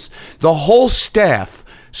Dallas once, the whole staff.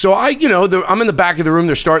 So I'm in the back of the room.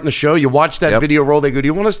 They're starting the show. You watch that video roll. They go, "Do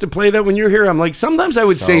you want us to play that when you're here?" I'm like, sometimes I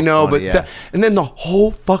would say no, funny, but and then the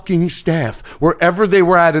whole fucking staff, wherever they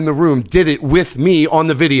were at in the room, did it with me on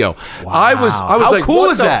the video. Wow. I was How like, cool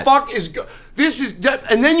what is the that? fuck is this is that?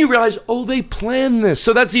 And then you realize, oh, they planned this,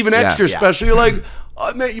 so that's even extra special. You're like.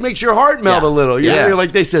 It makes your heart melt a little. You're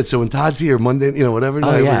like they said. So when Todd's here Monday, whatever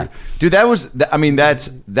night. Dude,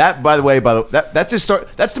 that. By the way, that's his start.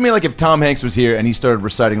 That's to me like if Tom Hanks was here and he started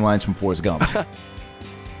reciting lines from Forrest Gump.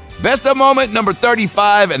 Best of moment number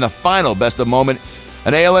 35, and the final best of moment,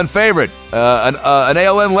 an ALN favorite, an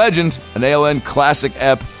ALN legend, an ALN classic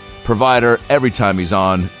ep provider. Every time he's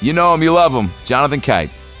on, you know him, you love him. Jonathan Kite.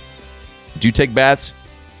 Do you take baths?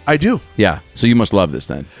 I do. Yeah. So you must love this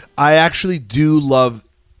then. I actually do love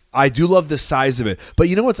the size of it. But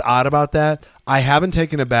you know what's odd about that? I haven't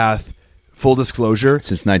taken a bath, full disclosure,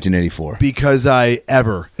 since 1984. Because I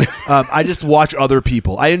just watch other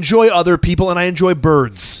people. I enjoy other people and I enjoy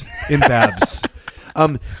birds in baths.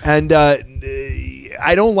 I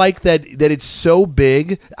don't like that it's so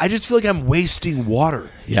big. I just feel like I'm wasting water.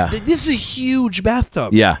 Yeah. This is a huge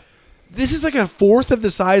bathtub. Yeah. This is like a fourth of the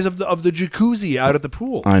size of the jacuzzi out at the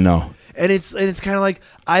pool. I know. And it's kind of like,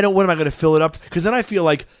 what am I going to fill it up? Because then I feel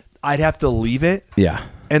like I'd have to leave it. Yeah.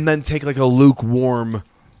 And then take like a lukewarm,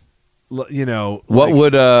 What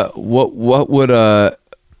would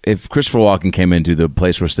if Christopher Walken came into the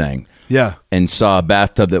place we're staying? Yeah. And saw a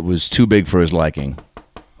bathtub that was too big for his liking.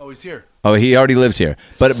 Oh, he's here. Oh, he already lives here,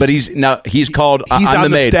 but he's called. He's I'm on the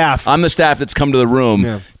maid. Staff. I'm the staff that's come to the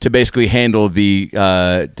room to basically handle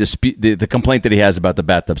the dispute, the complaint that he has about the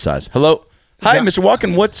bathtub size. Hello, hi, Mr.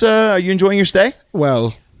 Walken. What's are you enjoying your stay?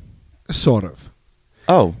 Well, sort of.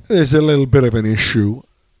 Oh, there's a little bit of an issue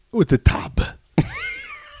with the tub.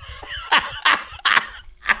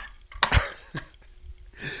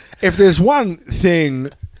 If there's one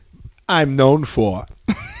thing I'm known for,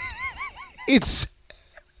 it's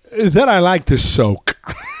that I like to soak.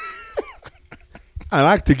 I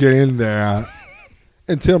like to get in there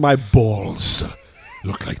until my balls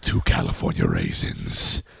look like 2 California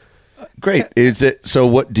raisins. Great. Is it so?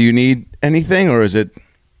 What do you need? Anything, or is it?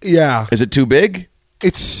 Yeah. Is it too big?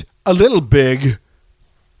 It's a little big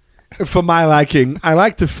for my liking. I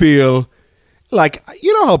like to feel like,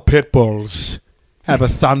 you know how pit bulls have a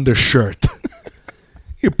thunder shirt.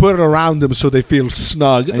 You put it around them so they feel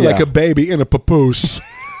snug, like a baby in a papoose.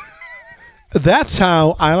 That's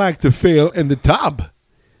how I like to feel in the tub.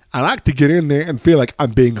 I like to get in there and feel like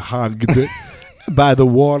I'm being hugged by the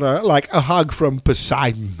water, like a hug from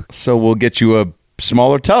Poseidon. So we'll get you a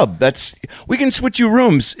smaller tub. We can switch you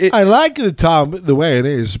rooms. I like the tub the way it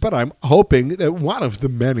is, but I'm hoping that one of the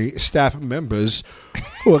many staff members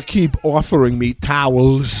who will keep offering me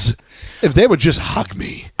towels, if they would just hug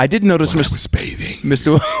me. I did notice I was bathing.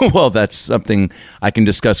 Mr. Well, that's something I can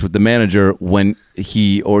discuss with the manager when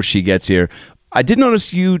he or she gets here. I did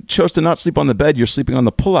notice you chose to not sleep on the bed. You're sleeping on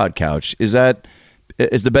the pull-out couch. Is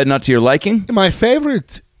the bed not to your liking? My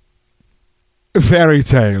favorite fairy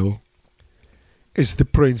tale is The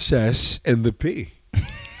Princess and the Pea.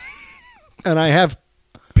 And I have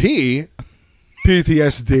PTSD.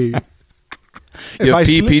 You have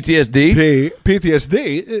PTSD?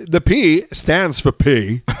 PTSD. The P stands for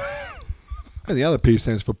P. And the other P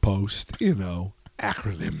stands for post. You know,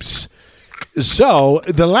 acronyms. So,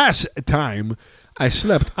 the last time I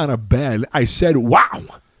slept on a bed, I said,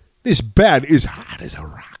 wow, this bed is hot as a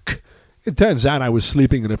rock. It turns out I was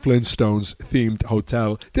sleeping in a Flintstones-themed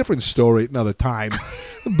hotel. Different story, another time.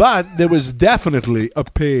 But there was definitely a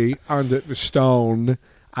pea under the stone.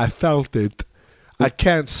 I felt it. I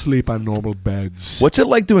can't sleep on normal beds. What's it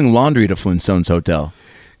like doing laundry at a Flintstones hotel?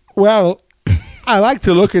 Well, I like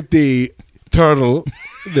to look at the turtle,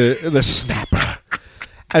 the snapper,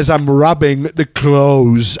 as I'm rubbing the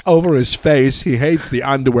clothes over his face. He hates the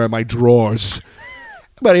underwear in my drawers.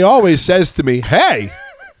 But he always says to me, hey,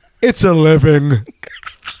 it's a living.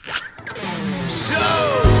 So,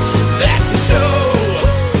 that's the show.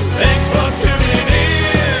 Thanks for tuning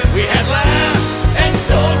in. We had laughs and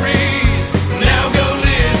stories. Now go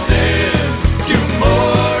listen to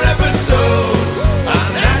more episodes on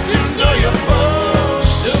iTunes or your phone.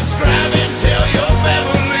 Subscribe and tell your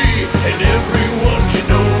family and everyone you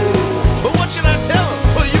know. But what should I tell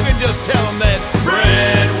them? Well, you can just tell them that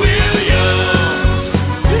Brad Williams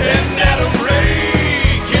and Adam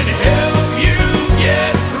Ray can help you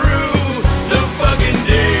get through the fucking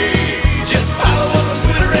day. Just follow us on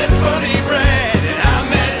Twitter at Funny Brad, and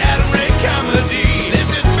I'm at Adam Ray Comedy. This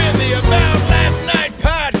has been the About Last Night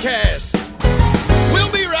podcast.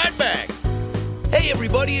 We'll be right back. Hey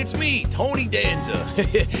everybody, it's me, Tony Danza.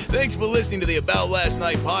 Thanks for listening to the About Last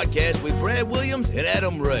Night podcast with Brad Williams and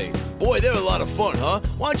Adam Ray. Boy, they're a lot of fun, huh?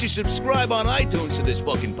 Why don't you subscribe on iTunes to this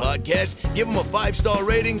fucking podcast? Give them a 5-star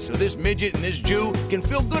rating so this midget and this Jew can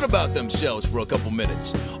feel good about themselves for a couple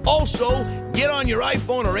minutes. Also, get on your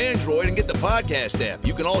iPhone or Android and get the podcast app.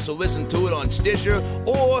 You can also listen to it on Stitcher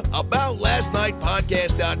or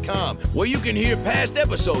AboutLastNightPodcast.com, where you can hear past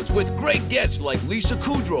episodes with great guests like Lisa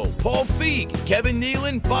Kudrow, Paul Feig, Kevin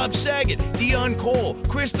Nealon, Bob Saget, Dion Cole,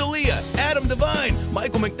 Chris D'Elia, Adam Devine,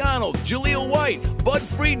 Michael McDonald, Jaleel White, Bud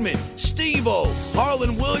Friedman, Steve-O,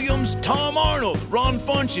 Harlan Williams, Tom Arnold, Ron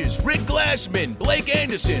Funches, Rick Glassman, Blake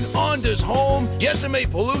Anderson, Anders Holm, Jessime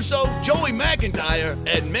Peluso, Joey McIntyre,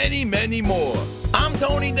 and many, many more. I'm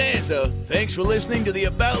Tony Danza. Thanks for listening to the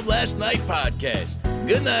About Last Night podcast.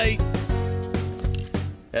 Good night.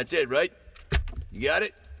 That's it, right? You got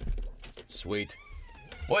it? Sweet.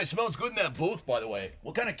 Boy, it smells good in that booth, by the way.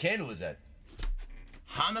 What kind of candle is that?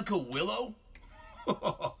 Hanukkah willow?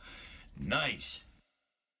 Nice.